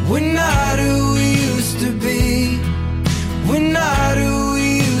 We're not who we used to be. We're not who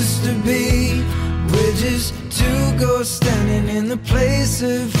we used to be. We're just two ghosts standing in the place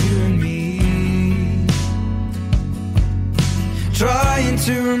of you and me. Trying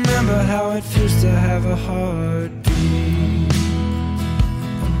to remember how it feels to have a heartbeat.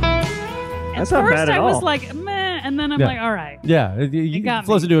 At not first bad at I was all. like, meh, and then I'm Yeah. like, all right. Yeah, it got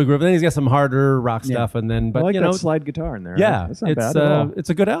flows me. into a groove. Then he's got some harder rock stuff, and then I like you that know, slide guitar in there. yeah, That's not it's bad at all. it's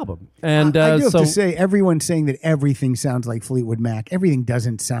a good album. And I do have so to say, everyone's saying that everything sounds like Fleetwood Mac. Everything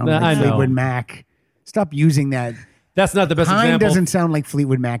doesn't sound I like know. Fleetwood Mac. Stop using that. that's not the best Pine example. doesn't sound like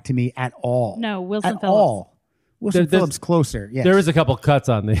Fleetwood Mac to me at all. No, Wilson at Phillips. all. Wilson There's- Phillips closer. Yes. There is a couple cuts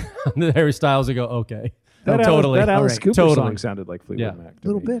on the, on the Harry Styles that go okay. that totally. Alice, that Alice All right. Cooper Totally. song sounded like Fleetwood Yeah. Mac. a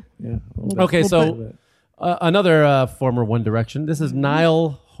little bit. Yeah. A little bit. Okay, Little so another former One Direction. This is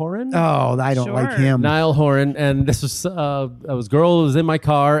Niall Horan. Oh, I don't like Sure. him. Niall Horan, and this was girl was in my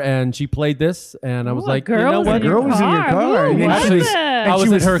car, and she played this, and I was Ooh, like, a girl you know was what? in your Girl was in your car. Ooh, and what Actually, is it? I was she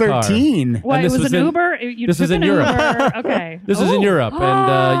in was her car. 13. What, and it this was was an in- Uber? You this took was in an Europe. Uber. Okay. This was in Ooh. Europe,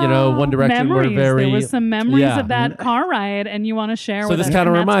 and One Direction memories. were very. There was some memories yeah. of that car ride, and you want to share So with this us. kind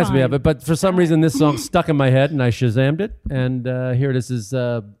of and that's reminds me of fine. it, but for some reason this song stuck in my head, and I Shazammed it, and here it is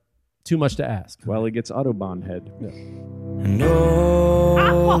Too Much to Ask. Well, he gets Autobahn head. No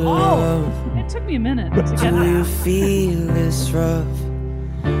Oh, it took me a minute to get Do you that. feel this rough?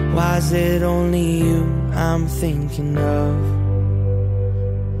 Why is it only you I'm thinking of?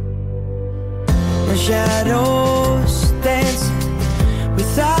 My shadows dancing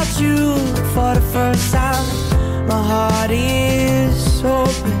without you for the first time. My heart is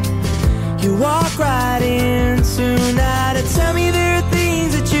open. You walk right in tonight and tell me there are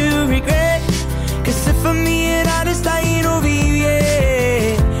things that you regret. Cause if I'm being honest, I ain't over you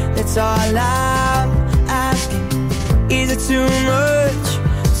yet. That's all I'm asking. Is it too much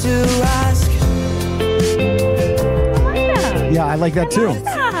to ask? I like that. Yeah, I like that too.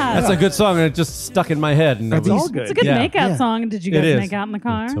 That's a good song, and it just stuck in my head. And That's it was, all good. It's a good Yeah. makeout Yeah. song. Did you It guys is. make out in the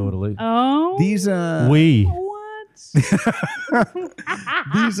car? Totally. Oh. These What?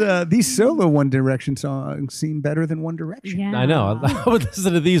 these solo One Direction songs seem better than One Direction. Yeah. I know. I would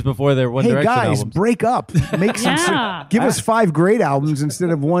listen to these before their One Hey Direction guys, albums. break up. Make some. Yeah. Give us 5 great albums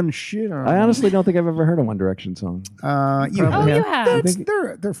instead of one shit. I honestly don't think I've ever heard a One Direction song. you Oh, have. you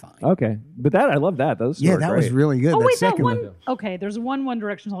have. They're fine. Okay, but that I love that. Those Yeah, were that great. was really good. Oh that wait, that second one. Okay, there's One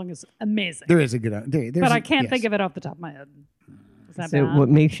Direction song is amazing, There is a good. but I can't think of it off the top of my head. Is that Is it bad? What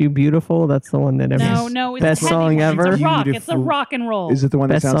Makes You Beautiful? That's the one that everyone. No, it's Best a heavy song one. ever? It's a rock. It's a Beautiful. rock and roll. Is it the one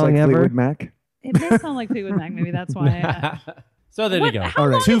that Best sounds song like ever? Fleetwood Mac? It may sound like Fleetwood Mac. Maybe that's why. So there What- you go. how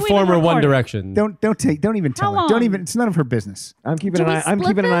long Two have we been former One recording? Direction. Don't even tell How her. Don't long? even. It's none of her business. I'm keeping Do an we eye. I'm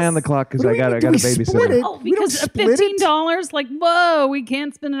split keeping an eye on the this? clock because What I do we got do? a Do we split babysitter. it? Oh, We don't because split it? $15, like, whoa, we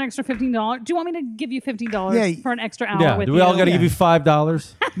can't spend an extra $15. Do you want me to give you $15 Yeah. for an extra hour Yeah. with Do we all got to Yeah. give you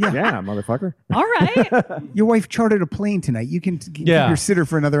 $5? Yeah, motherfucker. All right. Your wife chartered a plane tonight. You can keep Yeah. your sitter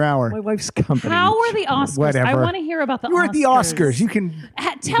for another hour. My wife's company. How are the Oscars? I Whatever. want to hear about the You were Oscars. at the Oscars. You can.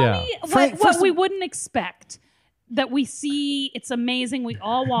 Tell Yeah. me Frank, what first we of- wouldn't expect. That we see, it's amazing. We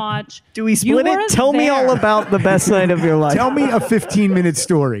all watch. Do we You split were it? Tell me there. all about the best night of your life. Tell me a 15-minute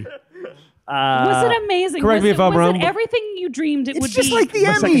story. Was it amazing? correct was me it, if I'm was wrong, it but- everything you dreamed it It's would just be? like the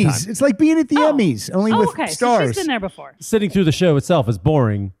My second Emmys. time. It's like being at the Emmys, only with okay, so stars. she's been there before. Sitting through the show itself is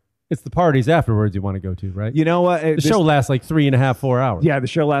boring. It's the parties afterwards you want to go to, right? You know what? the show lasts like 3.5, 4 hours. Yeah, the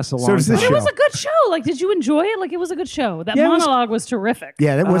show lasts a long does time. this But it was show. a good show. Like, did you enjoy it? Like, it was a good show. That Yeah, it was- monologue was terrific.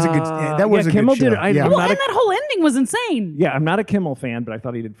 Yeah, that was a good. That was a Kimmel good show. did it. yeah. Well, not and a- that whole ending was insane. Yeah, I'm not a Kimmel fan, but I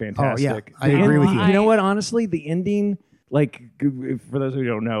thought he did fantastic. I agree with you. You know what? Honestly, the ending, like, for those who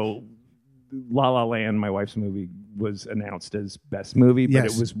don't know, La La Land, my wife's movie, was announced as best movie, but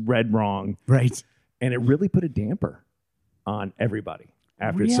Yes. it was read wrong, Right. and it really put a damper on everybody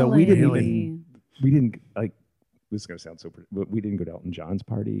after. So we didn't Really? even, we didn't like. This is gonna sound so, but we didn't go to Elton John's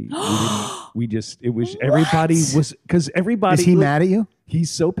party. We just, it was everybody was because everybody. Is he mad at you? He's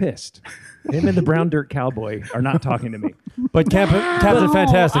so pissed. Him and the Brown Dirt Cowboy are not talking to me. But Captain No,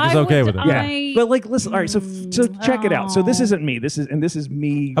 Fantastic is I okay would- with it. I- But like, listen. All right, so check it out. So this isn't me. This is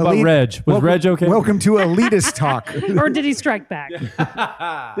me. How about Elite- Reg? Was Reg okay? Welcome to elitist talk. Or did he strike back?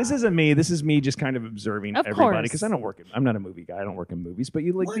 This isn't me. This is me just kind of observing Of everybody course. because I don't work. I'm not a movie guy. I don't work in movies. But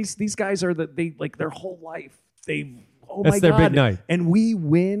you like these guys are they like their whole life. Oh That's my their god! big night. And we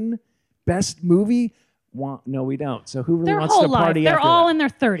win best movie. No, we don't. So who really Their wants whole to life. party? They're after all that? in their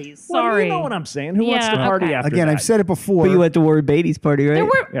 30s. Well, Sorry. you know what I'm saying? Who wants to Yeah, party okay. after Again, that? I've said it before. But you went to Warren Beatty's party, right? There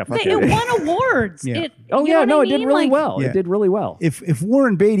were, Yeah, fuck it yeah. won awards. Yeah. Oh you yeah, know no, what it I did mean? really Like, well. Yeah. It did really well. If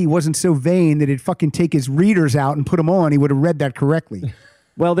Warren Beatty wasn't so vain that he'd fucking take his readers out and put them on, he would have read that correctly.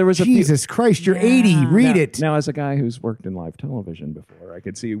 Well, there was a few, Jesus Christ, you're 80. Read it. Now, as a guy who's worked in live television before, I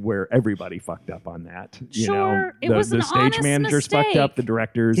could see where everybody fucked up on that. You know, Sure, it the, was the an stage honest managers fucked mistake. up, the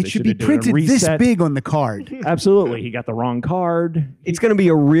directors. It they should be have done a printed this reset. big on the card. Absolutely, he got the wrong card. It's going to be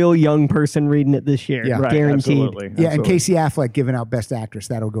a real young person reading it this year. Yeah. Right, Guaranteed. absolutely, Yeah, and absolutely. Casey Affleck giving out Best Actress.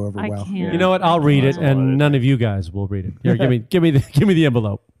 That'll go over I well. can't. You know what? I'll read it, and none of you guys will read it. Here, give me the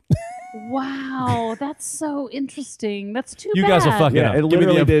envelope. Wow, that's so interesting. That's too You bad. guys will fuck it Yeah, up. it Give me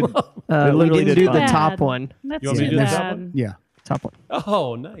the literally did. envelope. It We literally didn't did do fine. the Bad. top one. That's You want me too to do the top bad. one? Yeah. Top one.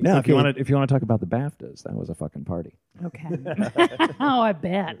 Oh, nice. No, Okay. if you want to talk about the BAFTAs, that was a fucking party. Okay. Oh, I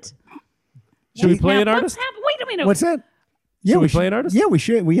bet. Should we play Now, an artist? Wait a minute. What's that? Yeah, Should we play an artist? Yeah, we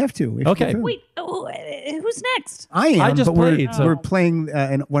should. We have to. We have to Okay. get through. Wait, who's next? I am. I just but we're, played, so- we're playing,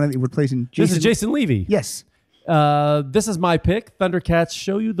 and we're playing Jason. This is Jason Levy. Yes. This is my pick. Thundercats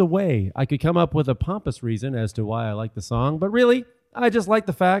Show You the Way. I could come up with a pompous reason as to why I like the song, but really, I just like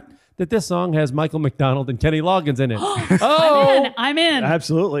the fact that this song has Michael McDonald and Kenny Loggins in it. Oh, I'm in.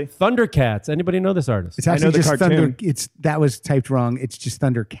 Absolutely. Thundercats. Anybody know this artist? It's I know actually the just cartoon. Thunder. That was typed wrong. It's just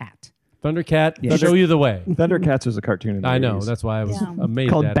Thundercat. Thundercat Show You the Way. Thundercats was a cartoon. In the I know. 80s. That's why I was Yeah.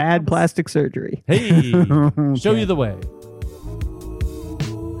 amazed Called at Bad Plastic Surgery. it. Hey, Show You the Way.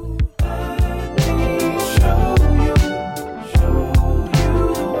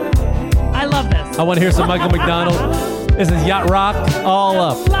 I love this. I want to hear some Michael McDonald. This is Yacht Rock all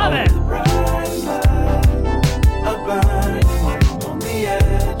up. Love it.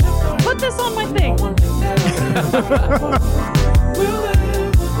 Put this on my thing.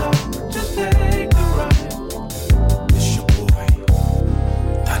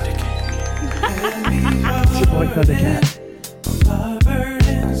 It's your boy Thundercat.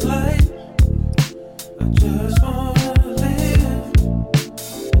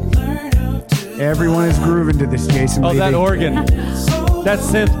 Everyone is grooving to this, Jason. Oh, Levy. that organ. That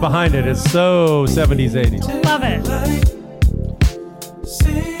synth behind it is so 70s, 80s. Love it.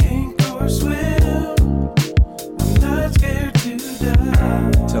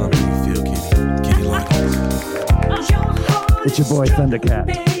 Tell me how you feel, Kitty. Kitty Loggins. It's your boy Thundercat.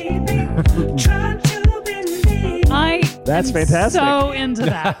 That's am fantastic. So into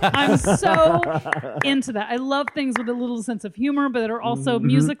that. I'm so into that. I love things with a little sense of humor, but that are also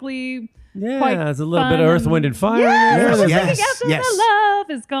musically Yeah, quite there's a little fun bit of Earth, and- Wind, and Fire. Yes, in there. Yes, after yes. the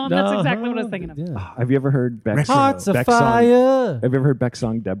love is gone. That's exactly what I was thinking of. Yeah. Have you ever heard Beck's Hearts of Beck's song? Fire. Have you ever heard Beck's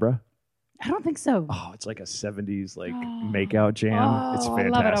song Deborah? I don't think so. Oh, it's like a 70s like makeout jam. It's Oh, I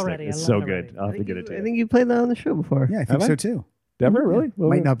love it fantastic. already. I It's love so it good. already. I'll have to get it to I you. think you played that on the show before. Yeah, I think Have I? so too. Deborah, really?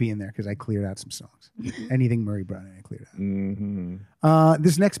 Might not be in there because I cleared out some songs. Anything Murray brought in, I cleared out. Mm-hmm.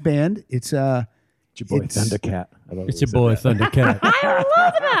 This next band, it's It's your boy It's- Thundercat. I love It's it your when boy, he said that. Thundercat. I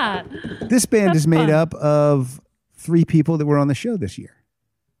love that. this band That's is made fun. up of 3 people that were on the show this year.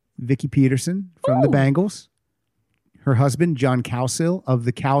 Vicky Peterson from the Ooh. Bangles, her husband John Cowsill of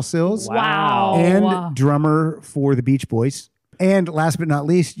the Cowsills, Wow. and drummer for the Beach Boys. And last but not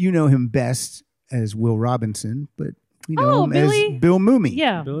least, you know him best as Will Robinson, but we know Oh, him Billy. as Bill Mooney.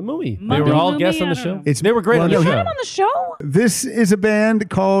 Yeah. Billy Mooney. They Billy were all Mooney, guests on I the don't show. know. They were great well, on no, the he- show. Had him on the show? This is a band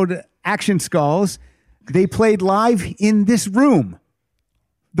called Action Skulls. They played live in this room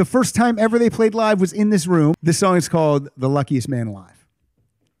The first time ever they played live was in this room. This song is called "The Luckiest Man Alive."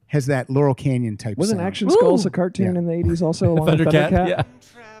 Has that Laurel Canyon type. Wasn't sound. Action Skulls a cartoon Yeah. in the 80s also? Along with Thundercat. Thundercat? Yeah.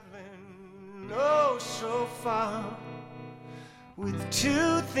 Traveling oh so far with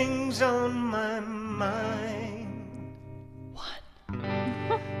two things on my mind. One,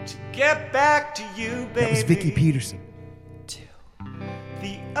 to get back to you, baby. That was Vicky Peterson.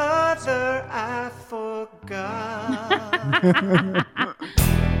 The other I forgot.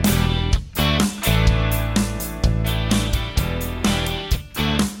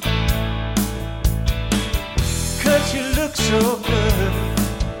 Cause you look so good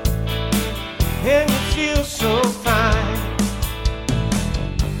and you feel so fine,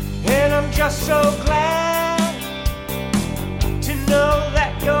 and I'm just so glad to know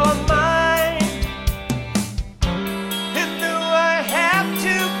that you're mine. And though I have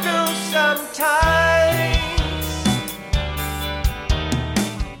to go sometimes,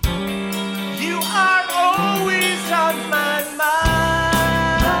 you are always on my mind.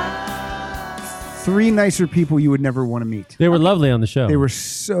 Three nicer people you would never want to meet. They were lovely on the show. They were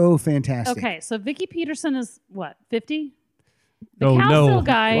so fantastic. Okay, so Vicky Peterson is what, 50? The Oh, Cowsill no.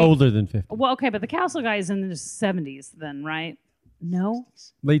 guy. Older than 50. Well, okay, but the Cowsill guy is in his 70s then, right? No?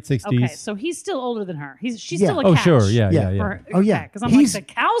 Late 60s. Okay, so he's still older than her. She's Yeah. still a Oh, catch. sure. Yeah. Oh, yeah. Because I'm He's- like,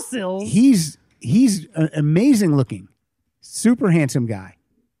 the Cowsills. He's amazing looking, super handsome guy.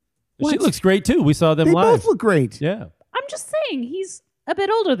 She looks great, too. We saw them They live. both look great. Yeah. I'm just saying, he's a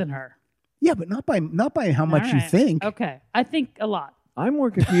bit older than her. Yeah, but not by how much All you right. think. Okay, I think a lot. I'm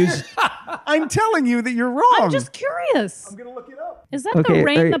more confused. I'm telling you that you're wrong. I'm just curious. I'm gonna look it up. Is that Okay, the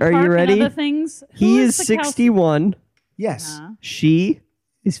Rain, the are you Park, ready? and other things? Who He is the 61. Yes. She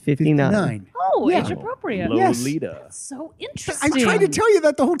is 59. 59. Oh, Yeah. age appropriate. Yes. Lolita. So I interesting. tried to tell you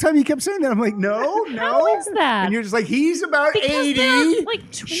that the whole time you kept saying that. I'm like, no. How is that? And you're just like, he's about Because 80. they're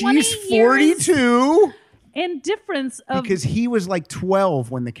like 20 She's years 42. in difference of. Because he was like 12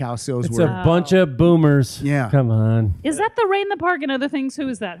 when the Cowsills It's were. a bunch of boomers. Yeah. Come on. Is that the Rain, the Park, and other things? Who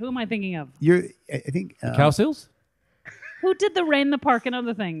is that? Who am I thinking of? I think. Cowsills? Who did the Rain, the Park, and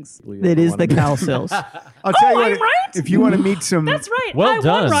other things? It is the Cowsills. I'll tell you I'm what. right? If you want to meet some. That's right. Well I won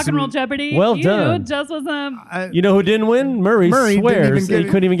done. Rock and Roll Jeopardy. Well you done. just was You know who didn't win? Murray Murray didn't even swears get he it.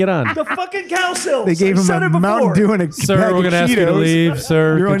 couldn't even get on. The fucking Cowsills. They gave I've him said a it before. Mountain Dew and a Sir, bag we're of going to ask you to Cheetos. leave.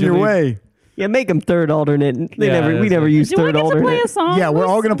 Sir, You're could on you your leave? way. Yeah, make them third alternate. We Yeah, never that's use Do I third get to play alternate. a song? Yeah, we're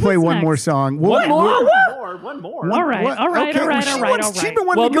all going to play Who's one next? more song. One more? All right, What? all right, Okay, all right, she all right, wants- all She's right. been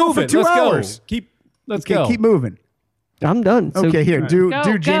wanting Well, to go move for it. 2 Let's hours. go. Let's Okay, go. keep moving. I'm done. So, Okay, here, do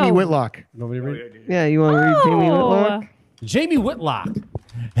Go, Jamie go. Whitlock. Nobody read? Yeah, you want to read Jamie Whitlock? Jamie Whitlock.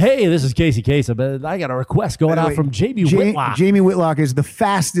 Hey, this is Casey Kasem, but I got a request going By the out way, from Jamie Whitlock. Jamie Whitlock is the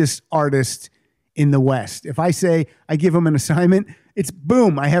fastest artist in the West. If I say I give him an assignment, it's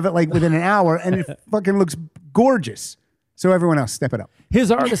boom. I have it like within an hour, and it fucking looks gorgeous. So everyone else, step it up.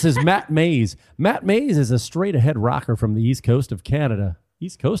 His artist is Matt Mays. Matt Mays is a straight-ahead rocker from the East Coast of Canada.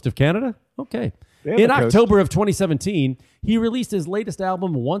 East Coast of Canada? Okay. have In a coast. October of 2017, he released his latest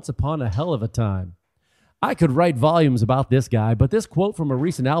album, Once Upon a Hell of a Time. I could write volumes about this guy, but this quote from a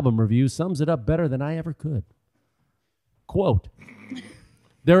recent album review sums it up better than I ever could. Quote,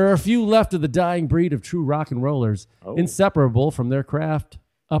 there are a few left of the dying breed of true rock and rollers, inseparable from their craft,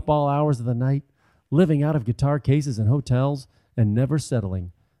 up all hours of the night, living out of guitar cases in hotels, and never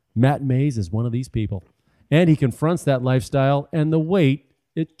settling. Matt Mays is one of these people, and he confronts that lifestyle and the weight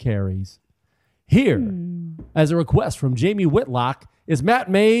it carries. Here, as a request from Jamie Whitlock, is Matt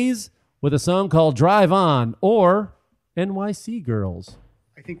Mays with a song called Drive On or NYC Girls.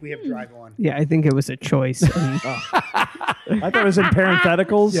 I think we have Drive On. Yeah, I think it was a choice. And I thought it was in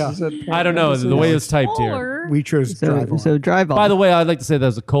parentheticals. Yeah. Is it I don't know the way it's typed here. Or We chose Drive On. so drive on. By the way, I'd like to say that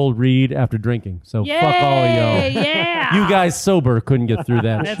was a cold read after drinking. So Yay, fuck all of y'all. yeah. You guys sober couldn't get through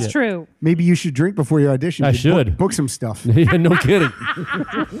that That's shit. true. Maybe you should drink before you audition. I You should. book some stuff. Yeah, no kidding.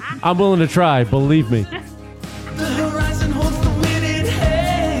 I'm willing to try, believe me. The horizon holds the wind in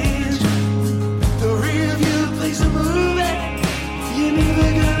hand. The rear view plays a movie you're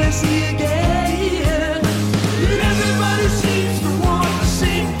never gonna see again. And everybody seems to want the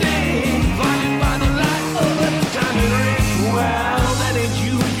same thing, blinded by the light of a diamond ring. Well, that ain't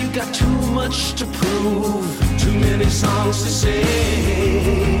you. You got too much to prove, too many songs to sing.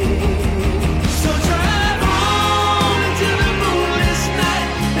 So drive on into the moonless night,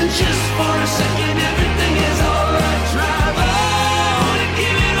 and just for a second, everything is alright. Drive on and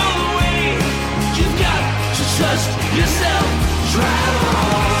give it all away. You've got to trust yourself. Drive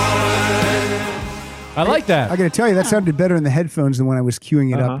on. I like that. I got to tell you, that sounded better in the headphones than when I was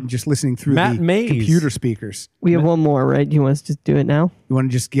queuing it up and just listening through Matt the Mays. computer speakers. We have one more, right? Do you want us to just do it now? You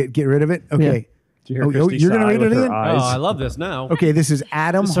want to just get rid of it? Okay. Did you hear Christy you're going to sigh read with it her in? eyes? Oh, I love this now. Okay, this is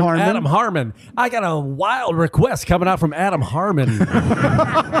Adam This is from Harmon. Adam Harmon. I got a wild request coming out from Adam Harmon.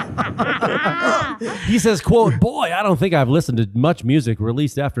 He says, quote, boy, I don't think I've listened to much music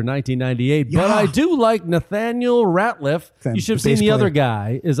released after 1998, but Yeah. I do like Nathaniel Rateliff. You should have the seen bass the player. other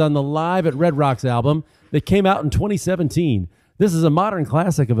guy is on the Live at Red Rocks album that came out in 2017. This is a modern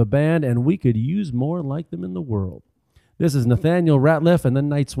classic of a band, and we could use more like them in the world. This is Nathaniel Rateliff and the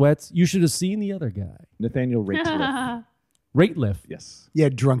Night Sweats. You should have seen the other guy. Nathaniel Rateliff. Rateliff Yes. Yeah,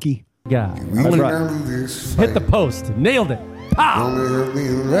 drunky. guy. We That's went right. down this Hit the post. Nailed it. Pow! Gonna help me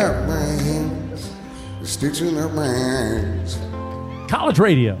wrap my hands, stitching up my hands. College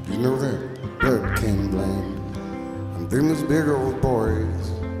radio. You know that blood can blend. And them is big old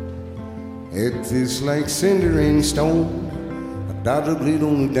boys. Head fish like cinder and stone. A dot of bleed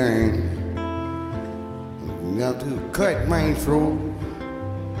on the dime. Got to cut my throat.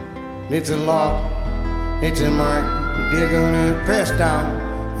 It's a lock, it's a mark. They're gonna press down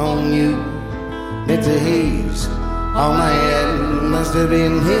on you. It's a haze on my head. Must have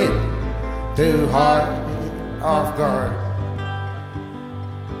been hit too hard, off guard.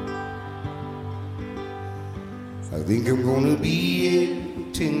 I think I'm gonna be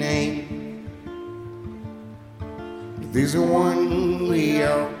it tonight. If there's a one way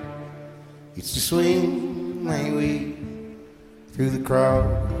out, it's to swing my way through the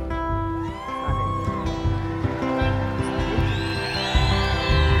crowd.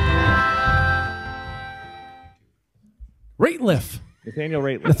 Rateliff. Nathaniel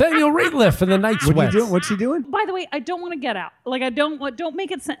Rateliff. Nathaniel Rateliff and the Night What are you Sweats. doing? What's he doing? By the way, I don't want to get out. Like, don't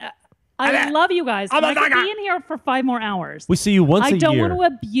make it. I love you guys. I could be in here for 5 more hours. We see you once a I don't year. want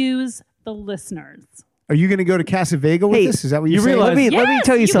to abuse the listeners. Are you going to go to Casa Vega with Hey, this? Is that what you you're saying? realize- Let me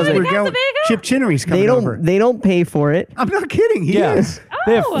tell you you go to something. Casa Vega? Chip Chinnery's coming over. They don't pay for it. I'm not kidding. He Yeah. is.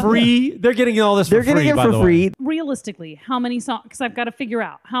 They have Oh. free. They're getting all this They're for free. getting it by for the way. free. Realistically, how many songs? Because I've got to figure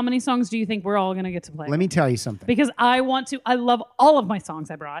out how many songs do you think we're all going to get to play? Let me tell you something. Because I want to. I love all of my songs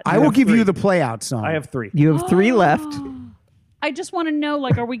I brought. I will have give you three. the play out song. I have 3. You have 3 left. I just want to know,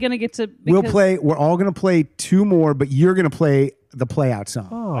 like, are we going to get to? We'll because- play. We're all going to play 2 more, but you're going to play the play out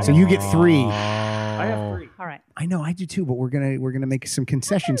song. So you get 3. I have 3. All right. I know I do too, but we're gonna make some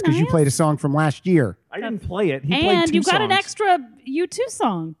concessions because you played a song from last year. I didn't play it. He played And 2 you've got an songs. extra U2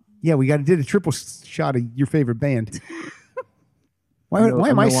 song. Yeah, we did a triple shot of your favorite band. Why I'm no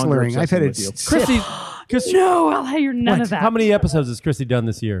am I longer slurring? I've had obsessing it. with you. Chrissy, Chrissy, No, I'll hear none of that. how many episodes has Chrissy done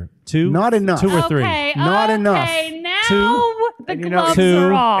this year? 2? Not enough. 2 or 3? Okay, Not enough. Okay, now 2? the And you know- gloves 2,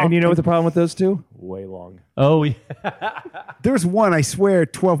 are off. And you know what the problem with those 2? Way long. Oh, yeah. There's one. I swear,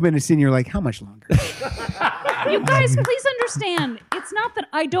 12 minutes in, you're like, how much longer? You guys, please understand. It's not that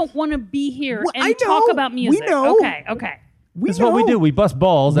I don't want to be here Well, and I talk know. about music. We know. Okay. That's what we do. We bust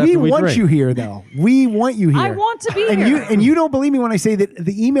balls after we want drink. you here, though. We want you here. I want to be and here. you don't believe me when I say that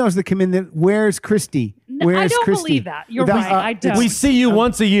the emails that come in that where's Christy? No, Where's I don't Christy? believe that. You're right. I don't. We see you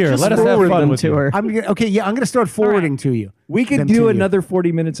once a year. Just Let us have forward fun them with to you. her. I'm going to start forwarding to you. We could Them to do you. another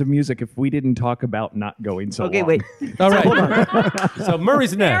 40 minutes of music if we didn't talk about not going so Okay, long. wait. All right. So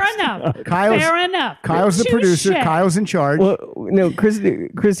Murray's Fair next. enough. Kyle's- Fair enough. Kyle's the producer. Touche. Kyle's in charge. Well, no,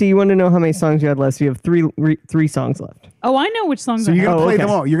 Chrissy, you want to know how many songs you had left? You have 3 songs left. Oh, I know which songs So I you're have. going to play okay.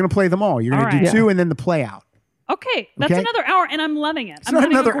 them all. You're going to play them all. You're going to All do right. 2 and then the play out. Okay, that's Okay? another hour, and I'm loving it. I'm not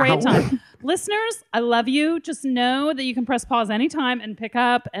having a another great hour. time. Listeners, I love you. Just know that you can press pause anytime and pick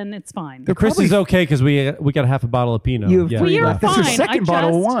up, and it's fine. Christy's okay because we got half a bottle of Pinot. You have Yeah. three We are left. That's fine. her second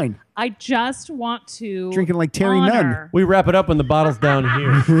bottle of wine. I just want to Drinking like Terry honor. We wrap it up when the bottle's down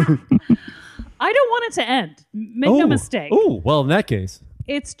here. I don't want it to end. Make no mistake. Oh, well, in that case.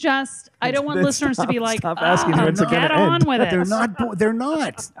 It's just I don't want Then listeners to be like, stop asking "Oh, when's it get gonna on end." with it. They're not. They're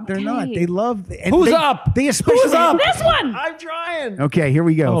not. They're not. Okay. They love. And Who's they, up? They especially. Who's up? This one. I'm trying. Okay, here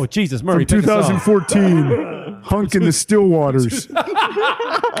we go. Oh, Jesus, Murray. From pick a song. 2014, Hunk in the Stillwaters.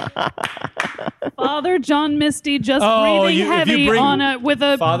 Father John Misty just Oh, breathing if you heavy bring on a with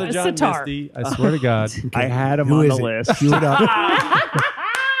a Father John sitar. Misty, I swear to God. I had him Who on is the it? list. Cue it up.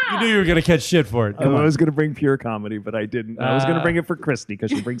 You knew you were going to catch shit for it. I was going to bring pure comedy, but I didn't. I was going to bring it for Christy because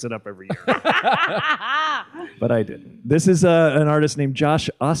she brings it up every year. But I didn't. This is an artist named Josh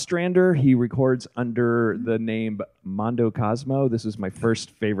Ostrander. He records under the name Mondo Cosmo. This is my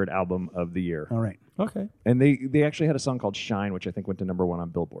first favorite album of the year. All right. Okay. And they actually had a song called Shine, which I think went to #1 on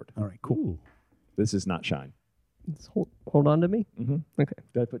Billboard. All right. Cool. This is not Shine. Just hold on to me. Mm-hmm. Okay.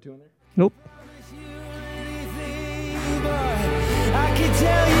 Did I put 2 in there? Nope. I can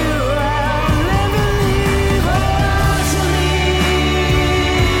tell you I'll never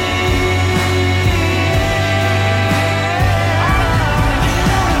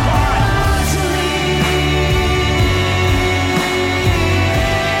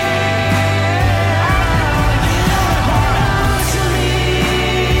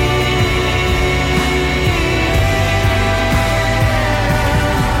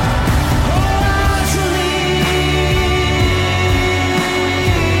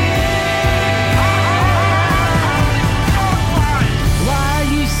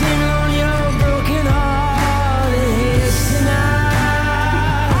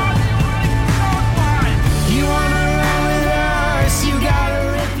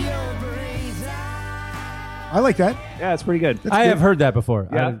like that. Yeah, it's pretty good. I have heard that before.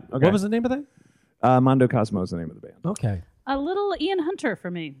 Yeah? I- Okay. What was the name of that? Mondo Cosmo is the name of the band. Okay. A little Ian Hunter for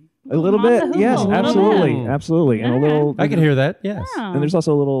me. A little Monte bit, Hoople, yes, a little absolutely, bit. absolutely, and a little. I can hear that. Yes. Yeah. And there's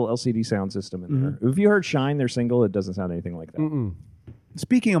also a little LCD sound system in there. If you heard "Shine," their single, it doesn't sound anything like that.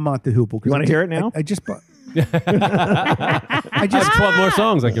 Speaking of Mont the Hoople, You wanna hear it now? I just bought. I just 12 more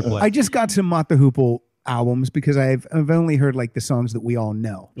songs I could play. I just got some Mont the Hoople albums because I've only heard like the songs that we all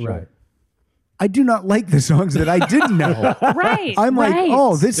know. Right. I do not like the songs that I didn't know. Right. I'm like, right.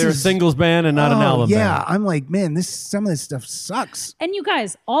 oh, this They're a is singles band and not an album yeah, band. I'm like, man, some of this stuff sucks. And you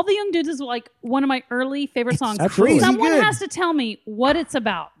guys, All the Young Dudes is like one of my early favorite songs. That's crazy Someone good. has to tell me what it's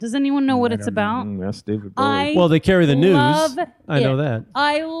about. Does anyone know what it's about? Yes, David Bowie. I Well, they carry the news. love I know it. that.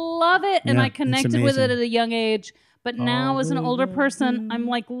 I love it, and Yeah, I it's connected with it amazing. at a young age. But now, as an older person, I'm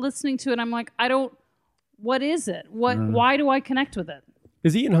like listening to it. I'm like, I don't. What is it? What? Why do I connect with it?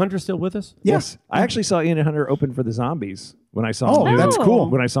 Is Ian Hunter still with us? Yes, I actually saw Ian Hunter open for the Zombies when I saw Oh, him. that's cool.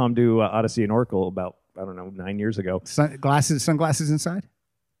 When I saw him do Odyssey and Oracle about 9 years ago. Sunglasses inside.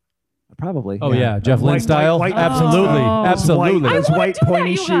 Probably. Oh, yeah. Jeff Lynne White- style? white- Absolutely. Oh. Absolutely. Those wanna white do that,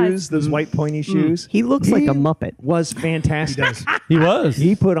 pointy you guys. shoes. Those white pointy shoes. He looks like a Muppet. Was fantastic. He was.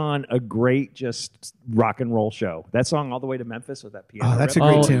 He put on a great just rock and roll show. That song All the Way to Memphis with that piano. Oh, that's a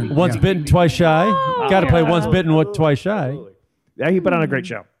riff. great tune. Once Yeah. bitten, twice shy. Oh, Got to play yeah. once bitten, twice shy. Yeah, he put on a great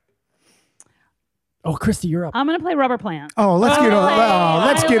show. Oh, Christy, you're up. I'm gonna play Rubber Plant. Oh, let's get on. Oh,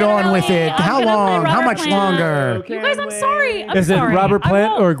 let's get on with it. I'm How gonna play long? How Robert much Plant. longer? You guys, I'm sorry. I'm Is it sorry. Robert I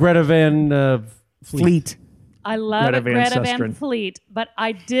Plant won't. or Greta Van Fleet. I love Greta it, Van Greta Susteren. Van Fleet, but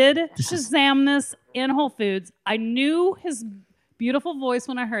I did Shazam this in Whole Foods. I knew his beautiful voice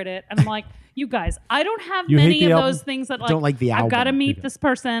when I heard it, and I'm like, you guys, I don't have You hate many the of album? those things that like, Don't like the I've got to album. meet this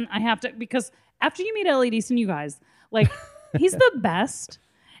person. I have to, because after you meet Ellie Deason, you guys, like, he's the best,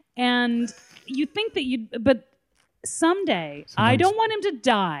 and you think that but someday I don't want him to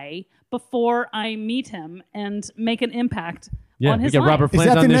die before I meet him and make an impact Yeah, on we his get life. Robert Is Plant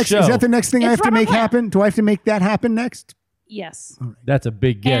that on the this next? show. Is that the next thing I It's have to Robert make Plant. happen? Do I have to make that happen next? Yes. That's a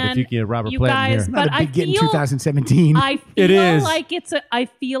big get if And you can get Robert you Plant guys, in Not here. But a big I get in feel- 2017. I feel It is. like I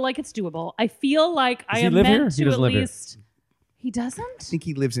feel like it's doable. I feel like I he am live here? meant He to doesn't at live here. least. He doesn't. I think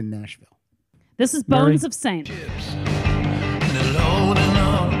he lives in Nashville. This is Murray? Bones of Saint. And they're loading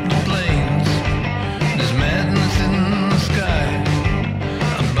up the planes. There's madness in the sky.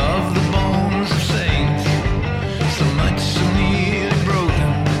 Above the bones of saints. So much so nearly broken.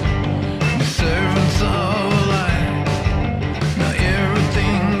 The servants of a lie. Now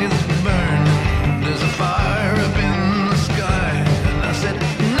everything is burning. There's a fire up in the sky. And I said,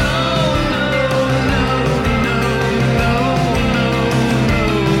 no, no, no, no, no, no,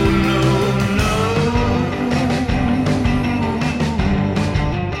 no, no.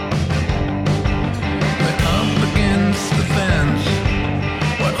 We're up against the fence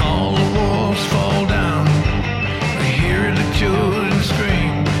when all the walls fall down. I hear the children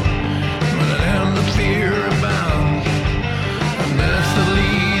scream when the land of fear abounds. And that's the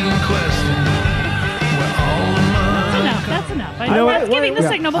leading question where all the money That's enough. I know know what- that's giving the yeah,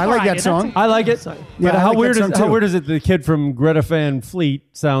 signal I before like do. that That's song. it. I like it. Yeah, But I how like weird that is song, how too. weird is it? The kid from Greta Van Fleet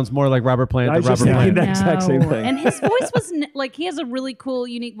sounds more like Robert Plant I than was just Robert thinking Plant. that exact same No. thing. And his voice was like he has a really cool,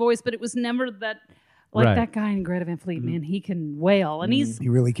 unique voice, but it was never that. Like Right. that guy in Greta Van Fleet, man, he can wail, and he's. He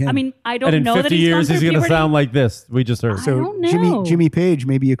really can. I mean, I don't And in know 50 that he's years, gone he's through going to puberty. sound like this. We just heard. so don't know. Jimmy Page,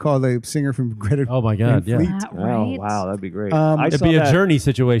 maybe you call the singer from Greta. Oh, my God, Van yeah. Fleet. That right? Oh wow, that'd be great. Um, I It'd saw be a that- journey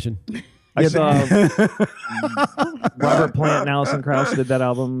situation. I saw Robert Plant and Alison Krauss did that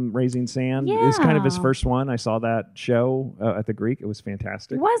album Raising Sand. It was kind of his Yeah. first one. I saw that show at the Greek. It was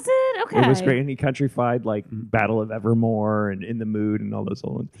fantastic. Was it okay? It was great, and he countryfied like Battle of Evermore and In the Mood and all those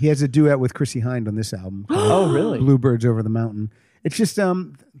old ones. He has a duet with Chrissy Hind on this album. Oh, really? Bluebirds Over the Mountain. It's just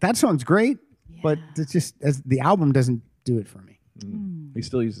that song's great, but it's just as the album doesn't do it for me. He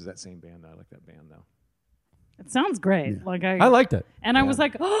still uses that same band. I like that band though. It sounds great. Like I liked it. And I was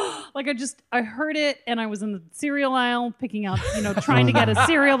like, oh, like I heard it, and I was in the cereal aisle picking out, trying to get a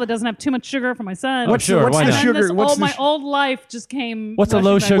cereal that doesn't have too much sugar for my son. Oh, sure, what's why the not? And sugar? then What's the my old life just came. What's a rushing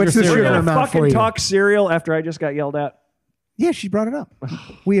low back. sugar What's the cereal? sugar We're gonna amount for fucking you? talk cereal after I just got yelled at. Yeah, she brought it up.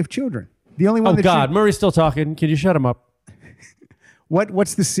 We have children. The only one Oh, that God. Murray's still talking. Can you shut him up?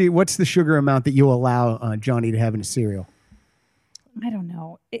 what's the sugar amount that you allow Johnny to have in a cereal? I don't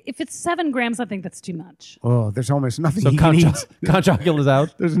know. If it's 7 grams, I think that's too much. Oh, there's almost nothing So he can eat. Conchoculum is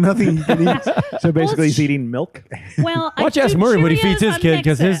out. There's nothing he can eat. So basically, he's sh- eating milk. Well, Why don't you I ask do Murray what he Cheerios, feeds his I kid? mix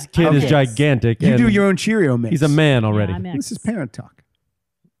Because his it. kid I is mix. gigantic. You and do your own Cheerio mix. He's a man already. Yeah, I mix. This is parent talk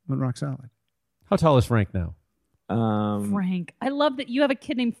on Rock Solid. How tall is Frank now? Frank. I love that you have a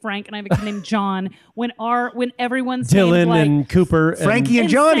kid named Frank and I have a kid named John. When everyone's Dylan named, like, and Cooper. Frankie and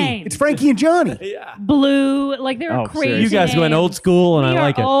Johnny. Insane. It's Frankie and Johnny. Blue, like they're Oh, crazy. seriously. You guys went old school, and We I are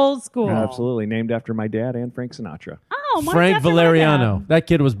like it. Old school. Absolutely. Named after my dad and Frank Sinatra. Oh, mine's Frank after my Valeriano. dad. That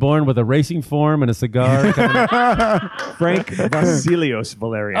kid was born with a racing form and a cigar. Frank Vasilios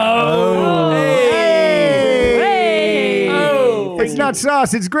Valeriano. Oh, It's not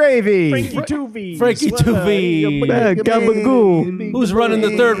sauce, it's gravy. Frankie Tuvey. Gabagool. Who's running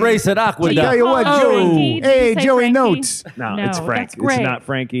the third race at Aqueduct? Tell you what, Oh, Joe. Frankie. Did you Hey, say Joey Frankie? Notes. No, No, it's Frank. that's great. It's not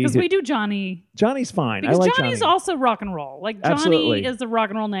Frankie. Because we do Johnny. Johnny's fine. Because I like Johnny's Johnny. also rock and roll. Like Johnny Absolutely. is the rock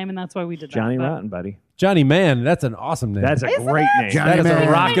and roll name, and that's why we did Johnny that. but- Rotten, buddy. Johnny Man. That's an awesome name. That's a Isn't great it? name. Johnny That is Man.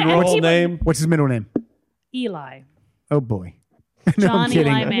 a rock and I roll keep- name. What's his middle name? Eli. Oh, boy. No, I'm Johnny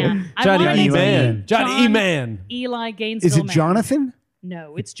kidding. Eli Man. I Johnny wanted E. to Man. be Johnny E. John Man. Eli Gainesville Is it Man. Jonathan?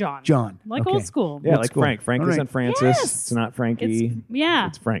 No, it's John. John. Like Okay. old school. Yeah, What's like cool? Frank. Frank All right. isn't Francis. Yes. It's not Frankie. Yeah.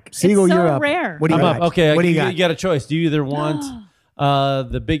 It's Frank. Siegel, so you're up. rare. What do you I'm got? up. Okay, What do you got? You got a choice. Do you either want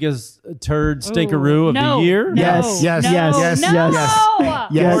the biggest turd stinkeroo of no, the year? No, Yes, yes, no, yes, yes, no. yes.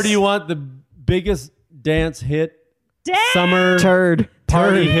 Yes. Or do you want the biggest dance hit, Dance, summer Turd.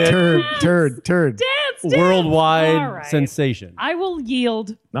 party hit, Turd. dance. worldwide All right. sensation? I will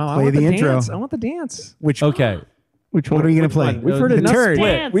yield. No, I Play want the the intro. dance. I want the dance. Which? Okay. Which one? What are you going to play? one? We've heard The enough. turd.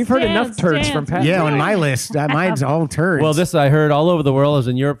 Dance, We've heard enough dance, turds dance. from Pat. Yeah, on my list. Mine's all turds. Well, this I heard all over the world. I was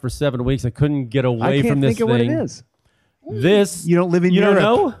in Europe for 7 weeks. I couldn't get I away can't from this think of what it thing. is. This You don't live in you Europe.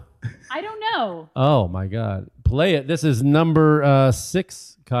 don't know? I don't know. Oh my God! Play it. This is number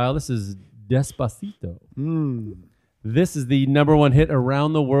 6, Kyle. This is Despacito. This is the number 1 hit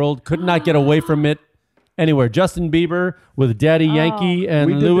around the world. Could not get away from it anywhere. Justin Bieber with Daddy Yankee and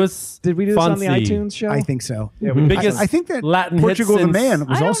We did Louis. Did we do this on the Fonsi. iTunes show? I think so. Yeah, we Biggest I think that Latin Portugal hit the since- Man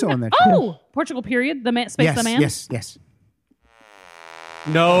was I don't also know. on that. Oh, Portugal period. The man, Space yes, the Man. yes.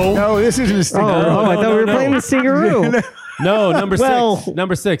 No, No, this isn't a stinger. Oh, I thought we were no. playing the Singaroo. no. Number Well- 6.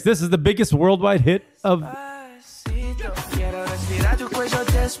 Number 6. This is the biggest worldwide hit of.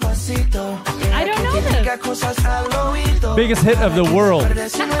 I don't know this. Biggest hit of the world.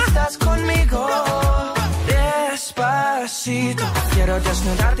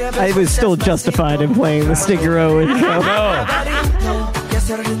 I was still justified in playing the Singaroo intro. No.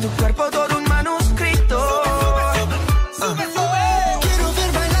 Quiero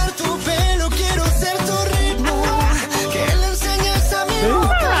ver bailar tu pelo, quiero ser tu ritmo, que le enseñes a mi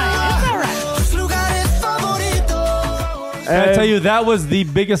boca tus lugares favoritos. Can I tell you that was the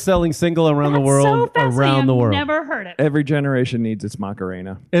biggest selling single around the That's world. so fascinating. Around the I've world. Never heard it. Every generation needs its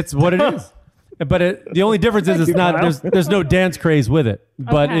Macarena. It's what it is. But the only difference is it's not there's no dance craze with it.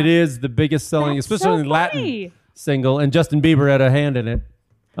 But Okay. it is the biggest selling, That's especially so Latin funny. single. And Justin Bieber had a hand in it,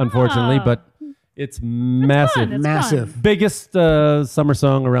 unfortunately. Ah. But it's massive. fun. It's Massive. Biggest summer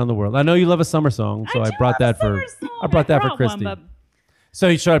song around the world. I know you love a summer song, so I do brought love that a for summer song. I brought that for brought Christy. one, but So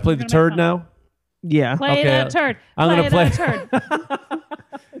you should I play the gonna make turd fun now? Yeah. play Okay, that turd. I'm gonna play that turd.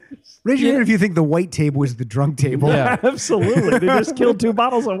 Raise your hand if you think the white table is the drunk table. Yeah. Absolutely. They just killed 2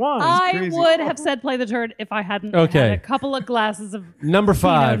 bottles of wine. I would have said play the turd if I hadn't Okay. had a couple of glasses of Number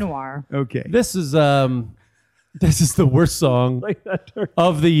 5. Pinot Noir. Okay. This is the worst song Like that turd.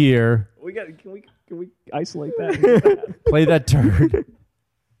 of the year. Can we isolate that? Play that turd.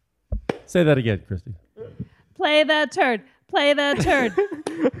 Say that again, Christy. Play that turd. Play that turd.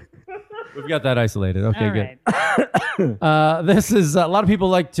 We've got that isolated. Okay, All good. right. This is a lot of people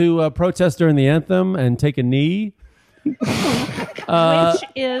like to protest during the anthem and take a knee. Which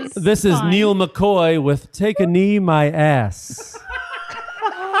is This is fine. Neil McCoy with "Take a Knee, My Ass."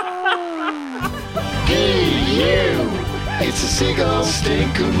 It's a seagull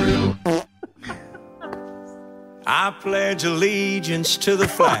stinkeroo. I pledge allegiance to the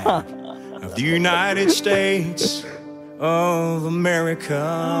flag of the United States of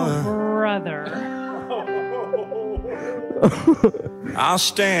America. Brother. I'll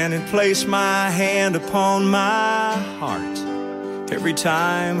stand and place my hand upon my heart every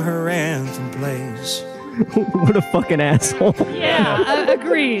time her anthem plays. What a fucking asshole. Yeah,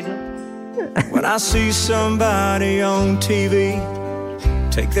 agreed. When I see somebody on TV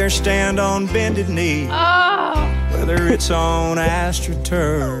take their stand on bended knee, Oh, whether it's on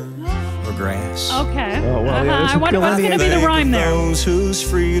AstroTurf or grass. okay. Oh, well, yeah, there's I some wonder what's killing going to be the Think rhyme of there. Those whose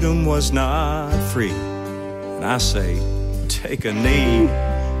freedom was not free. And I say, take a knee,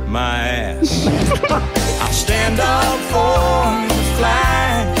 my ass. I'll stand up for the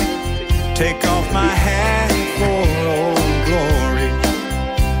flag, take off my hat for old glory.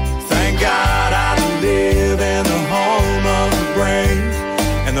 Thank God I live in the home of the brave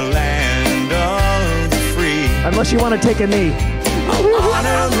and the land of the free. I Unless you want to take a knee.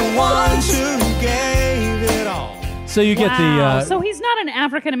 Honor the ones who gave it all. So you get the. So he's not an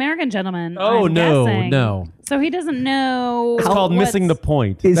African American gentleman. Oh, I'm no, guessing. no. So he doesn't know. It's called missing the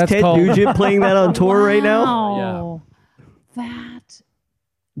point. Is That's Ted called, Nugent playing that on tour right now? Wow. That.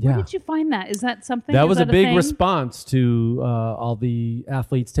 Yeah. Where did you find that? Is that something? That Is was a that big thing? response to all the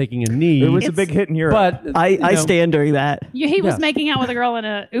athletes taking a knee. It was a big hit in Europe. But I you know, stand during that. He was Yes. making out with a girl in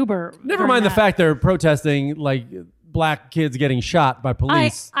a Uber. Never during mind the that. fact they're protesting like black kids getting shot by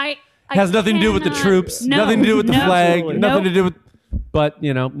police. I has nothing to do with the cannot- troops. No, nothing to do with the no, flag. nope. Nothing to do with. But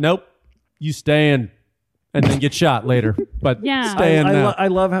nope. You stand and then get shot later. But Yeah. stand now. I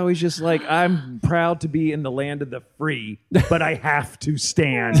love how he's just like, I'm proud to be in the land of the free, but I have to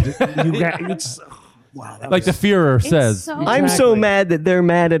stand. It's like the Führer says. so- I'm so mad that they're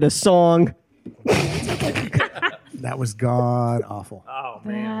mad at a song. That was god awful. oh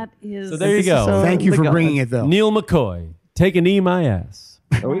man. That is. So there you go. So- Thank you the for God. bringing it though. Neil McCoy, take a knee, my ass.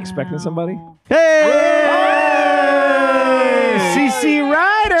 Are we expecting somebody? CC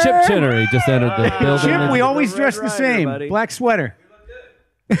Ryder. Chip Chinnery just entered the building. Chip, we always Red dress the Rider, same. buddy. Black sweater.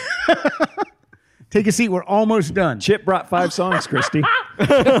 Take a seat. We're almost done. Chip brought 5 songs, Christy. You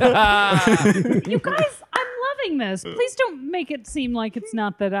guys, I'm loving this. Please don't make it seem like it's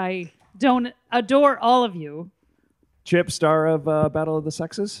not that I don't adore all of you. Chip, star of Battle of the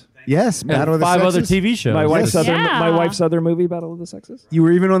Sexes. Yes, And Battle of the 5 other Sexes. TV shows. My wife's Yes. other Yeah. my wife's other movie, Battle of the Sexes. You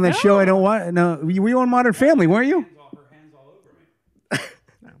were even on that show. I don't want. No, you were on Modern Family, weren't you?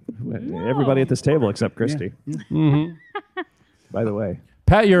 Everybody at this table except Christy. By the way,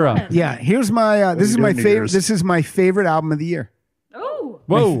 Pat, you're up. Yeah. Here's my. This you is my doing, New favorite. Year's? This is my favorite album of the year. Oh,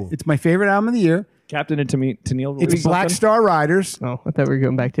 Whoa. It's my favorite album of the year. Captain and Tennille. It's Black Star Riders. Oh, I thought we were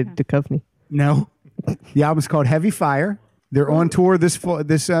going back to Duchovny. No, the album's called Heavy Fire. They're on tour this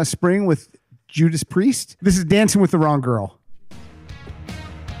spring with Judas Priest. This is Dancing with the Wrong Girl. The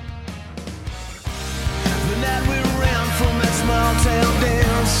night we ran from that small town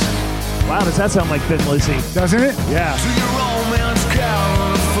dance. Wow, does that sound like Thin Lizzy? Doesn't it? Yeah. To your romance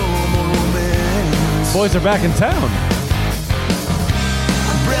cow full of romance. Boys are back in town.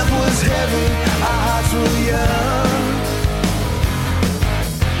 Our breath was heavy, our hearts were young.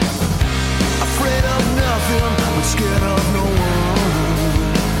 Afraid of nothing, but scared of no one.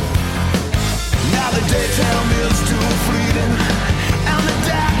 Now the daytime is too fleeting, and the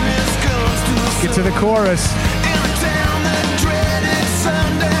darkness comes too Get to the chorus. in a town that dreaded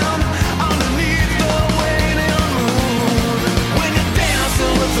sundown, underneath the waning moon. When you're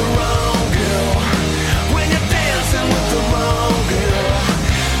dancing with the wrong girl, when you're dancing with the wrong girl,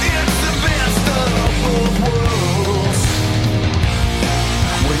 it's the best of both worlds.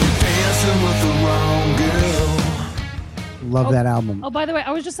 When you're dancing with the wrong girl. Love that album. oh, by the way,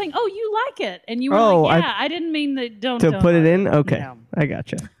 I was just saying, you like it, and you were Oh, like, yeah. I didn't mean that. Don't Put it in? like Okay. Yeah. I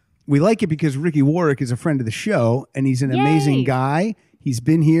gotcha. We like it because Ricky Warwick is a friend of the show, and he's an amazing Yay. guy. He's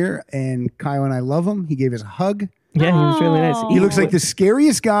been here, and Kyle and I love him. He gave us a hug. Yeah, he was really nice. He looks like the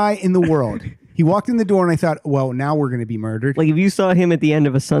scariest guy in the world. He walked in the door, and I thought, well, now we're going to be murdered. Like if you saw him at the end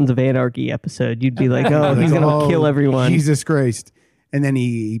of a Sons of Anarchy episode, you'd be like, "Oh, he's gonna kill everyone." Jesus Christ. And then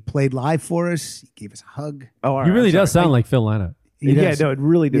he played live for us. He gave us a hug. Oh, all right, He really I'm sorry. does sound like Phil Lynott. He Yeah, does. no, it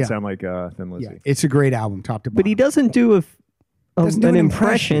really did Yeah. sound like Thin Lizzy. Yeah, it's a great album, top to bottom. But he doesn't do Doesn't do an an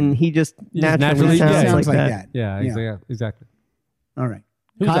impression. He just He just naturally naturally- sounds, yeah, like, sounds like that. that. Yeah, exactly. All right.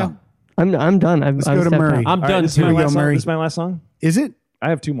 Who's Kyle, up? I'm done. Let's go to Murray. I'm All right, done this is my too. Here we go, last song. Murray. This is my last song. Is it? I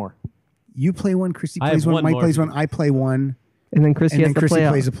have 2 more. You play one, Christy I plays have one, one Mike more. plays one, I play one, And then Christy and has then to Christy play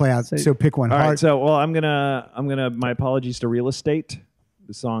plays out. a play out. So pick one. All Hard. right, so well, I'm gonna. My apologies to Real Estate.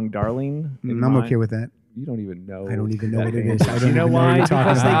 The song "Darling." I'm okay with that. You don't even know. I don't even know that what it band is. I don't you know even know what why? you're talking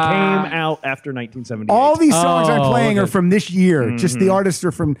Because they about. came out after 1978. All these songs I'm Oh, playing are okay. from this year. Just the artists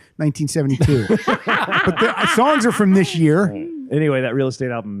are from 1972. But the songs are from this year. Anyway, that Real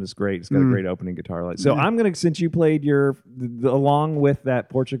Estate album is great. It's got a great opening guitar line. So I'm gonna, since you played along with that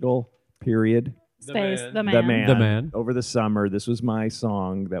Portugal period, Space, the man. the The Man. over the summer. This was my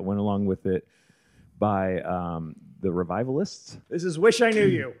song that went along with it by the Revivalists. This is "Wish I Knew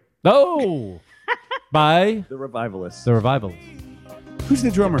You." Oh, by The Revivalists. the Revivals. Who's the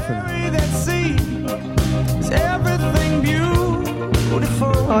drummer for that? That sea is everything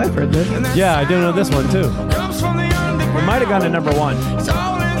beautiful. Oh, I've heard this. Yeah, I do know this one too. Comes from the underground. It might have gone to number 1. It's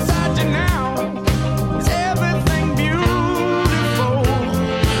all inside you now. It's everything beautiful.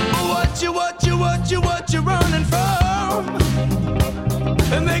 But what you running from?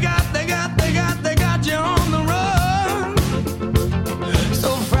 And they got you on the run.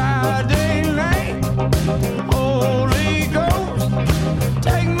 So Friday night, Holy Ghost,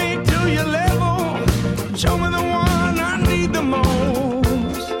 take me to your level. Show me the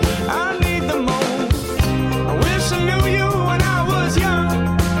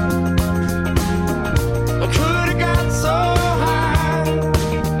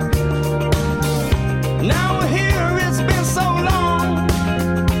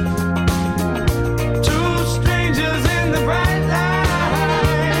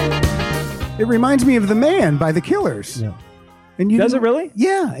reminds me of The Man by The Killers. Yeah. And you Does didn't- it really?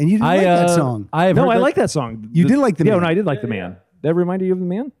 Yeah, and you didn't like that song. I have No, heard I that- like that song. You did like The Yeah, Man. no, I did like The Man. That reminded you of The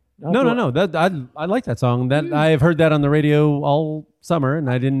Man? No. That I like that song. That I have heard that on the radio all summer, and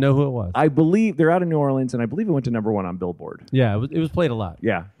I didn't know who it was. I believe they're out of New Orleans, and I believe it went to #1 on Billboard. Yeah, it was played a lot.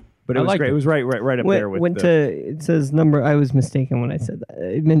 Yeah, but it I was liked great. it. It was right up there with it says number. I was mistaken when I said that.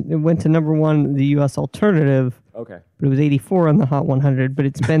 It went to #1, the U.S. alternative, Okay. but it was 84 on the Hot 100. But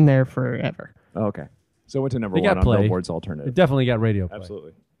it's been there forever. Oh, okay. So it went to It #1 got on play. Billboard's It alternative. definitely got radio play.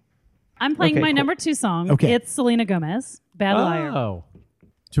 Absolutely. I'm playing Okay, my cool. number 2 song. Okay. It's Selena Gomez, Bad Liar. Oh.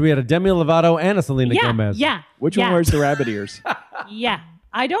 So we had a Demi Lovato and a Selena Yeah, Gomez. yeah. Which yeah. one wears the rabbit ears? Yeah.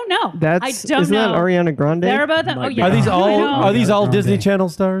 I don't know. That's I don't isn't know. that Ariana Grande? They're both. Oh, Might be. yeah. Are these I all know. are these all Grande. Disney Channel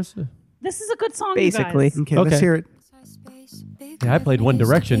stars? This is a good song, Basically. You guys. Okay, Okay. let's hear it. Yeah, I played One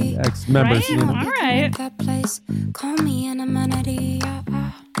Direction ex members. Right? All right. That place, call me an amenity.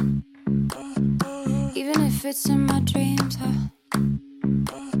 Even if it's in my dreams.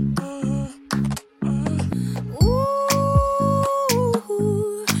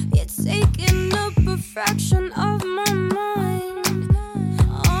 Ooh, you're taking up a fraction of my mind.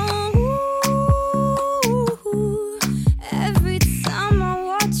 Oh, every time I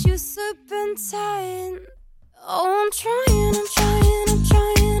watch you serpentine. Oh, I'm trying. Oh, trying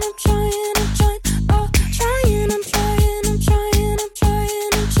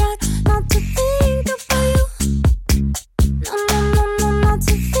not to think about you. No, not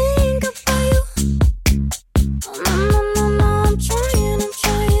to think about you. Oh, no, I'm trying.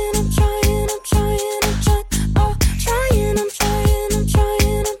 Oh, trying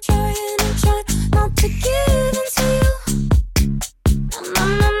not to give in to you. No,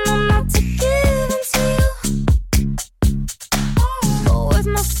 not to give in to you. But with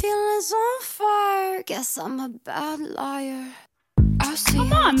my feelings on fire, guess I'm a bad liar.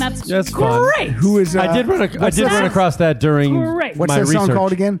 Come on, that's fun. great. Who is? I did run that? across that during Great. What's my that song research.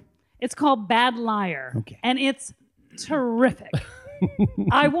 called again? It's called Bad Liar. Okay. And it's terrific.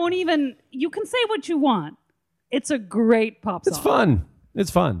 I won't even. You can say what you want. It's a great pop song. It's fun.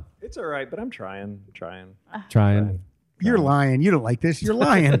 It's fun. It's all right, but I'm trying. Trying. You're lying. You don't like this. You're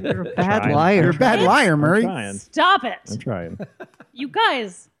lying. You're a bad Trying. liar. You're a bad liar, Murray. I'm Stop it. trying. You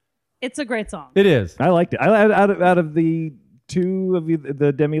guys, it's a great song. It is. I liked it. Out of the two of you,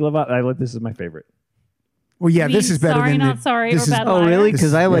 the Demi Lovato, this is my favorite. Well, yeah, You mean this is better Sorry than Not the, Sorry this or is- Bad Oh, Liar? really?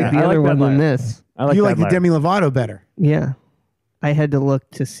 Because I like Yeah, the I other like one Bad than Liar. this. I like you Bad like the Liar. Demi Lovato better. Yeah. I had to look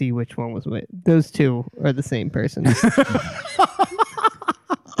to see which one was which. Those two are the same person.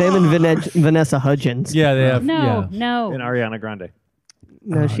 Them and Vanessa Hudgens. Yeah, they have. No, yeah. no. And Ariana Grande.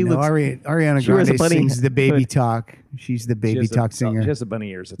 No, she no, looks. Ariana she wears a Grande bunny sings the baby hood. talk. She's the She baby has talk She singer. has the bunny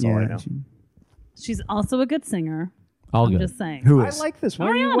ears. That's all I know. She's also a good singer. All I'm good. just saying. Who I is? like this. Why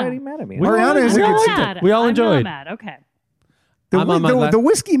are you mad at me? Ariana is a I'm good not singer. mad. We all I'm enjoyed. not mad. Okay. The, I'm on my the, left. the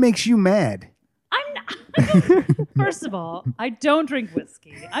whiskey makes you mad. I'm not. First of all, I don't drink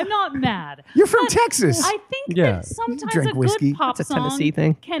whiskey. I'm not mad. You're from But Texas. I think Yeah. that sometimes drink a whiskey. good pop It's a song Tennessee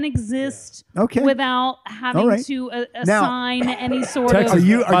thing. can exist Okay. without having All right. to Now- assign any sort Texas. Are of.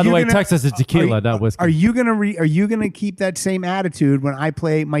 you- by the way, gonna- Texas is tequila, not whiskey. Are you gonna keep that same attitude when I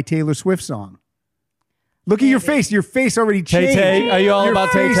play my Taylor Swift song? Look at your face. Your face already changed. Tay-Tay? Are you all Your about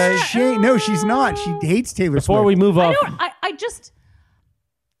face Tay-Tay? changed. No, she's not. She hates Taylor Before Swift. we move I off, don't.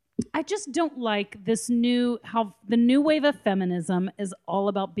 I just don't like this how the new wave of feminism is all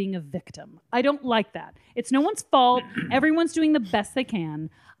about being a victim. I don't like that. It's no one's fault. Everyone's doing the best they can.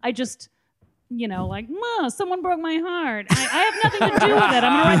 I just, like, someone broke my heart. I have nothing to do with it.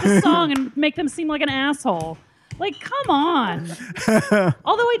 I'm gonna write this song and make them seem like an asshole. Like, come on.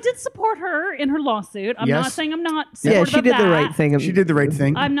 Although I did support her in her lawsuit. I'm Yes. not saying I'm not Yeah, supportive she of did the that. right thing. She did the right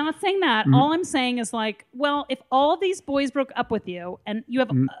thing. I'm not saying that. All I'm saying is like, well, if all of these boys broke up with you and you have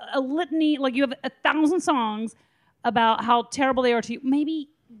a litany, like you have 1,000 songs about how terrible they are to you, maybe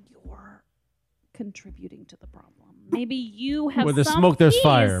you're contributing to the problem. Maybe you have where there's some smoke, there's piece.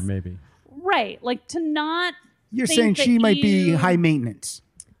 fire. Maybe. Right. Like to not You're think saying that she might be you- high maintenance.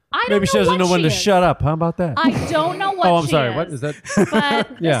 I don't Maybe she know doesn't what know when she to is. shut up. How about that? I don't know what Oh, I'm she sorry. is. What is that?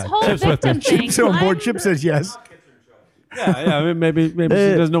 But Yeah, this whole Chip's with victim me. thing. Chip's on board. I'm- Chip says yes. Yeah. I mean, maybe she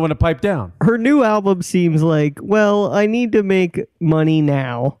doesn't know when to pipe down. Her new album seems like, well, I need to make money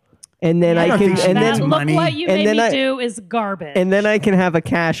now, and then I I don't can, think she and needs then Look money. what you And made then me I- do is garbage. and then I can have a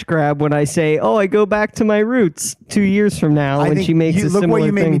cash grab when I say, oh, I go back to my roots 2 years from now I when think she makes a look similar what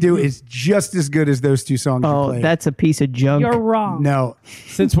you made thing. me do is just as good as those two songs you Oh, played. that's a piece of junk. You're wrong. No.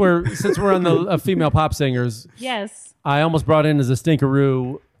 Since we're on the female pop singers, Yes. I almost brought in as a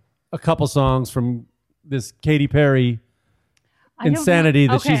stinkeroo a couple songs from this Katy Perry don't know. insanity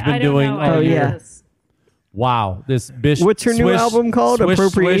that Okay, she's been I don't doing know. all Oh, year. yeah. This. Wow, this bish. What's her new swish, album called? swish,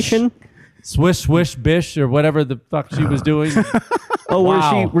 Appropriation? Swish, swish, bish, or whatever the fuck she was doing. Oh,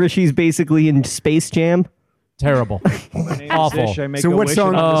 Wow. where she's basically in Space Jam. Terrible, awful. Dish, I make So a what wish song?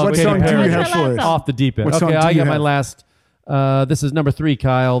 and I'll What just song wait do for you it. have for us? Off the deep end. What song Okay, do I you got my have? last. This is number 3,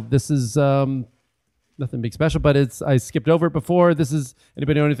 Kyle. This is nothing big special, but I skipped over it before. This is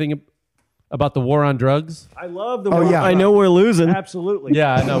anybody know anything about the war on drugs? I love the Oh, war. yeah. I know we're losing. Absolutely.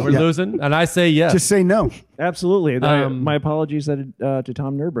 Yeah, I know we're losing, and I say yes. Just say no. Absolutely. My apologies to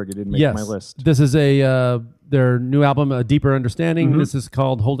Tom Nurburg. It didn't make yes. my list. This is their new album, A Deeper Understanding. This is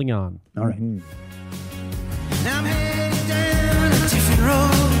called Holding On. All right. Now I'm headed down a different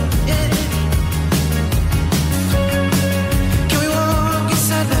road. Yeah. Can we walk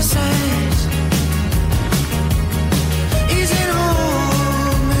side by side? Is an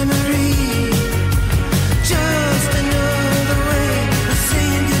old memory just another way of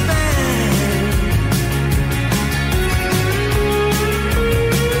saying goodbye?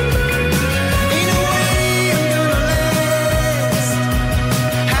 Ain't no way I'm gonna last,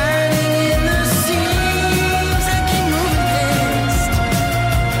 hiding in the seams I keep moving past.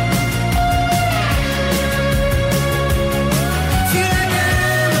 Feel like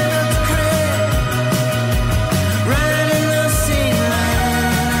I'm about to crack, riding the same line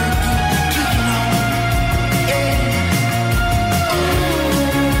I keep kicking on. Yeah.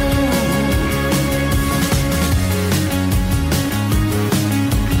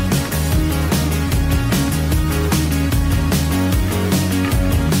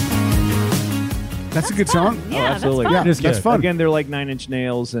 That's a good song. Yeah, that's absolutely. fun. Yeah, It's that's good. fun. Again, they're like Nine Inch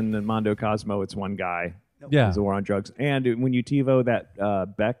Nails and then Mondo Cosmo. It's one guy. Yeah. It's a war on drugs. And when you TiVo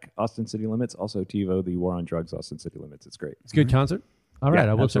that Beck, Austin City Limits, also TiVo the War on Drugs, Austin City Limits. It's great. It's a good concert. All right,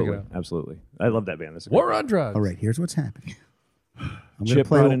 Yeah, I will absolutely. check it out. Absolutely. I love that band. That's a great War on Drugs. All right, here's what's happening. I'm Chip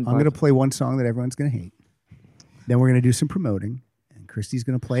going brought in to play one song that everyone's going to hate. Then we're going to do some promoting, and Christy's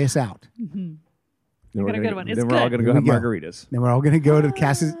going to play us out. Then got a good one. It's Then we're all good. going to go Here have we go. margaritas. Then we're all going to go to the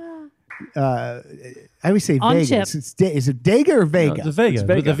Casas. I always say On Vegas. Chip. Is it Dega or Vega? The Vega,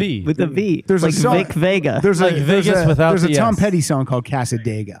 with the V. With the V. There's a like song- Vic Vega. There's Like there's Vegas without there's a the Tom S. Petty song called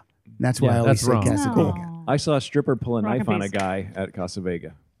Casadega. That's why Yeah, I always that's say wrong. Casadega. I saw a stripper pull a Rock knife and on a bass. guy at Casa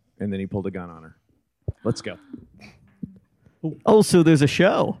Vega, and then he pulled a gun on her. Let's go. Oh, so there's a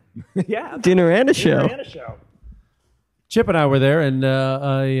show. Yeah. Dinner and a show. Chip and I were there, and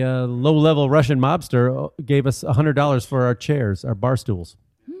a low-level Russian mobster gave us $100 for our chairs, our bar stools.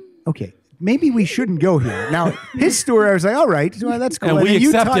 Okay, maybe we shouldn't go here. Now, his story, I was like, all right, well, that's cool. And And we then you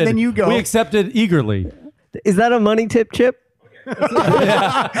accepted. talk, then you go. We accepted eagerly. Is that a money tip, Chip?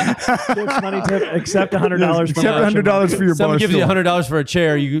 Chip's money tip, except $100 from Except $100 for your Someone bar gives you stool. $100 for a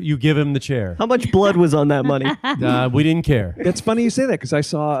chair, you give him the chair. How much blood was on that money? We didn't care. It's funny you say that because I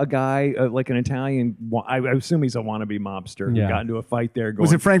saw a guy, like an Italian, I assume he's a wannabe mobster, Yeah. who got into a fight there going,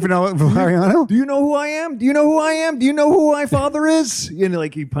 Was it Frank Valeriano? do you know who I am? Do you know who I am? Do you know who my father is? And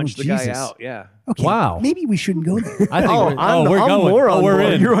like he punched the guy Jesus. out. Yeah. Okay, Wow. maybe we shouldn't go there. I think we're I'm going. more on we're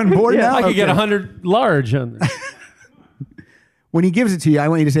board. in. You're on board now? I could get Okay. 100 large. On this. When he gives it to you, I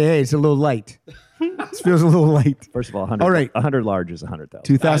want you to say, hey, it's a little light. This feels a little light. First of all, 100, All right. 100 large is 100,000.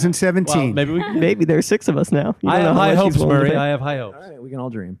 2017. Well, maybe we can. Maybe there's 6 of us now. You I don't know have how high much he's hopes, willing to Murray. pay. I have high hopes. All right, we can all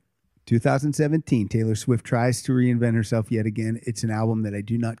dream. 2017, Taylor Swift tries to reinvent herself yet again. It's an album that I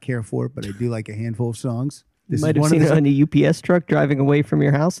do not care for, but I do like a handful of songs. You This might is have one seen of it the, on a UPS truck driving away from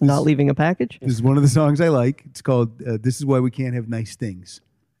your house and not leaving a package. this is one of the songs I like. It's called "This Is Why We Can't Have Nice Things."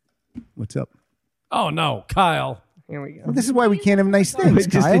 What's up? Oh no, Kyle. Here we go. Well, this is why we can't have nice things.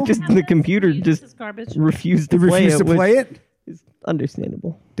 Kyle. The computer This just is garbage. refused to They play refuse it. to play it. Is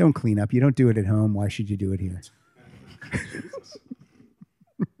understandable. Don't clean up. You don't do it at home. Why should you do it here?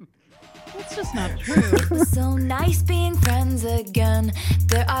 That's just not true. It was so nice being friends again.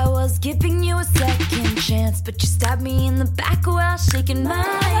 There I was giving you a second chance, but you stabbed me in the back while shaking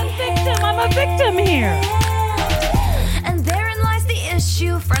my victim. I'm a victim here. And therein lies the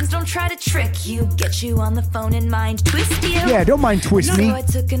issue. Friends don't try to trick you, get you on the phone and mind twist you. Yeah, don't mind twist So me. I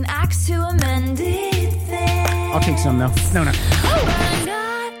took an axe to amend it then. I'll take some now. No. I'm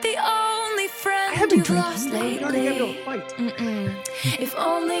not the only friend haven't you've drank. lost lately. If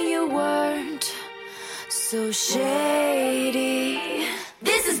only you weren't so shady.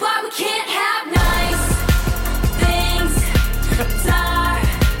 This is why we can't have nice things, darling.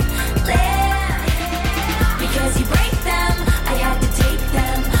 Because you break them, I had to take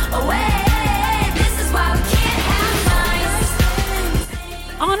them away. This is why we can't have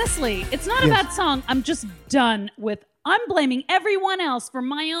nice. Honestly, it's not a bad song. I'm just done with. I'm blaming everyone else for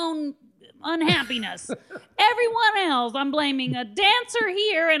my own unhappiness. Everyone else, I'm blaming a dancer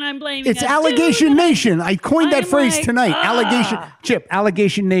here, and I'm blaming It's a Allegation dude. Nation. I coined that I'm phrase like, tonight.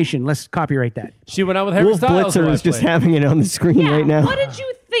 Allegation Nation. Let's copyright that. She went out with Harry Wolf Styles. Blitzer who I is just played. having it on the screen Yeah, right now. what did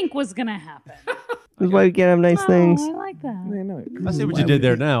you think was going to happen? That's why we can't have nice things. Oh, I like that. I see what you did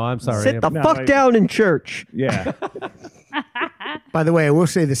there now. I'm sorry. Sit the fuck down in church. Yeah. By the way, I will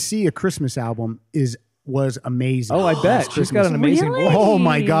say the Sia Christmas album was amazing. Oh, I bet. She's got an amazing Really? voice. Oh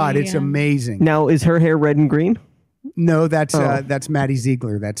my God, it's amazing. Now, is her hair red and green? No, that's Maddie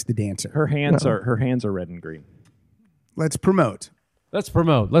Ziegler. That's the dancer. Her hands are red and green. Let's promote. Let's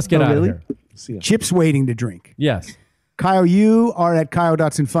promote. Let's get out really? of here. See ya. Chip's waiting to drink. Yes. Kyle, you are at Kyle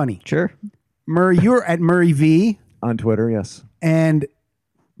Dotson Funny. Sure. Murray, you're at Murray V. On Twitter, yes. And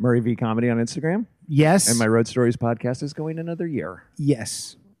Murray V Comedy on Instagram. yes, And my Road Stories podcast is going another year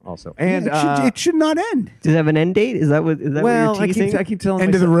yes. also. And it should not end. Does it have an end date? Is that what well, you're teasing? I keep telling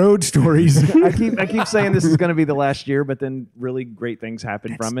End of the myself- road stories. I keep saying this is going to be the last year, but then really great things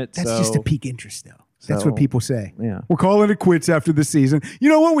happen from it. That's so, just a peak interest, though. That's so, what people say. yeah. We're calling it quits after the season. You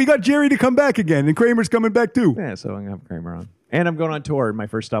know what? We got Jerry to come back again, and Kramer's coming back too. Yeah, so I'm going to have Kramer on. And I'm going on tour. My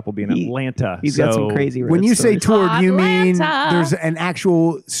first stop will be in Atlanta. He's got some so- crazy When red you say stories. tour, do you mean Atlanta. there's an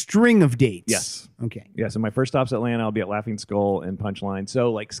actual string of dates? Yes. Okay. Yeah, so my first stop's Atlanta. I'll be at Laughing Skull and Punchline.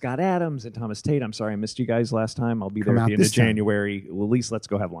 So like Scott Adams and Thomas Tate. I'm sorry I missed you guys last time. I'll be Come there at out the end of this time. January. Well, at least let's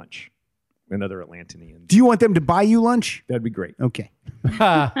go have lunch. Another Atlantanian. Do you want them to buy you lunch? That'd be great. Okay.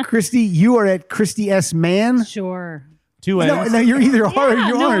 Christy, you are at Christy S. Mann. Sure. Two No, ends. no, you're either are or Yeah,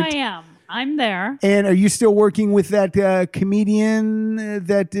 you no, aren't. I am. I'm there. And are you still working with that comedian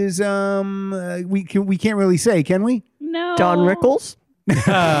that is we can't really say, can we? No. Don Rickles?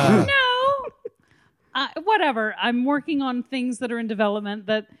 No. Whatever. I'm working on things that are in development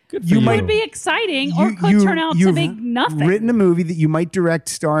that Good for You you. might could be exciting or could turn out to you've be nothing. Written a movie that you might direct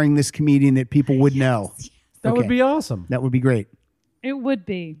starring this comedian that people would know. That would Okay. be awesome. That would be great. It would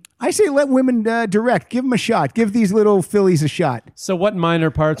be. I say let women direct. Give them a shot. Give these little fillies a shot. So, what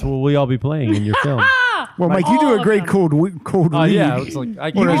minor parts will we all be playing in your film? Well, Mike, you do All a of great them. cold read. Yeah, it's like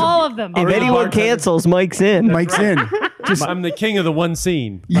I can't. All of them. If Really anyone bartender. cancels, Mike's in. Mike's in. I'm the king of the one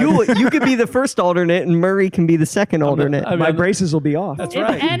scene. You could be the first alternate, and Murray can be the second alternate. I mean, My braces will be off. That's If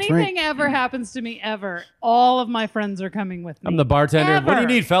right. anything ever happens to me ever, all of my friends are coming with me. I'm the bartender. What do you Ever.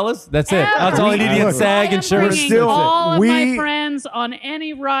 need, fellas? That's it. Ever. That's all I need to get Look, SAG I am insurance. bringing still- all of my we- friends on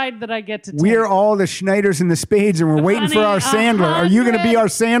any ride that I get to take. We're all the Schneiders and the Spades, and we're waiting for Honey, our Sandler. Are you going to be our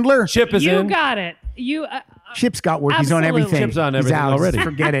Sandler? Chip is you in. got it. You. Chip's got work. He's on Absolutely. everything. Chip's on He's everything out. already.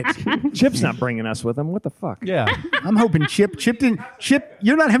 Forget it. Chip's not bringing us with him. What the fuck? Yeah. I'm hoping Chip didn't. Chip,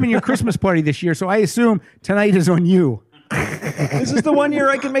 you're not having your Christmas party this year, so I assume tonight is on you. This is the one year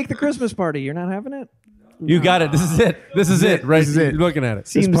I can make the Christmas party. You're not having it? You got it. This is it. This is it. Right. This is it. You're looking at it.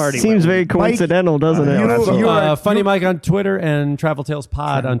 Seems very coincidental, doesn't it? you are- Funny Mike on Twitter and Travel Tales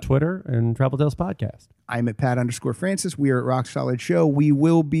Pod on Twitter and Travel Tales Podcast. I'm at Pat_Francis. We are at Rock Solid Show. We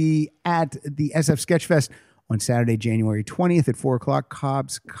will be at the SF Sketchfest on Saturday, January 20th at 4 o'clock,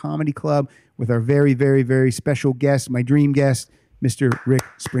 Cobb's Comedy Club, with our very, very, very special guest, my dream guest, Mr. Rick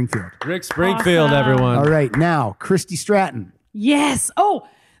Springfield. Rick Springfield, Awesome. everyone. All right, now, Christy Stratton. Yes. Oh,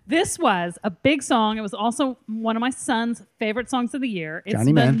 this was a big song. It was also one of my son's favorite songs of the year. It's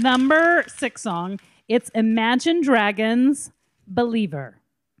Johnny the Man. number 6 song. It's Imagine Dragons' Believer.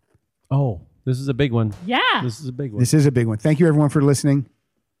 Oh, this is a big one. Yeah. This is a big one. This is a big one. Thank you, everyone, for listening.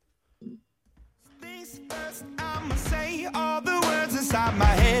 Things first, I'ma say all the words inside my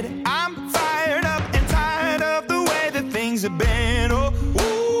head. I'm fired up and tired of the way that things have been. Oh,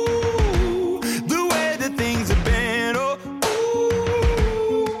 ooh, the way that things have been. Oh,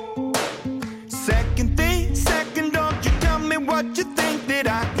 ooh. Second thing, second, don't you tell me what you think that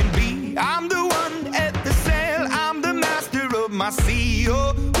I can be. I'm the one at the sail. I'm the master of my sea.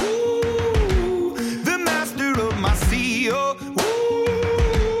 Oh, ooh, the master of my sea. Oh, ooh.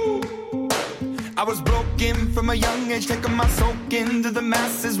 I was broken from a young age, taking my soak into the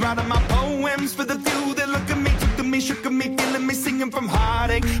masses, writing my poems for the few that look at me, took at me, shook at me, feeling me, singing from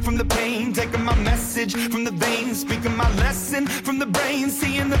heartache, from the pain, taking my message from the veins, speaking my lesson from the brain,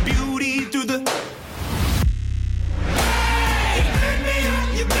 seeing the